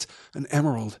breast an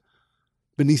emerald.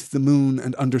 Beneath the moon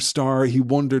and under star he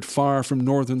wandered far from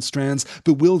northern strands,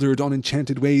 bewildered on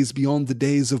enchanted ways beyond the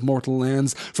days of mortal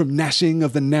lands, from gnashing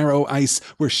of the narrow ice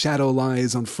where shadow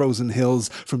lies on frozen hills,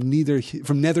 from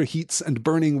nether heats and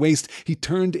burning waste he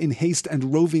turned in haste,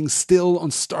 and roving still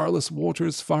on starless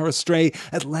waters far astray,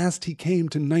 at last he came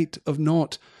to night of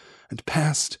naught, and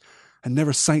passed, and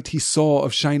never sight he saw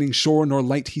of shining shore, nor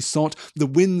light he sought. The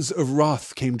winds of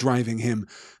wrath came driving him,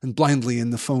 and blindly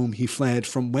in the foam he fled,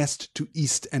 from west to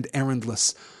east and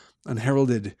errandless.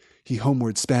 Unheralded he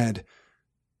homeward sped.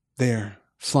 There,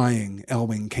 flying,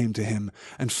 Elwing came to him,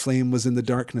 and flame was in the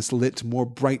darkness lit, more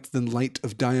bright than light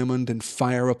of diamond, and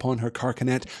fire upon her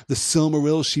carcanet. The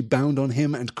Silmaril she bound on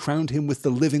him, and crowned him with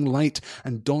the living light,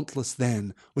 and dauntless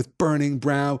then, with burning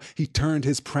brow, he turned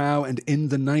his prow, and in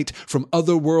the night, from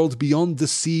other world beyond the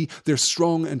sea, there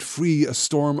strong and free a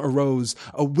storm arose,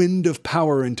 a wind of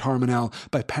power in Tarmanal,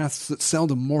 by paths that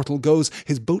seldom mortal goes.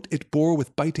 His boat it bore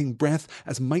with biting breath,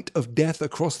 as might of death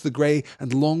across the grey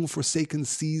and long forsaken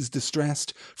seas distressed.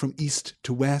 From east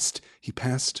to west he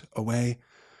passed away.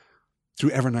 Through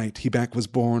Evernight he back was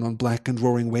borne on black and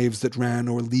roaring waves that ran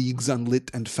o'er leagues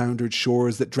unlit and foundered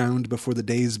shores that drowned before the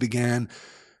days began,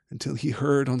 until he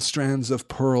heard on strands of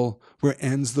pearl, where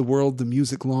ends the world the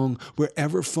music long, where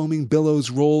ever foaming billows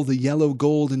roll the yellow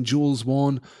gold and jewels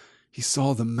wan. He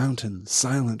saw the mountain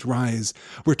silent rise,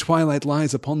 where twilight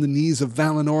lies upon the knees of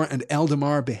Valinor, and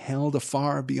Eldamar beheld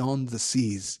afar beyond the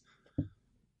seas.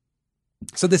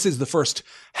 So this is the first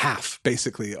half,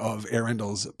 basically, of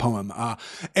Earendil's poem.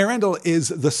 Earendil is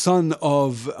the son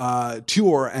of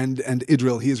Tuor and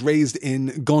Idril. He is raised in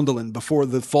Gondolin before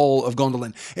the fall of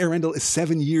Gondolin. Earendil is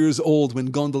 7 years old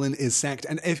when Gondolin is sacked.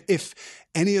 And if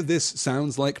any of this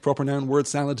sounds like proper noun word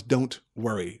salad, don't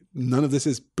worry. None of this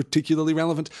is particularly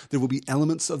relevant. There will be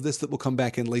elements of this that will come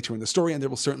back in later in the story, and there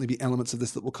will certainly be elements of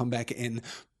this that will come back in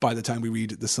by the time we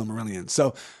read the Silmarillion.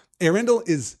 So Earendil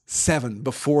is 7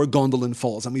 before Gondolin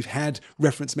falls, and we've had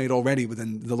reference made already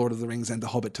within The Lord of the Rings and The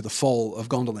Hobbit to the fall of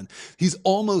Gondolin. He's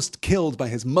almost killed by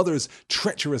his mother's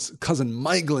treacherous cousin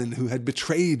Maeglin, who had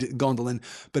betrayed Gondolin,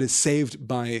 but is saved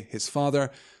by his father.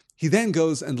 He then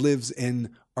goes and lives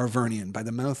in Arvernian by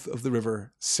the mouth of the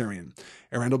river Sirion.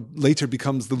 Earendil later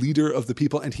becomes the leader of the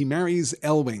people, and he marries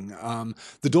Elwing,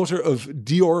 the daughter of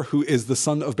Dior, who is the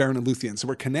son of Beren and Luthien. So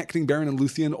we're connecting Beren and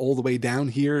Luthien all the way down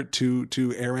here to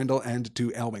Earendil and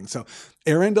to Elwing. So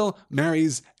Earendil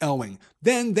marries Elwing.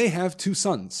 Then they have 2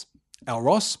 sons,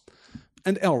 Elros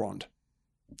and Elrond.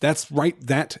 That's right,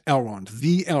 that Elrond,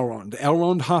 the Elrond.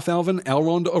 Elrond half-elven,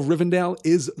 Elrond of Rivendell,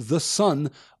 is the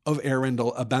son of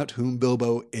Earendil, about whom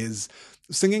Bilbo is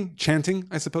singing, chanting.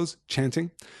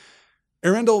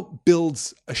 Earendil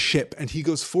builds a ship and he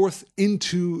goes forth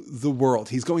into the world.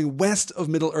 He's going west of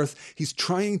Middle-earth. He's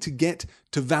trying to get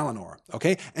to Valinor,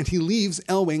 okay? And he leaves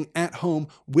Elwing at home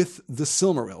with the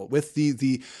Silmaril, with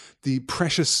the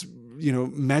precious,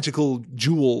 magical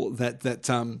jewel that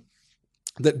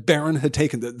Beren had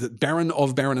taken, that Beren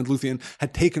of Beren and Luthien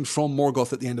had taken from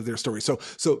Morgoth at the end of their story. So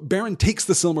Beren takes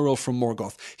the Silmaril from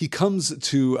Morgoth. He comes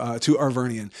to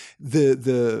Arvernian.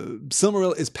 The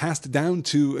Silmaril is passed down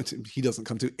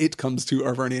it comes to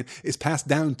Arvernian, is passed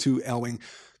down to Elwing.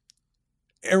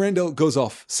 Earendil goes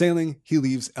off sailing. He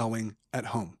leaves Elwing at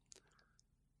home.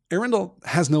 Earendil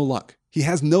has no luck. He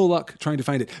has no luck trying to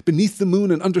find it. Beneath the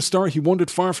moon and under star, he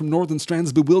wandered far from northern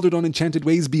strands, bewildered on enchanted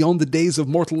ways beyond the days of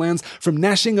mortal lands. From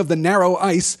gnashing of the narrow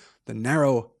ice,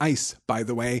 by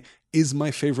the way, is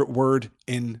my favorite word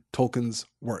in Tolkien's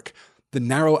work. The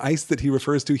narrow ice that he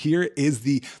refers to here is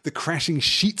the crashing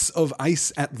sheets of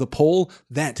ice at the pole.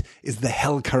 That is the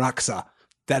Hel Caraxa.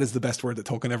 That is the best word that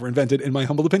Tolkien ever invented, in my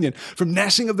humble opinion. From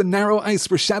gnashing of the narrow ice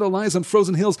where shadow lies on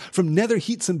frozen hills, from nether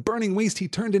heats and burning waste he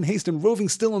turned in haste, and roving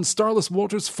still on starless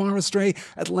waters far astray,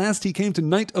 at last he came to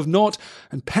night of naught,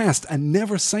 and passed, and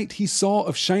never sight he saw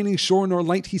of shining shore nor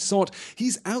light he sought.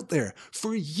 He's out there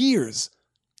for years,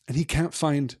 and he can't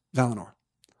find Valinor.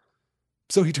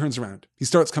 So he turns around. He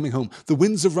starts coming home. The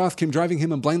winds of wrath came driving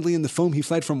him, and blindly in the foam he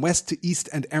fled from west to east,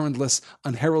 and errandless,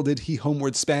 unheralded he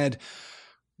homeward sped.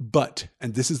 But,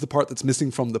 and this is the part that's missing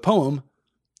from the poem,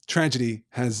 tragedy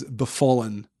has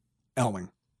befallen Elwing.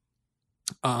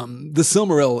 The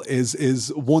Silmaril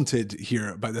is wanted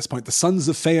here by this point. The sons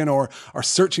of Feanor are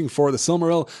searching for the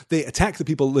Silmaril. They attack the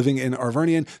people living in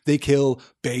Arvernian. They kill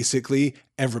basically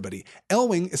everybody.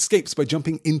 Elwing escapes by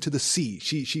jumping into the sea.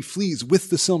 She flees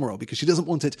with the Silmaril because she doesn't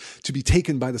want it to be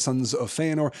taken by the sons of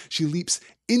Feanor. She leaps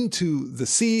into the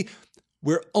sea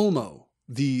where Ulmo,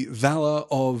 the Vala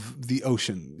of the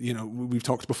ocean. We've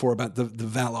talked before about the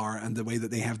Valar and the way that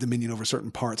they have dominion over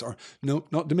certain parts. Or, no,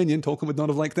 not dominion. Tolkien would not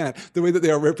have liked that. The way that they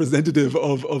are representative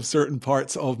of certain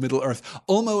parts of Middle-earth.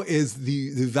 Ulmo is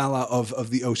the Vala of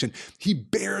the ocean. He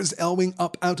bears Elwing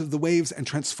up out of the waves and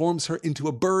transforms her into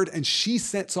a bird, and she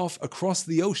sets off across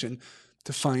the ocean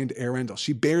to find Earendil.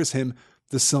 She bears him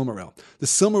the Silmaril. The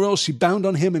Silmaril she bound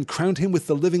on him and crowned him with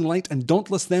the living light, and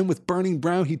dauntless then with burning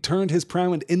brow he turned his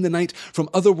prow, and in the night from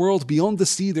other world beyond the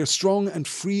sea there strong and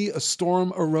free a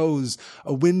storm arose,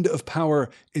 a wind of power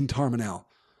in Tarmanel.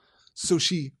 So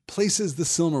she places the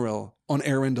Silmaril on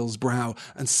Earendil's brow,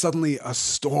 and suddenly a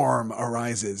storm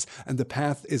arises, and the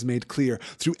path is made clear.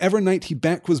 Through ever night he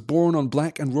back was borne on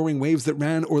black and roaring waves that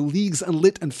ran o'er leagues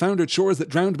unlit and foundered shores that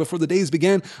drowned before the days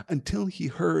began, until he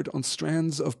heard on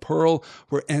strands of pearl,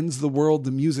 where ends the world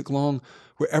the music long,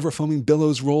 where ever foaming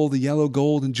billows roll the yellow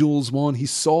gold and jewels wan, he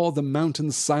saw the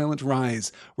mountains silent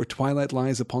rise, where twilight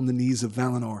lies upon the knees of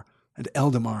Valinor, and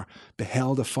Eldamar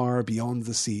beheld afar beyond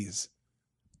the seas.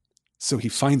 So he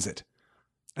finds it.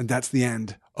 And that's the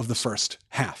end of the first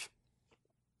half.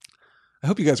 I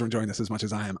hope you guys are enjoying this as much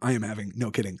as I am. I am having, no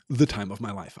kidding, the time of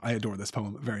my life. I adore this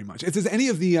poem very much. If there's any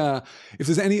of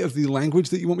the language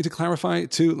that you want me to clarify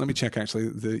too, let me check actually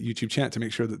the YouTube chat to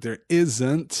make sure that there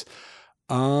isn't.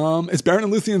 It's Beren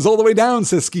and Luthien's all the way down,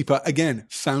 says Skipa. Again,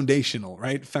 foundational,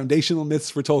 right? Foundational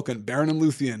myths for Tolkien. Beren and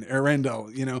Luthien,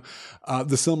 Earendil,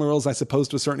 the Silmarils, I suppose,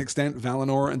 to a certain extent,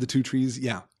 Valinor and the Two Trees.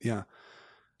 Yeah.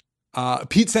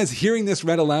 Pete says hearing this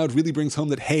read aloud really brings home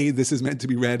that, hey, this is meant to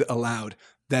be read aloud.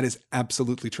 That is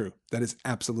absolutely true. That is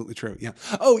absolutely true. Yeah.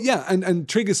 Oh, yeah. And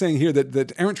Trig is saying here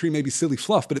that errantry may be silly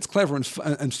fluff, but it's clever and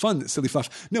fun silly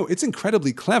fluff. No, it's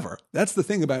incredibly clever. That's the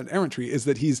thing about errantry, is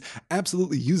that he's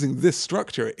absolutely using this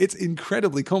structure. It's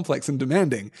incredibly complex and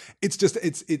demanding. It's just,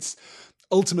 it's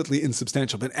ultimately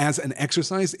insubstantial. But as an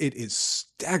exercise, it is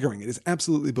staggering. It is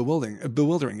absolutely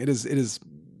bewildering. It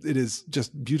is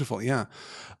just beautiful. Yeah.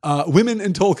 Women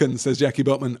in Tolkien, says Jackie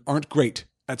Boatman, aren't great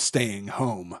at staying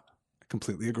home.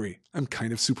 Completely agree. I'm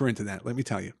kind of super into that, let me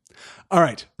tell you. All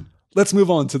right, let's move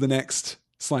on to the next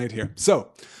slide here.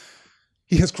 So,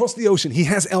 he has crossed the ocean, he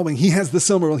has Elwing, he has the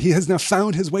Silmaril, he has now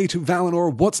found his way to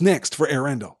Valinor. What's next for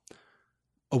Eärendil?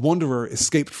 A wanderer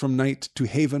escaped from night, to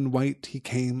haven white he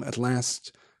came at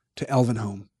last, to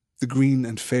Elvenhome, the green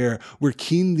and fair, where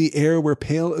keen the air, where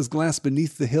pale as glass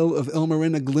beneath the hill of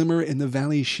Ilmarinen, a glimmer in the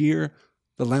valley sheer,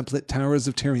 the lamplit towers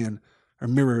of Tirion are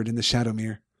mirrored in the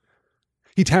Shadowmere.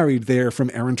 He tarried there from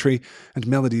errantry, and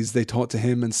melodies they taught to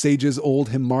him, and sages old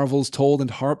him marvels told, and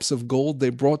harps of gold they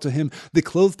brought to him. They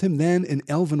clothed him then in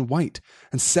elven white,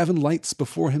 and 7 lights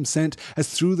before him sent,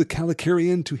 as through the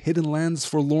Calicarian to hidden lands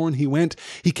forlorn he went.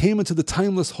 He came into the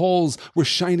timeless halls, where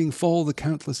shining fall the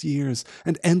countless years,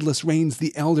 and endless reigns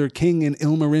the elder king in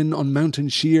Ilmarinen on mountain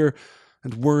sheer.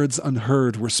 And words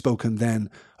unheard were spoken then,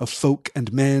 of folk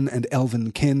and men and elven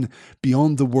kin,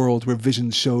 beyond the world where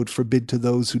visions showed forbid to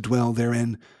those who dwell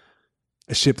therein.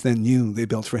 A ship then new they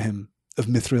built for him, of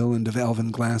mithril and of elven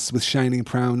glass, with shining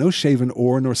prow, no shaven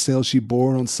oar nor sail she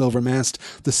bore on silver mast,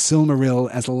 the Silmaril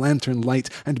as a lantern light,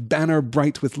 and banner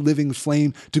bright with living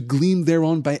flame, to gleam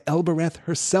thereon by Elbereth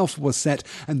herself was set,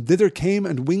 and thither came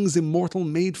and wings immortal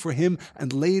made for him,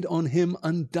 and laid on him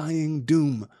undying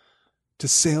doom, to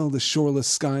sail the shoreless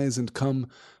skies and come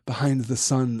behind the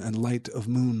sun and light of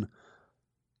moon.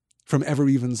 From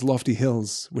Evereven's lofty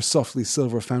hills, where softly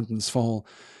silver fountains fall,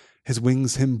 his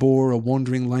wings him bore a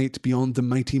wandering light beyond the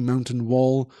mighty mountain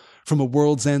wall. From a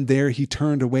world's end there he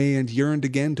turned away, and yearned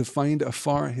again to find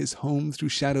afar his home through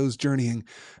shadows journeying,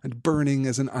 and burning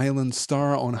as an island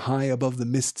star on high above the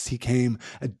mists he came,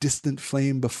 a distant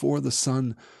flame before the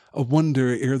sun, a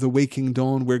wonder ere the waking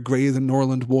dawn, where grey the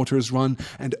Norland waters run,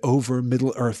 and over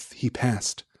Middle-earth he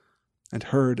passed, and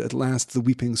heard at last the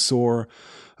weeping sore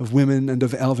of women and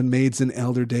of elven maids in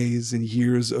elder days, in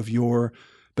years of yore.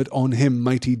 But on him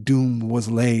mighty doom was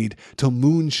laid, till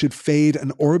moon should fade,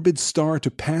 an orbed star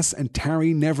to pass and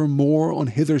tarry nevermore on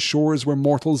hither shores where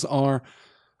mortals are,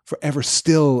 for ever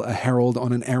still a herald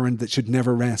on an errand that should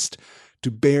never rest,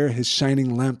 to bear his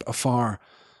shining lamp afar,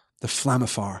 the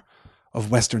Flamifar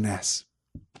of Westerness.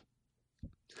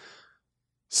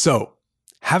 So,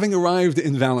 having arrived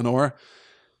in Valinor,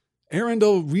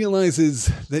 Eärendil realizes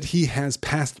that he has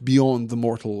passed beyond the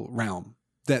mortal realm,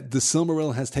 that the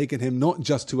Silmaril has taken him not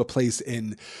just to a place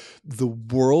in the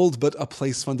world, but a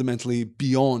place fundamentally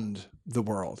beyond the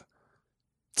world.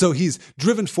 So he's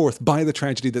driven forth by the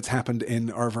tragedy that's happened in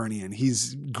Arvernian.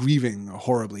 He's grieving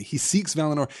horribly. He seeks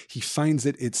Valinor. He finds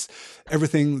it. It's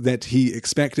everything that he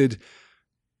expected.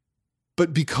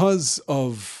 But because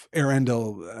of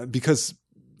Eärendil, because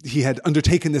he had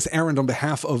undertaken this errand on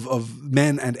behalf of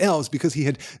men and elves, because he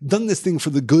had done this thing for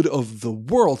the good of the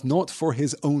world, not for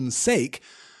his own sake,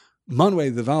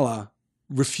 Manwe the Vala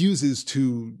refuses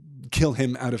to kill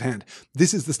him out of hand.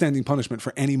 This is the standing punishment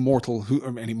for any mortal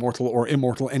or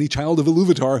immortal, any child of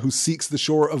Iluvatar who seeks the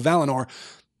shore of Valinor.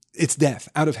 It's death,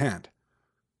 out of hand.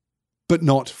 But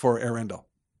not for Eärendil.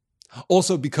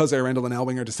 Also, because Eärendil and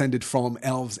Elwing are descended from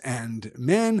elves and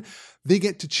men, they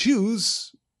get to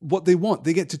choose what they want.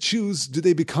 They get to choose, do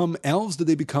they become elves? Do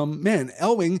they become men?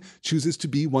 Elwing chooses to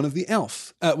be one of the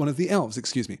elves. And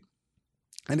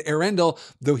Eärendil,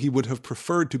 though he would have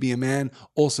preferred to be a man,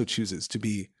 also chooses to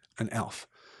be an elf.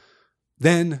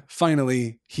 Then,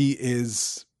 finally, he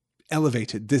is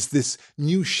elevated. This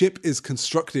new ship is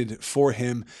constructed for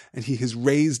him, and he is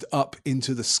raised up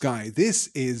into the sky. This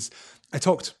is, I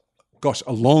talked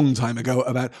a long time ago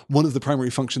about one of the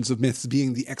primary functions of myths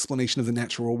being the explanation of the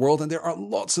natural world, and there are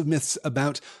lots of myths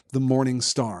about the morning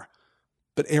star.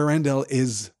 But Eärendil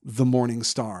is the morning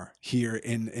star here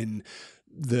in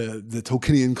the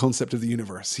Tolkienian concept of the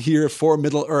universe. Here for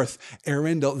Middle-earth,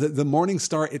 Eärendil, the morning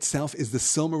star itself is the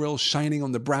Silmaril shining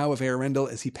on the brow of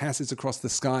Eärendil as he passes across the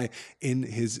sky in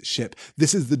his ship.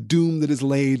 This is the doom that is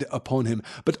laid upon him.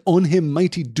 But on him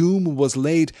mighty doom was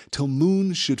laid till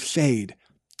moon should fade.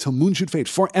 Till moon should fade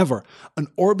forever, an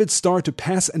orbed star to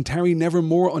pass and tarry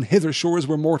nevermore on hither shores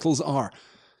where mortals are.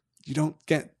 You don't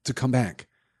get to come back.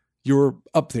 You're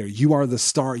up there. You are the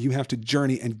star. You have to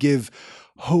journey and give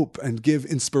hope and give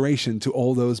inspiration to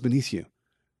all those beneath you.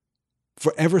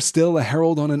 Forever still a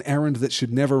herald on an errand that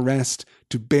should never rest,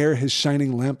 to bear his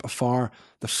shining lamp afar,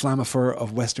 the flammifer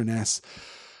of Westernesse.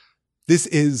 This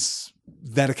is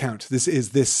that account. This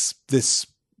is this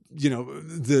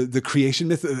the creation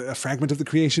myth, a fragment of the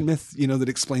creation myth, that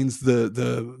explains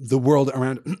the world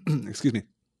around, excuse me,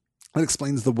 that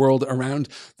explains the world around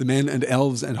the men and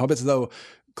elves and hobbits, though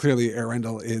clearly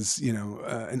Arendelle is,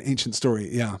 an ancient story.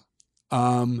 Yeah.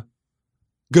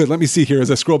 Good. Let me see here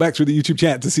as I scroll back through the YouTube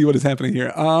chat to see what is happening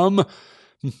here.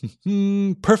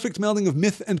 Perfect melding of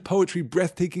myth and poetry,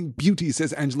 breathtaking beauty,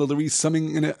 says Angela Louise,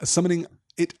 summing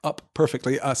it up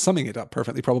perfectly,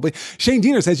 probably. Shane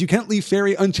Diener says, you can't leave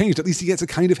Fairy unchanged. At least he gets a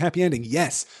kind of happy ending.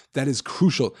 Yes, that is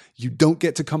crucial. You don't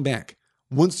get to come back.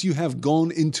 Once you have gone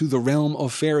into the realm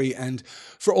of Fairy, and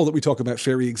for all that we talk about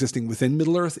Fairy existing within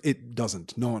Middle-earth, it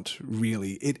doesn't. Not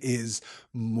really. It is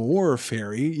more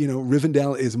Fairy.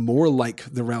 Rivendell is more like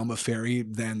the realm of Fairy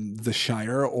than the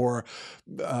Shire or,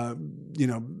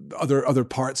 other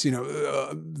parts.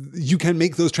 You can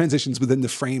make those transitions within the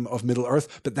frame of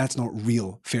Middle-earth, but that's not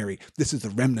real Fairy. This is the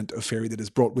remnant of Fairy that is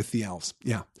brought with the elves.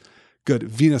 Yeah. Good.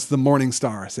 Venus the Morning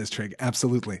Star, says Trig.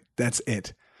 Absolutely. That's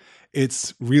it.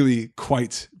 It's really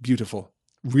quite beautiful.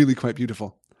 Really quite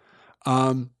beautiful.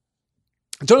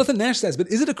 Jonathan Nash says, but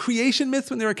is it a creation myth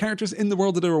when there are characters in the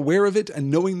world that are aware of it and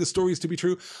knowing the stories to be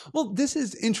true? Well, this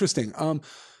is interesting.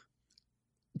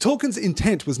 Tolkien's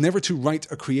intent was never to write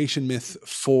a creation myth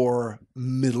for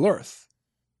Middle-earth,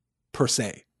 per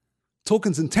se.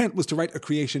 Tolkien's intent was to write a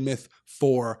creation myth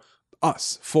for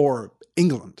us, for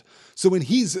England. So when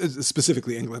he's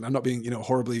specifically England, I'm not being,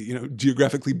 horribly,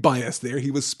 geographically biased there.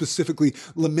 He was specifically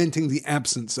lamenting the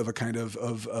absence of a kind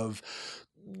of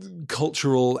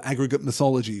cultural aggregate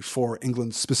mythology for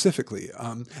England specifically.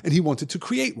 And he wanted to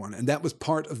create one. And that was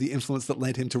part of the influence that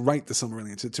led him to write the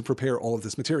Silmarillion, to prepare all of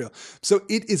this material. So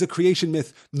it is a creation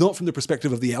myth, not from the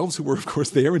perspective of the elves, who were of course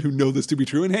there and who know this to be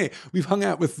true. And hey, we've hung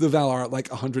out with the Valar like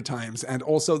 100 times. And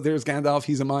also there's Gandalf.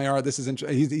 He's a Maiar.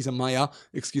 He's a Maya.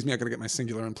 Excuse me. I got to get my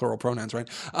singular and plural pronouns right.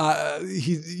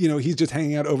 He's just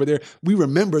hanging out over there. We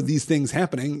remember these things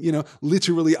happening.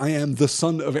 Literally, I am the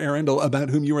son of Arendelle about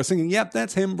whom you are singing. Yep,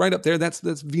 that's him right up there. That's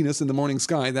Venus in the morning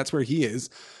sky. That's where he is.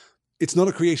 It's not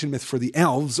a creation myth for the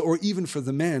elves or even for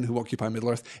the men who occupy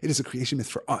Middle-earth. It is a creation myth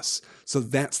for us. So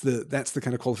that's the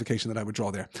kind of qualification that I would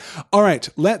draw there. All right,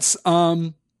 let's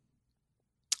move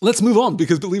on,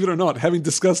 because believe it or not, having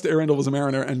discussed Arendelle was a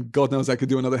mariner, and God knows I could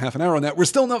do another half an hour on that, we're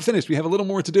still not finished. We have a little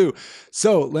more to do.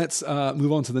 So let's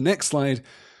move on to the next slide.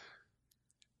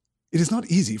 It is not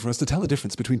easy for us to tell the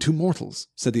difference between two mortals,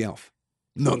 said the elf.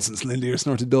 Nonsense, Lindir,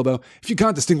 snorted Bilbo. If you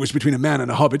can't distinguish between a man and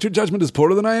a hobbit, your judgment is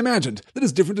poorer than I imagined. That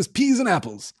is different as peas and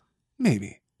apples.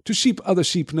 Maybe. To sheep, other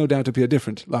sheep no doubt appear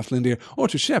different, laughed Lindir, or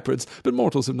to shepherds, but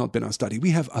mortals have not been our study. We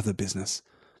have other business.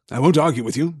 I won't argue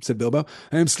with you, said Bilbo.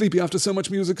 I am sleepy after so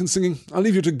much music and singing. I'll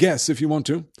leave you to guess if you want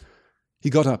to. He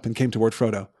got up and came toward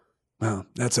Frodo. Well,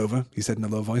 that's over, he said in a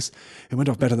low voice. It went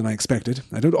off better than I expected.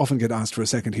 I don't often get asked for a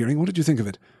second hearing. What did you think of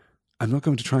it? I'm not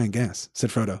going to try and guess, said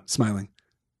Frodo, smiling.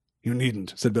 You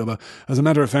needn't, said Bilbo. As a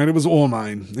matter of fact, it was all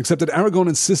mine, except that Aragorn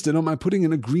insisted on my putting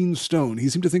in a green stone. He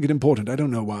seemed to think it important. I don't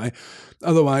know why.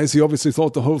 Otherwise, he obviously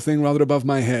thought the whole thing rather above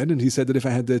my head, and he said that if I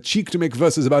had the cheek to make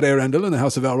verses about Arendelle and the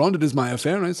House of Elrond, it is my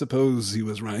affair. I suppose he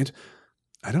was right.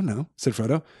 I don't know, said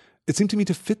Frodo. It seemed to me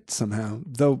to fit somehow,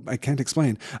 though I can't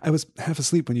explain. I was half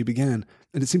asleep when you began,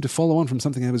 and it seemed to follow on from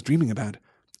something I was dreaming about.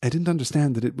 I didn't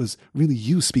understand that it was really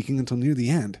you speaking until near the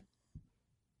end.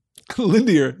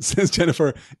 Lindir, says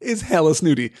Jennifer, is hella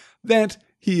snooty. That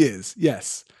he is,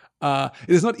 yes. It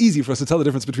is not easy for us to tell the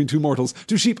difference between two mortals.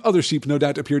 To sheep, other sheep no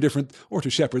doubt appear different, or to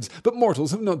shepherds, but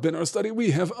mortals have not been our study.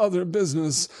 We have other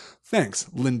business. Thanks,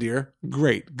 Lindir.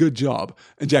 Great, good job.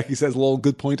 And Jackie says, lol,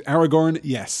 good point. Aragorn,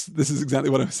 yes, this is exactly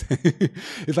what I was saying.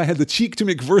 If I had the cheek to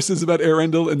make verses about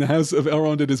Arendelle in the House of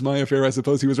Elrond, it is my affair. I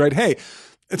suppose he was right. Hey,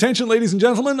 attention, ladies and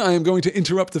gentlemen, I am going to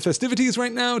interrupt the festivities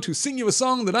right now to sing you a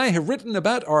song that I have written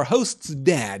about our host's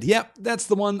dad. Yep, that's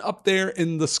the one up there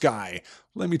in the sky.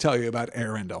 Let me tell you about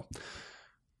Arendelle.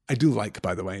 I do like,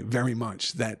 by the way, very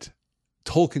much that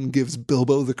Tolkien gives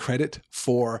Bilbo the credit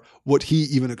for what he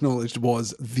even acknowledged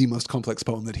was the most complex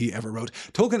poem that he ever wrote.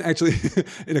 Tolkien actually,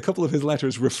 in a couple of his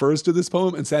letters, refers to this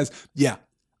poem and says, yeah,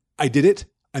 I did it.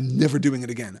 I'm never doing it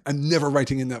again. I'm never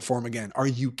writing in that form again. Are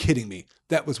you kidding me?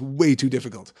 That was way too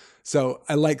difficult. So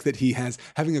I like that he has,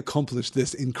 having accomplished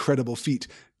this incredible feat,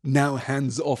 now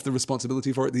hands off the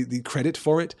responsibility for it, the credit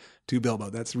for it to Bilbo.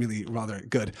 That's really rather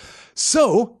good.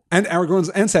 So, and Aragorn's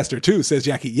ancestor too, says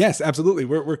Jackie. Yes, absolutely.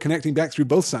 We're connecting back through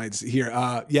both sides here.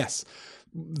 Yes.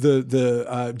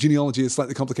 the genealogy is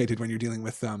slightly complicated when you're dealing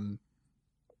with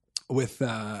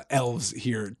elves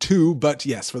here too. But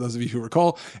yes, for those of you who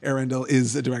recall, Arendelle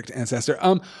is a direct ancestor.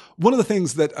 One of the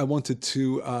things that I wanted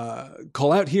to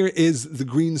call out here is the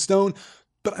green stone,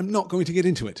 but I'm not going to get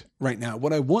into it right now.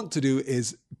 What I want to do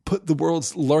is put the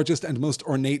world's largest and most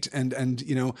ornate and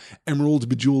emerald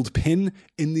bejeweled pin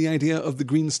in the idea of the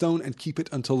green stone and keep it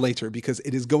until later, because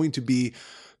it is going to be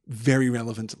very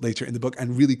relevant later in the book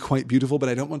and really quite beautiful, but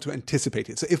I don't want to anticipate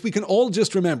it. So if we can all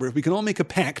just remember, if we can all make a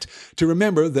pact to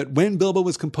remember that when Bilbo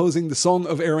was composing the Song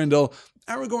of Arendelle,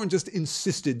 Aragorn just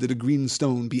insisted that a green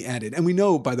stone be added. And we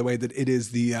know, by the way, that it is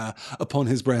the upon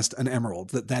his breast an emerald,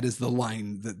 that is the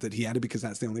line that he added, because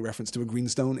that's the only reference to a green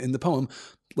stone in the poem.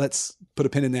 Let's put a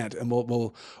pin in that, and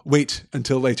we'll wait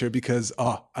until later, because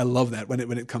I love that when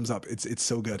it comes up. It's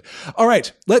so good. All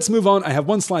right, let's move on. I have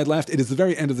one slide left. It is the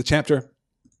very end of the chapter.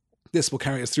 This will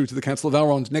carry us through to the Council of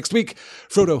Elrond next week.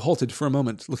 Frodo halted for a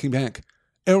moment, looking back.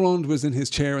 Elrond was in his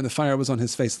chair, and the fire was on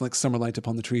his face like summer light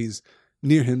upon the trees.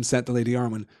 Near him sat the Lady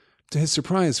Arwen. To his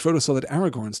surprise, Frodo saw that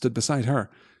Aragorn stood beside her.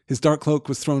 His dark cloak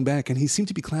was thrown back, and he seemed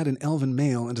to be clad in elven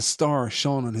mail, and a star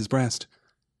shone on his breast.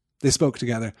 They spoke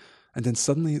together, and then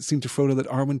suddenly it seemed to Frodo that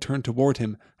Arwen turned toward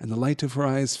him, and the light of her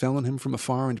eyes fell on him from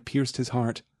afar and pierced his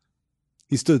heart.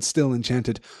 He stood still,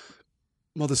 enchanted,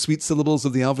 while the sweet syllables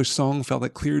of the elvish song fell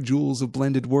like clear jewels of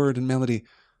blended word and melody.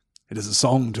 "It is a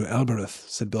song to Elbereth,"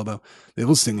 said Bilbo. "They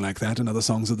will sing like that in other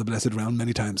songs of the Blessed Realm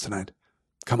many times tonight.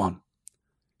 Come on."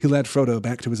 He led Frodo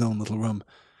back to his own little room.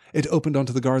 It opened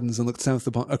onto the gardens and looked south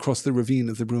across the ravine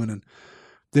of the Bruinen.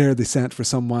 There they sat for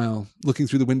some while, looking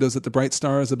through the windows at the bright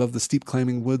stars above the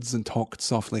steep-climbing woods, and talked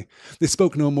softly. They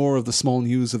spoke no more of the small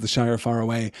news of the Shire far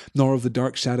away, nor of the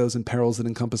dark shadows and perils that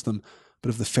encompassed them, but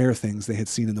of the fair things they had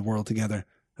seen in the world together,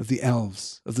 of the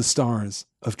elves, of the stars,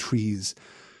 of trees,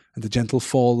 and the gentle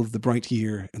fall of the bright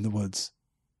year in the woods.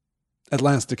 At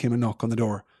last there came a knock on the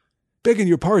door. "Begging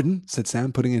your pardon," said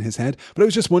Sam, putting in his head, "but I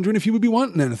was just wondering if you would be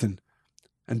wanting anything."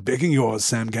 "And begging yours,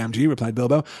 Sam Gamgee," replied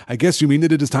Bilbo. "I guess you mean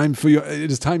that it is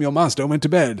time your master went to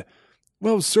bed."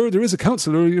 "Well, sir, there is a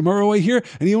counsellor away here,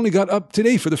 and he only got up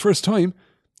today for the first time."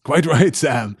 "Quite right,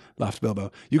 Sam," laughed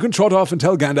Bilbo. "You can trot off and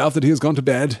tell Gandalf that he has gone to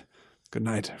bed. Good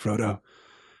night, Frodo.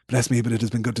 Bless me, but it has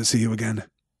been good to see you again.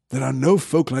 There are no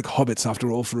folk like hobbits,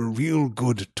 after all, for a real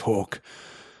good talk.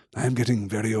 I am getting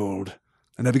very old,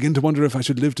 and I begin to wonder if I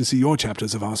should live to see your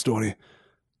chapters of our story.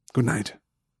 Good night.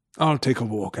 I'll take a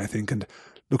walk, I think, and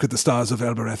look at the stars of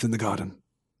Elbereth in the garden.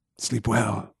 Sleep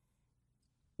well."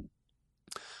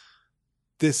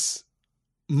 This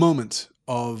moment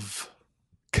of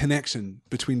connection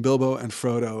between Bilbo and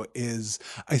Frodo is,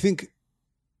 I think,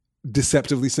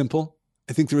 deceptively simple.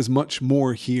 I think there is much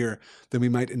more here than we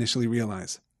might initially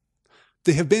realize.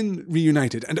 They have been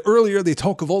reunited, and earlier they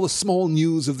talk of all the small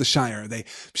news of the Shire. They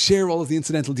share all of the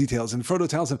incidental details, and Frodo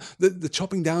tells him the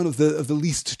chopping down of the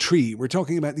least tree. We're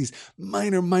talking about these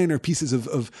minor pieces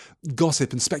of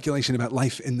gossip and speculation about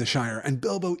life in the Shire, and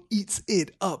Bilbo eats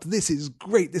it up. This is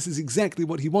great. This is exactly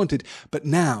what he wanted. But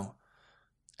now,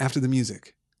 after the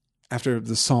music, after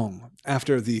the song,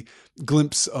 after the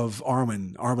glimpse of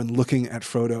Arwen looking at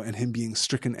Frodo and him being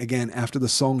stricken again, after the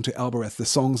song to Elbereth, the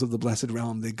songs of the Blessed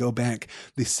Realm, they go back,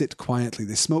 they sit quietly,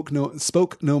 they spoke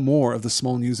no more of the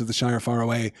small news of the Shire far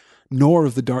away, nor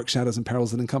of the dark shadows and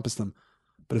perils that encompassed them,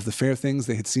 but of the fair things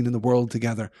they had seen in the world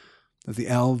together, of the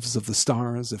elves, of the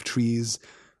stars, of trees,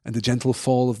 and the gentle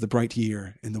fall of the bright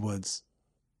year in the woods.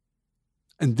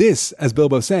 And this, as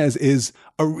Bilbo says, is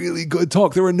a really good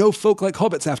talk. There are no folk like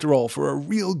hobbits, after all, for a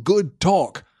real good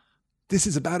talk. This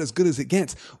is about as good as it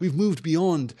gets. We've moved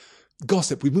beyond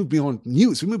gossip. We've moved beyond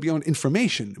news. We've moved beyond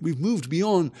information. We've moved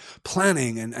beyond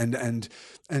planning and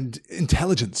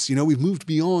intelligence. We've moved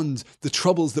beyond the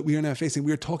troubles that we are now facing.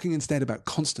 We are talking instead about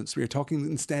constants. We are talking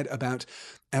instead about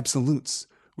absolutes.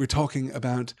 We're talking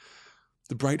about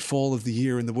the bright fall of the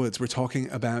year in the woods. We're talking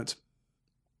about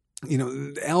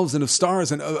elves and of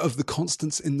stars and of the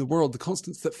constants in the world, the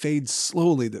constants that fade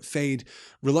slowly, that fade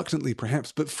reluctantly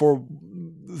perhaps, but for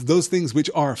those things which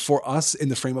are for us in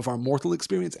the frame of our mortal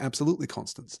experience, absolutely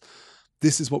constants.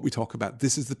 This is what we talk about.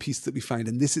 This is the piece that we find.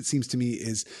 And this, it seems to me,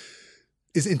 is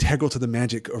integral to the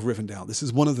magic of Rivendell. This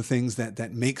is one of the things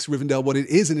that makes Rivendell what it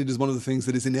is. And it is one of the things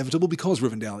that is inevitable because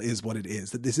Rivendell is what it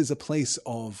is, that this is a place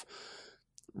of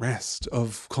rest,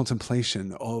 of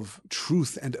contemplation, of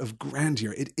truth, and of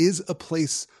grandeur. It is a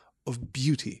place of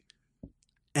beauty.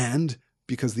 And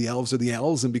because the elves are the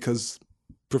elves, and because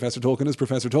Professor Tolkien is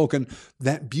Professor Tolkien,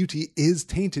 that beauty is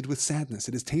tainted with sadness.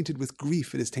 It is tainted with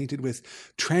grief. It is tainted with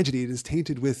tragedy. It is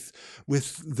tainted with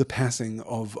the passing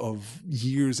of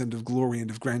years and of glory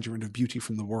and of grandeur and of beauty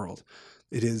from the world.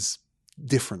 It is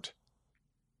different.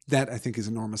 That, I think, is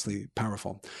enormously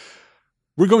powerful.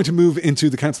 We're going to move into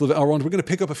the Council of Elrond. We're going to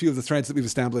pick up a few of the threads that we've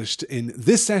established in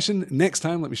this session. Next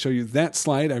time, let me show you that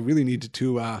slide. I really need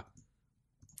to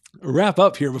wrap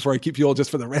up here before I keep you all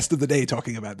just for the rest of the day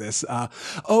talking about this. As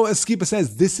Skipa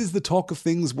says, this is the talk of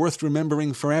things worth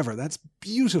remembering forever. That's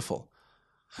beautiful.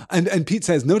 And Pete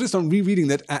says, noticed on rereading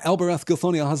that Alberath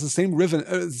Gilthoniel has the same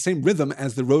rhythm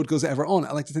as The Road Goes Ever On.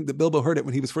 I like to think that Bilbo heard it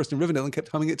when he was first in Rivendell and kept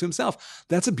humming it to himself.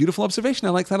 That's a beautiful observation.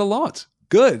 I like that a lot.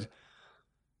 Good.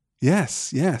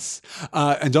 Yes.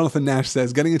 And Jonathan Nash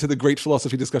says, getting into the great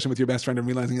philosophy discussion with your best friend and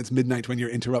realizing it's midnight when you're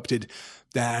interrupted,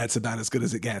 that's about as good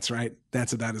as it gets, right?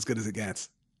 That's about as good as it gets.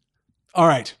 All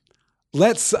right.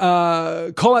 Let's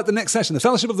call out the next session, The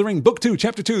Fellowship of the Ring, Book 2,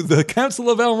 Chapter 2, The Council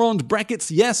of Elrond,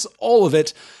 brackets, yes, all of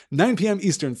it, 9 p.m.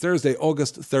 Eastern, Thursday,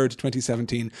 August 3rd,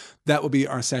 2017. That will be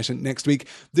our session next week.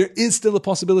 There is still a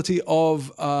possibility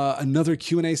of another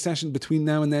Q&A session between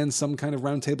now and then, some kind of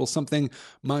roundtable something.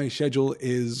 My schedule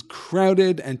is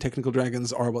crowded and technical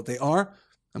dragons are what they are.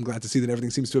 I'm glad to see that everything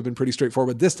seems to have been pretty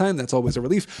straightforward this time. That's always a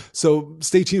relief. So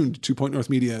stay tuned to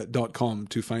pointnorthmedia.com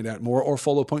to find out more, or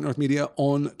follow Point North Media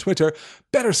on Twitter.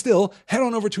 Better still, head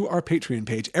on over to our Patreon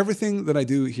page. Everything that I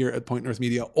do here at Point North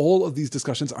Media, all of these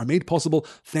discussions are made possible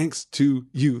thanks to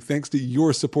you, thanks to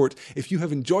your support. If you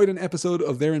have enjoyed an episode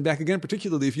of There and Back Again,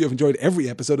 particularly if you have enjoyed every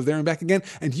episode of There and Back Again,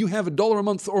 and you have $1 a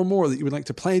month or more that you would like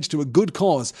to pledge to a good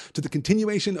cause, to the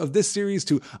continuation of this series,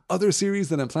 to other series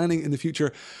that I'm planning in the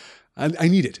future, I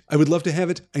need it. I would love to have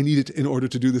it. I need it in order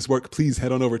to do this work. Please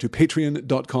head on over to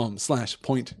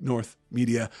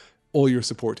patreon.com/pointnorthmedia. All your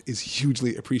support is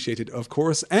hugely appreciated, of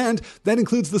course. And that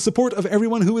includes the support of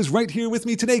everyone who is right here with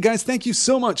me today. Guys, thank you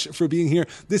so much for being here.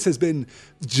 This has been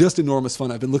just enormous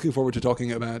fun. I've been looking forward to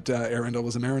talking about Elrond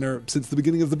was a Mariner since the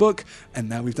beginning of the book, and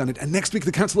now we've done it. And next week,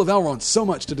 the Council of Elrond. So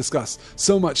much to discuss,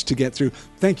 so much to get through.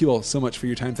 Thank you all so much for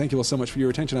your time. Thank you all so much for your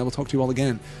attention. I will talk to you all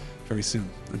again very soon.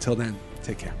 Until then,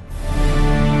 take care.